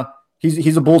Alabama.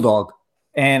 He's a bulldog.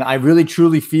 And I really,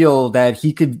 truly feel that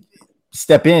he could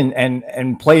step in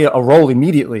and play a role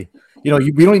immediately. We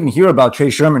don't even hear about Trey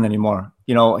Sherman anymore.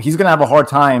 He's going to have a hard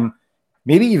time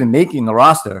maybe even making the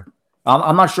roster.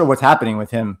 I'm not sure what's happening with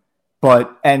him.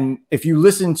 And if you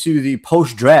listen to the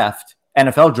post-draft,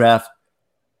 NFL draft,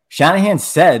 John Lynch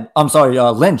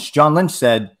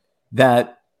said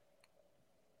that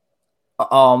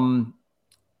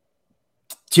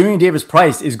Tyrion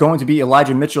Davis-Price is going to be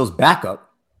Elijah Mitchell's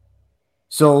backup.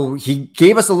 So he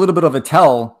gave us a little bit of a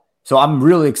tell. So I'm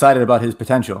really excited about his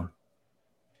potential.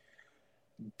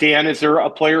 Dan, is there a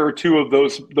player or two of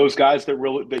those guys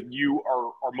that you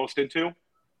are most into?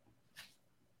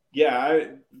 Yeah,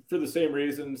 for the same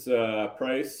reasons,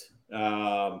 Price.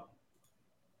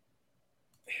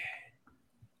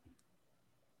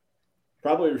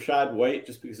 Probably Rashad White,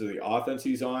 just because of the offense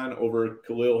he's on, over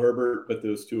Khalil Herbert, but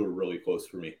those two are really close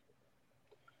for me.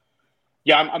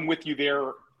 Yeah, I'm with you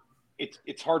there.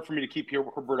 It's hard for me to keep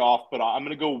Herbert off, but I'm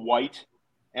going to go White,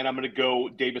 and I'm going to go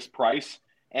Davis-Price.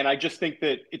 And I just think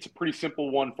that it's a pretty simple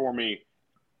one for me.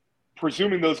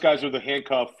 Presuming those guys are the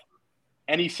handcuff,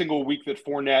 any single week that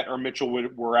Fournette or Mitchell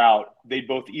were out, they'd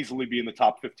both easily be in the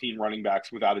top 15 running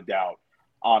backs without a doubt.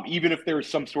 Even if there's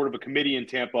some sort of a committee in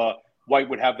Tampa, White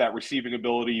would have that receiving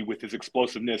ability with his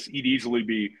explosiveness. He'd easily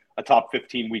be a top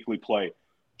 15 weekly play.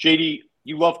 JD,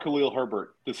 you love Khalil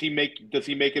Herbert. Does he make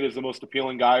it as the most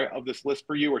appealing guy of this list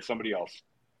for you, or somebody else?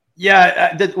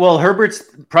 Yeah, well, Herbert's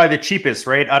probably the cheapest,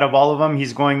 right? Out of all of them,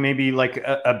 he's going maybe like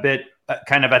a bit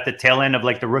kind of at the tail end of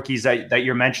like the rookies that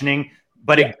you're mentioning.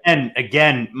 But yeah.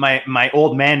 again, my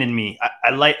old man in me, I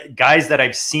like guys that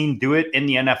I've seen do it in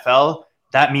the NFL.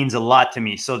 That means a lot to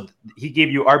me. So he gave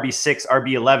you RB6,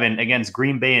 RB11 against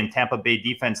Green Bay and Tampa Bay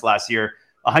defense last year,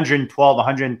 112,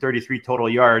 133 total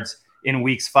yards in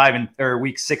weeks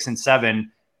 6 and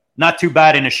 7. Not too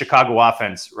bad in a Chicago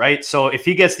offense, right? So if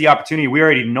he gets the opportunity, we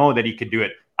already know that he could do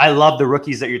it. I love the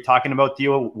rookies that you're talking about,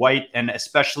 Theo, White, and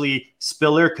especially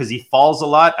Spiller, because he falls a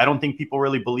lot. I don't think people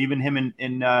really believe in him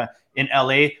in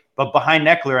LA. But behind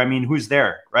Eckler, I mean, who's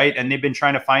there, right? And they've been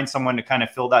trying to find someone to kind of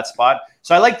fill that spot.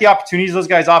 So I like the opportunities those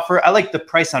guys offer. I like the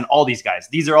price on all these guys.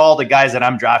 These are all the guys that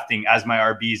I'm drafting as my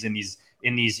RBs in these,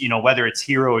 whether it's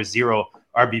hero or zero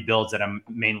RB builds that I'm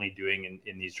mainly doing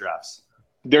in these drafts.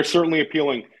 They're certainly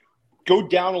appealing. Go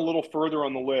down a little further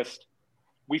on the list.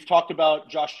 We've talked about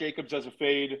Josh Jacobs as a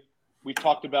fade. We've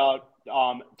talked about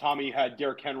Tommy had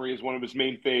Derrick Henry as one of his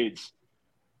main fades.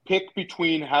 Pick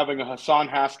between having a Hassan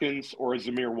Haskins or a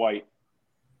Zamir White.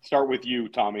 Start with you,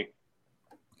 Tommy.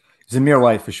 Zamir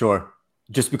White for sure.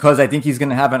 Just because I think he's going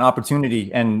to have an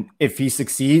opportunity, and if he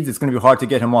succeeds, it's going to be hard to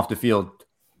get him off the field.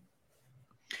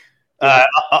 I'm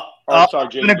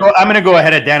going to go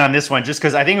ahead of Dan on this one, just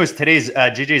because I think it was today's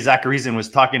JJ Zachariason was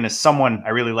talking to someone I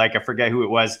really like. I forget who it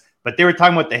was, but they were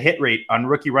talking about the hit rate on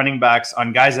rookie running backs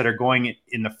on guys that are going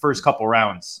in the first couple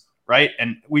rounds, right?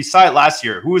 And we saw it last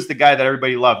year. Who was the guy that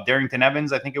everybody loved? Darrington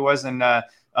Evans, I think it was, in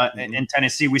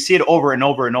Tennessee. We see it over and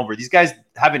over and over. These guys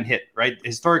haven't hit, right?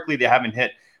 Historically, they haven't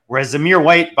hit. Whereas Zamir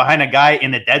White behind a guy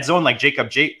in the dead zone like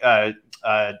Jacobs.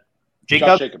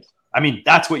 I mean,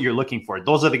 that's what you're looking for.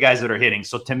 Those are the guys that are hitting.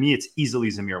 So to me, it's easily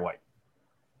Zamir White.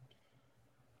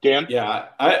 Dan? Yeah,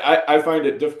 I find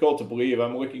it difficult to believe.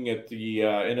 I'm looking at the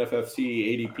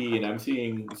NFFC ADP, and I'm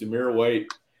seeing Zamir White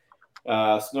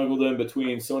snuggled in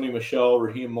between Sony Michel,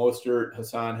 Raheem Mostert,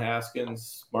 Hassan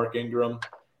Haskins, Mark Ingram.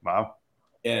 Wow.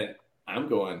 And I'm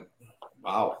going,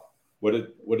 wow, what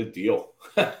a deal.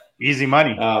 Easy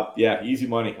money. Yeah, easy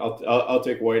money. I'll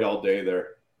take White all day there.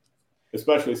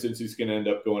 Especially since he's going to end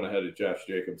up going ahead of Josh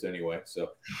Jacobs anyway. So,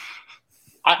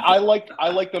 I like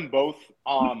them both.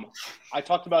 I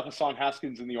talked about Hassan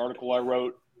Haskins in the article I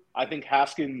wrote. I think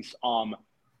Haskins, to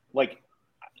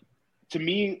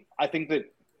me, I think that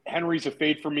Henry's a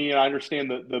fade for me, and I understand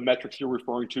the metrics you're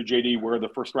referring to, JD, where the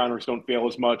first rounders don't fail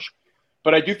as much.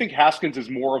 But I do think Haskins is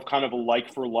more of kind of a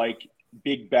like for like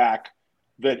big back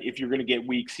that if you're going to get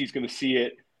weeks, he's going to see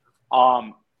it.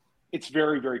 It's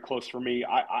very, very close for me.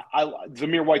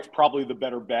 Zamir White's probably the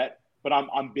better bet, but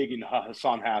I'm big in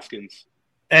Hassan Haskins.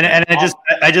 And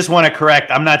I just want to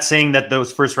correct. I'm not saying that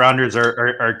those first rounders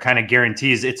are kind of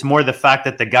guarantees. It's more the fact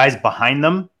that the guys behind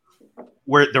them,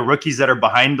 where the rookies that are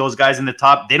behind those guys in the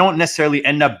top, they don't necessarily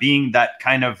end up being that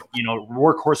kind of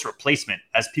workhorse replacement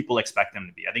as people expect them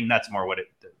to be. I think that's more what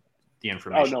the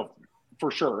information. Oh no,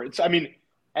 for sure.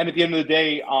 And at the end of the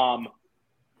day,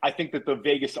 I think that the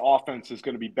Vegas offense is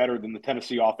going to be better than the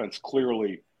Tennessee offense,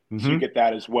 clearly. Mm-hmm. So you get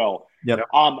that as well. Yep.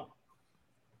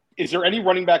 Is there any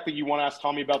running back that you want to ask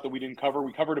Tommy about that we didn't cover?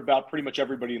 We covered about pretty much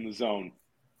everybody in the zone.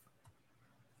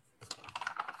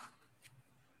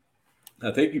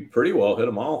 I think you pretty well hit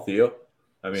them all, Theo.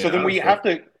 I mean, so then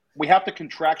honestly, we have a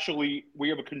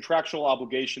contractual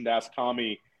obligation to ask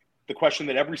Tommy the question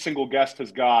that every single guest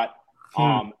has got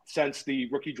since the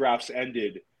rookie drafts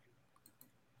ended.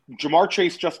 Jamar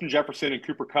Chase, Justin Jefferson, and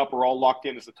Cooper Kupp are all locked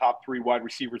in as the top 3 wide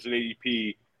receivers in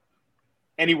ADP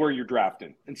anywhere you're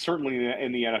drafting, and certainly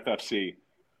in the NFFC.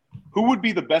 Who would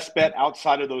be the best bet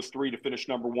outside of those three to finish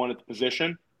number one at the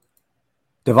position?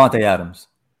 Davante Adams.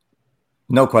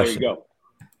 No question. There you go.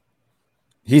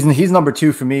 He's number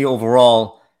 2 for me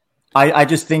overall. I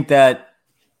just think that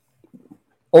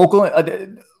Oakland,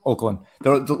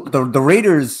 the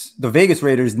Raiders, the Vegas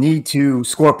Raiders need to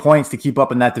score points to keep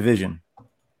up in that division.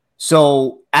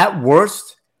 So at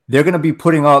worst, they're going to be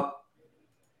putting up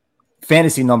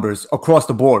fantasy numbers across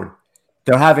the board.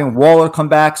 They're having Waller come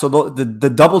back. So the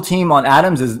double team on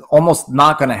Adams is almost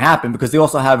not going to happen because they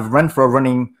also have Renfro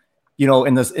running,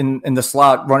 in the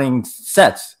slot running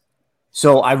sets.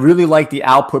 So I really like the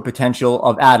output potential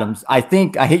of Adams. I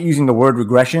hate using the word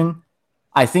regression.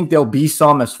 I think there'll be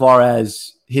some as far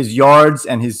as his yards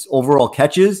and his overall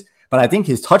catches, but I think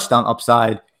his touchdown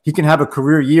upside, he can have a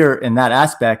career year in that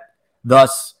aspect.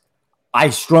 Thus, I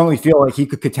strongly feel like he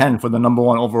could contend for the number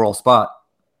 1 overall spot.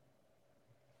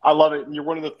 I love it. And you're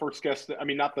one of the first guests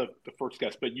not the first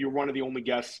guest, but you're one of the only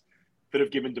guests that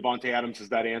have given Davante Adams as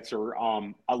that answer.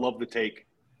 I love the take.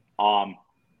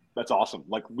 That's awesome.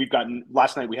 Like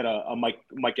last night we had a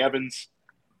Mike Evans.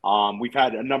 We've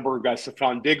had a number of guys.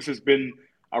 Stephon Diggs has been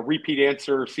a repeat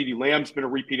answer. CeeDee Lamb's been a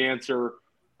repeat answer.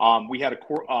 We had a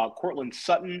Cortland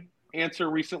Sutton answer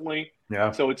recently.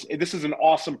 Yeah. So this is an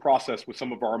awesome process with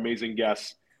some of our amazing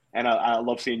guests, and I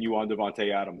love seeing you on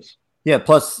Davante Adams. Yeah.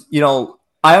 Plus,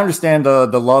 I understand the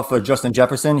love for Justin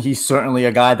Jefferson. He's certainly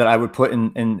a guy that I would put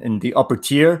in the upper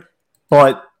tier.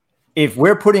 But if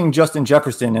we're putting Justin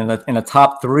Jefferson in a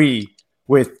top 3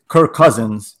 with Kirk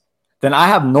Cousins, then I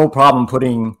have no problem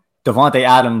putting Davante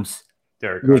Adams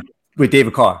with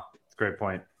David Carr. Great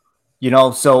point.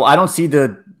 So I don't see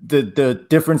the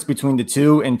difference between the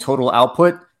two in total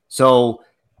output. So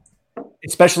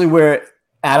especially where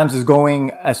Adams is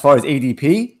going as far as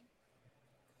ADP,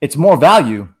 it's more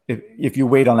value if you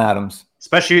wait on Adams.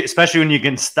 Especially when you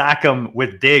can stack them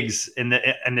with Diggs in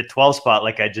the 12 spot,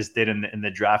 like I just did in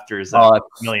the drafters. $1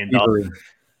 million.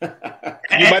 You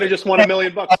might have just won $1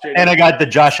 million, JD. And I got the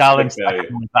Josh Allen stack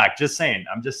in the back. Just saying.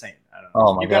 I'm just saying. I don't know.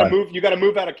 Oh my God. You got to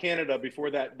move out of Canada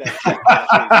before that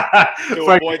to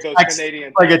avoid those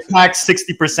Canadian. Like a tax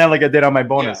 60% like I did on my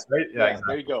bonus, right? Yeah, exactly.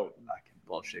 There you go.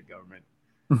 Bullshit government.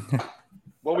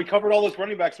 Well, we covered all those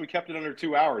running backs. We kept it under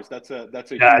 2 hours. That's a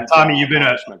Tommy, you've been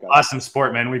an awesome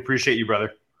sport, man. We appreciate you,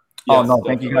 brother. Oh, no,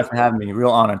 thank you guys for having me.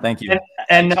 Real honor. Thank you.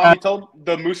 And Tommy, tell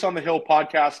the Moose on the Hill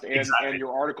podcast and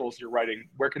your articles you're writing,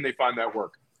 where can they find that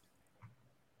work?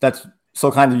 That's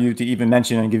so kind of you to even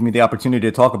mention and give me the opportunity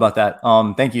to talk about that.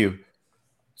 Thank you.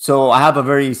 So I have a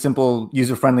very simple,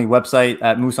 user-friendly website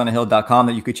at mooseonthehill.com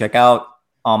that you could check out.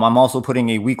 I'm also putting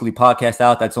a weekly podcast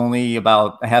out that's only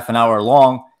about a half an hour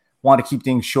long. Want to keep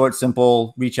things short,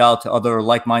 simple, reach out to other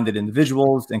like-minded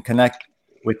individuals and connect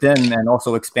with them and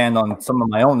also expand on some of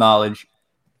my own knowledge.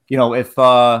 If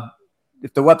the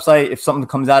website, if something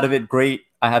comes out of it, great.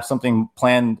 I have something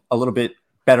planned a little bit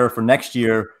better for next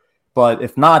year. But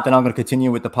if not, then I'm going to continue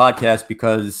with the podcast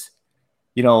because,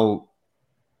 to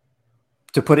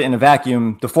put it in a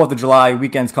vacuum, the 4th of July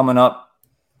weekend's coming up.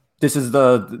 This is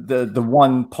the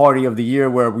one party of the year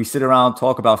where we sit around,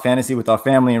 talk about fantasy with our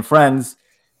family and friends.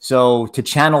 So to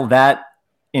channel that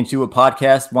into a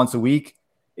podcast once a week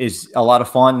is a lot of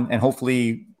fun. And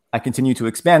hopefully I continue to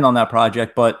expand on that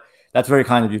project. But that's very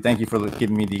kind of you. Thank you for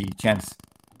giving me the chance.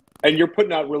 And you're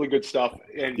putting out really good stuff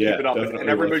and keep it up. And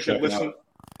everybody should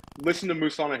listen to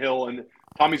Moose on a Hill. And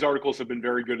Tommy's articles have been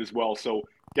very good as well. So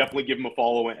definitely give him a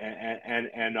follow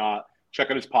and check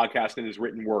out his podcast and his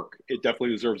written work. It definitely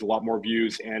deserves a lot more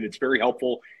views, and it's very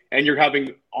helpful. And you're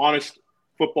having honest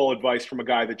football advice from a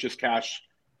guy that just cashed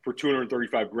for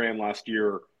 $235,000 last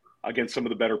year against some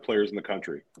of the better players in the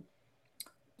country.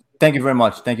 Thank you very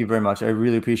much. Thank you very much. I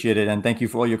really appreciate it. And thank you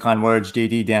for all your kind words,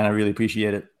 JD, Dan. I really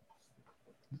appreciate it.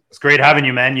 It's great having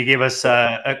you, man. You gave us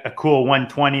a cool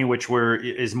 120, which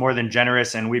is more than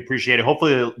generous, and we appreciate it.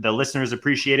 Hopefully the listeners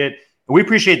appreciate it. We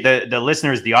appreciate the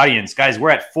listeners, the audience. Guys,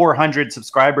 we're at 400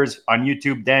 subscribers on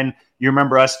YouTube. Dan, you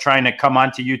remember us trying to come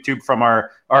onto YouTube from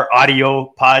our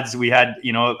audio pods. We had,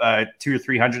 200 or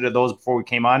 300 of those before we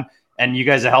came on, and you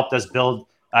guys have helped us build.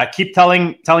 Keep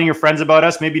telling your friends about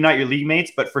us, maybe not your league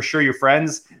mates, but for sure your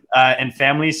friends and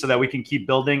family so that we can keep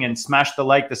building, and smash the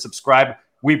like, the subscribe.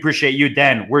 We appreciate you,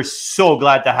 Dan. We're so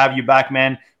glad to have you back,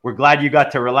 man. We're glad you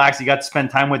got to relax. You got to spend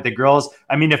time with the girls.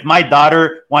 I mean, if my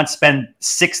daughter wants to spend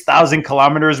 6,000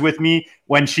 kilometers with me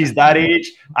when she's that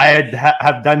age, I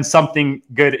have done something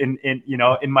good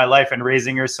in my life and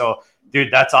raising her. So,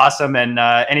 dude, that's awesome. And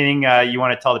anything you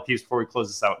want to tell the peeps before we close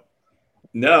this out?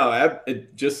 No,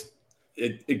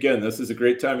 again, this is a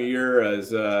great time of year.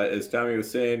 As Tommy was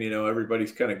saying,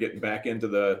 everybody's kind of getting back into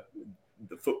the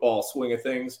the football swing of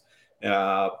things.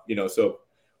 So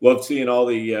love seeing all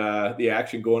the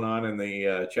action going on in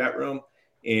the chat room.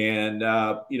 And,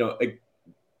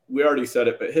 we already said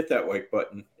it, but hit that like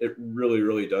button. It really,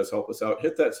 really does help us out.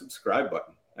 Hit that subscribe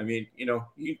button. I mean, you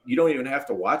don't even have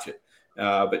to watch it,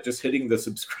 but just hitting the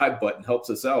subscribe button helps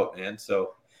us out. And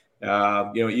so,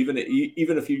 even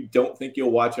if you don't think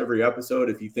you'll watch every episode,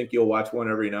 if you think you'll watch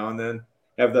one every now and then,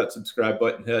 have that subscribe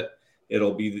button hit.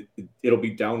 It'll be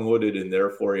downloaded in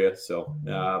there for you. So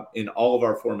in all of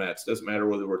our formats, doesn't matter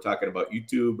whether we're talking about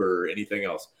YouTube or anything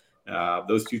else.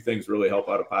 Those two things really help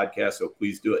out a podcast. So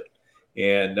please do it.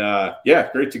 And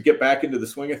great to get back into the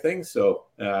swing of things. So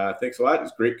thanks a lot. It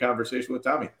was a great conversation with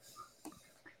Tommy.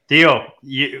 Theo,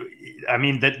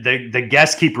 the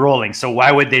guests keep rolling. So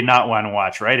why would they not want to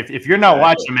watch, right? If you're not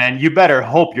watching, man, you better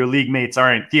hope your league mates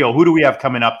aren't. Theo, who do we have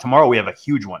coming up tomorrow? We have a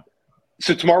huge one.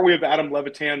 So tomorrow we have Adam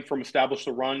Levitan from Establish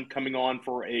the Run coming on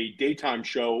for a daytime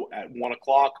show at 1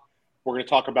 o'clock. We're going to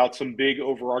talk about some big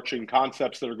overarching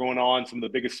concepts that are going on, some of the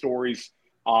biggest stories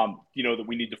that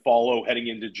we need to follow heading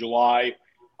into July.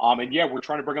 We're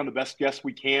trying to bring on the best guests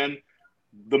we can.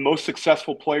 The most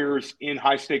successful players in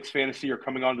high-stakes fantasy are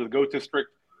coming onto the GOAT District.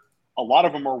 A lot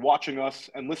of them are watching us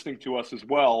and listening to us as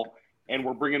well, and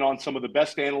we're bringing on some of the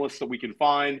best analysts that we can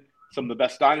find, some of the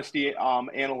best dynasty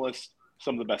analysts,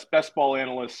 some of the best ball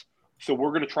analysts. So we're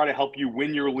going to try to help you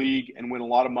win your league and win a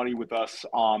lot of money with us.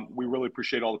 We really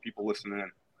appreciate all the people listening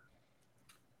in.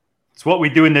 It's what we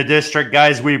do in the district,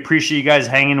 guys. We appreciate you guys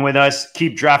hanging with us.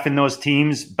 Keep drafting those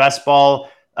teams, best ball,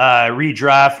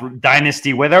 redraft,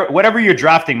 dynasty, whatever you're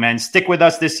drafting, man. Stick with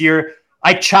us this year.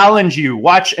 I challenge you,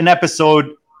 watch an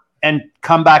episode and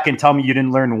come back and tell me you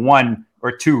didn't learn one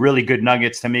or two really good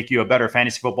nuggets to make you a better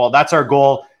fantasy football. That's our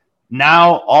goal.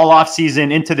 Now, all off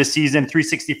season, into the season,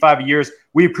 365 years.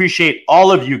 We appreciate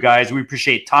all of you guys. We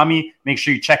appreciate Tommy. Make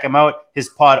sure you check him out, his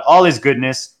pod, all his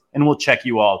goodness, and we'll check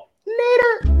you all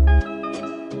later.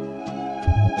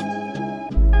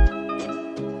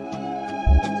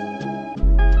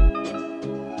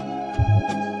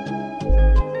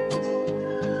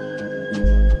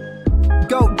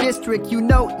 GOAT District,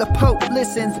 the Pope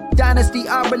listens. Dynasty,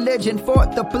 our religion, for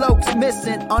the blokes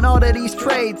missing. On all of these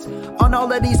trades, on all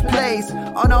of these plays,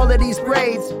 on all of these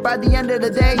grades. By the end of the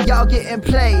day, y'all getting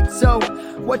played. So,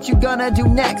 what you gonna do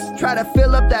next? Try to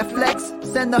fill up that flex?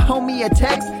 Send the homie a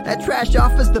text. That trash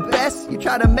offer's the best. You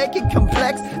try to make it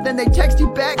complex, then they text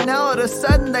you back. Now all of a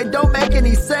sudden, they don't make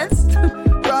any sense.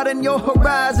 Broaden your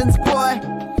horizons, boy.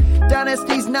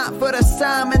 Dynasty's not for the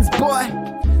Simons, boy.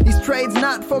 These trades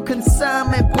not for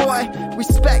consignment, boy.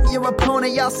 Respect your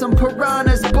opponent, y'all some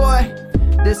piranhas, boy.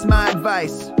 This my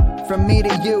advice from me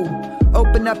to you.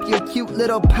 Open up your cute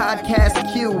little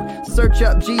podcast queue. Search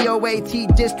up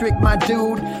GOAT District, my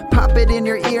dude. Pop it in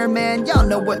your ear, man. Y'all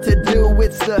know what to do.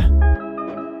 It's the...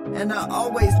 And I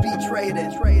always be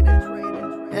traded.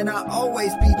 And I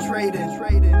always be traded.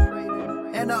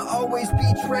 And I always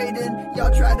be trading.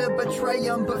 Y'all try to betray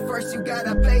them, but first you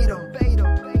gotta bait them.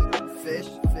 Fish.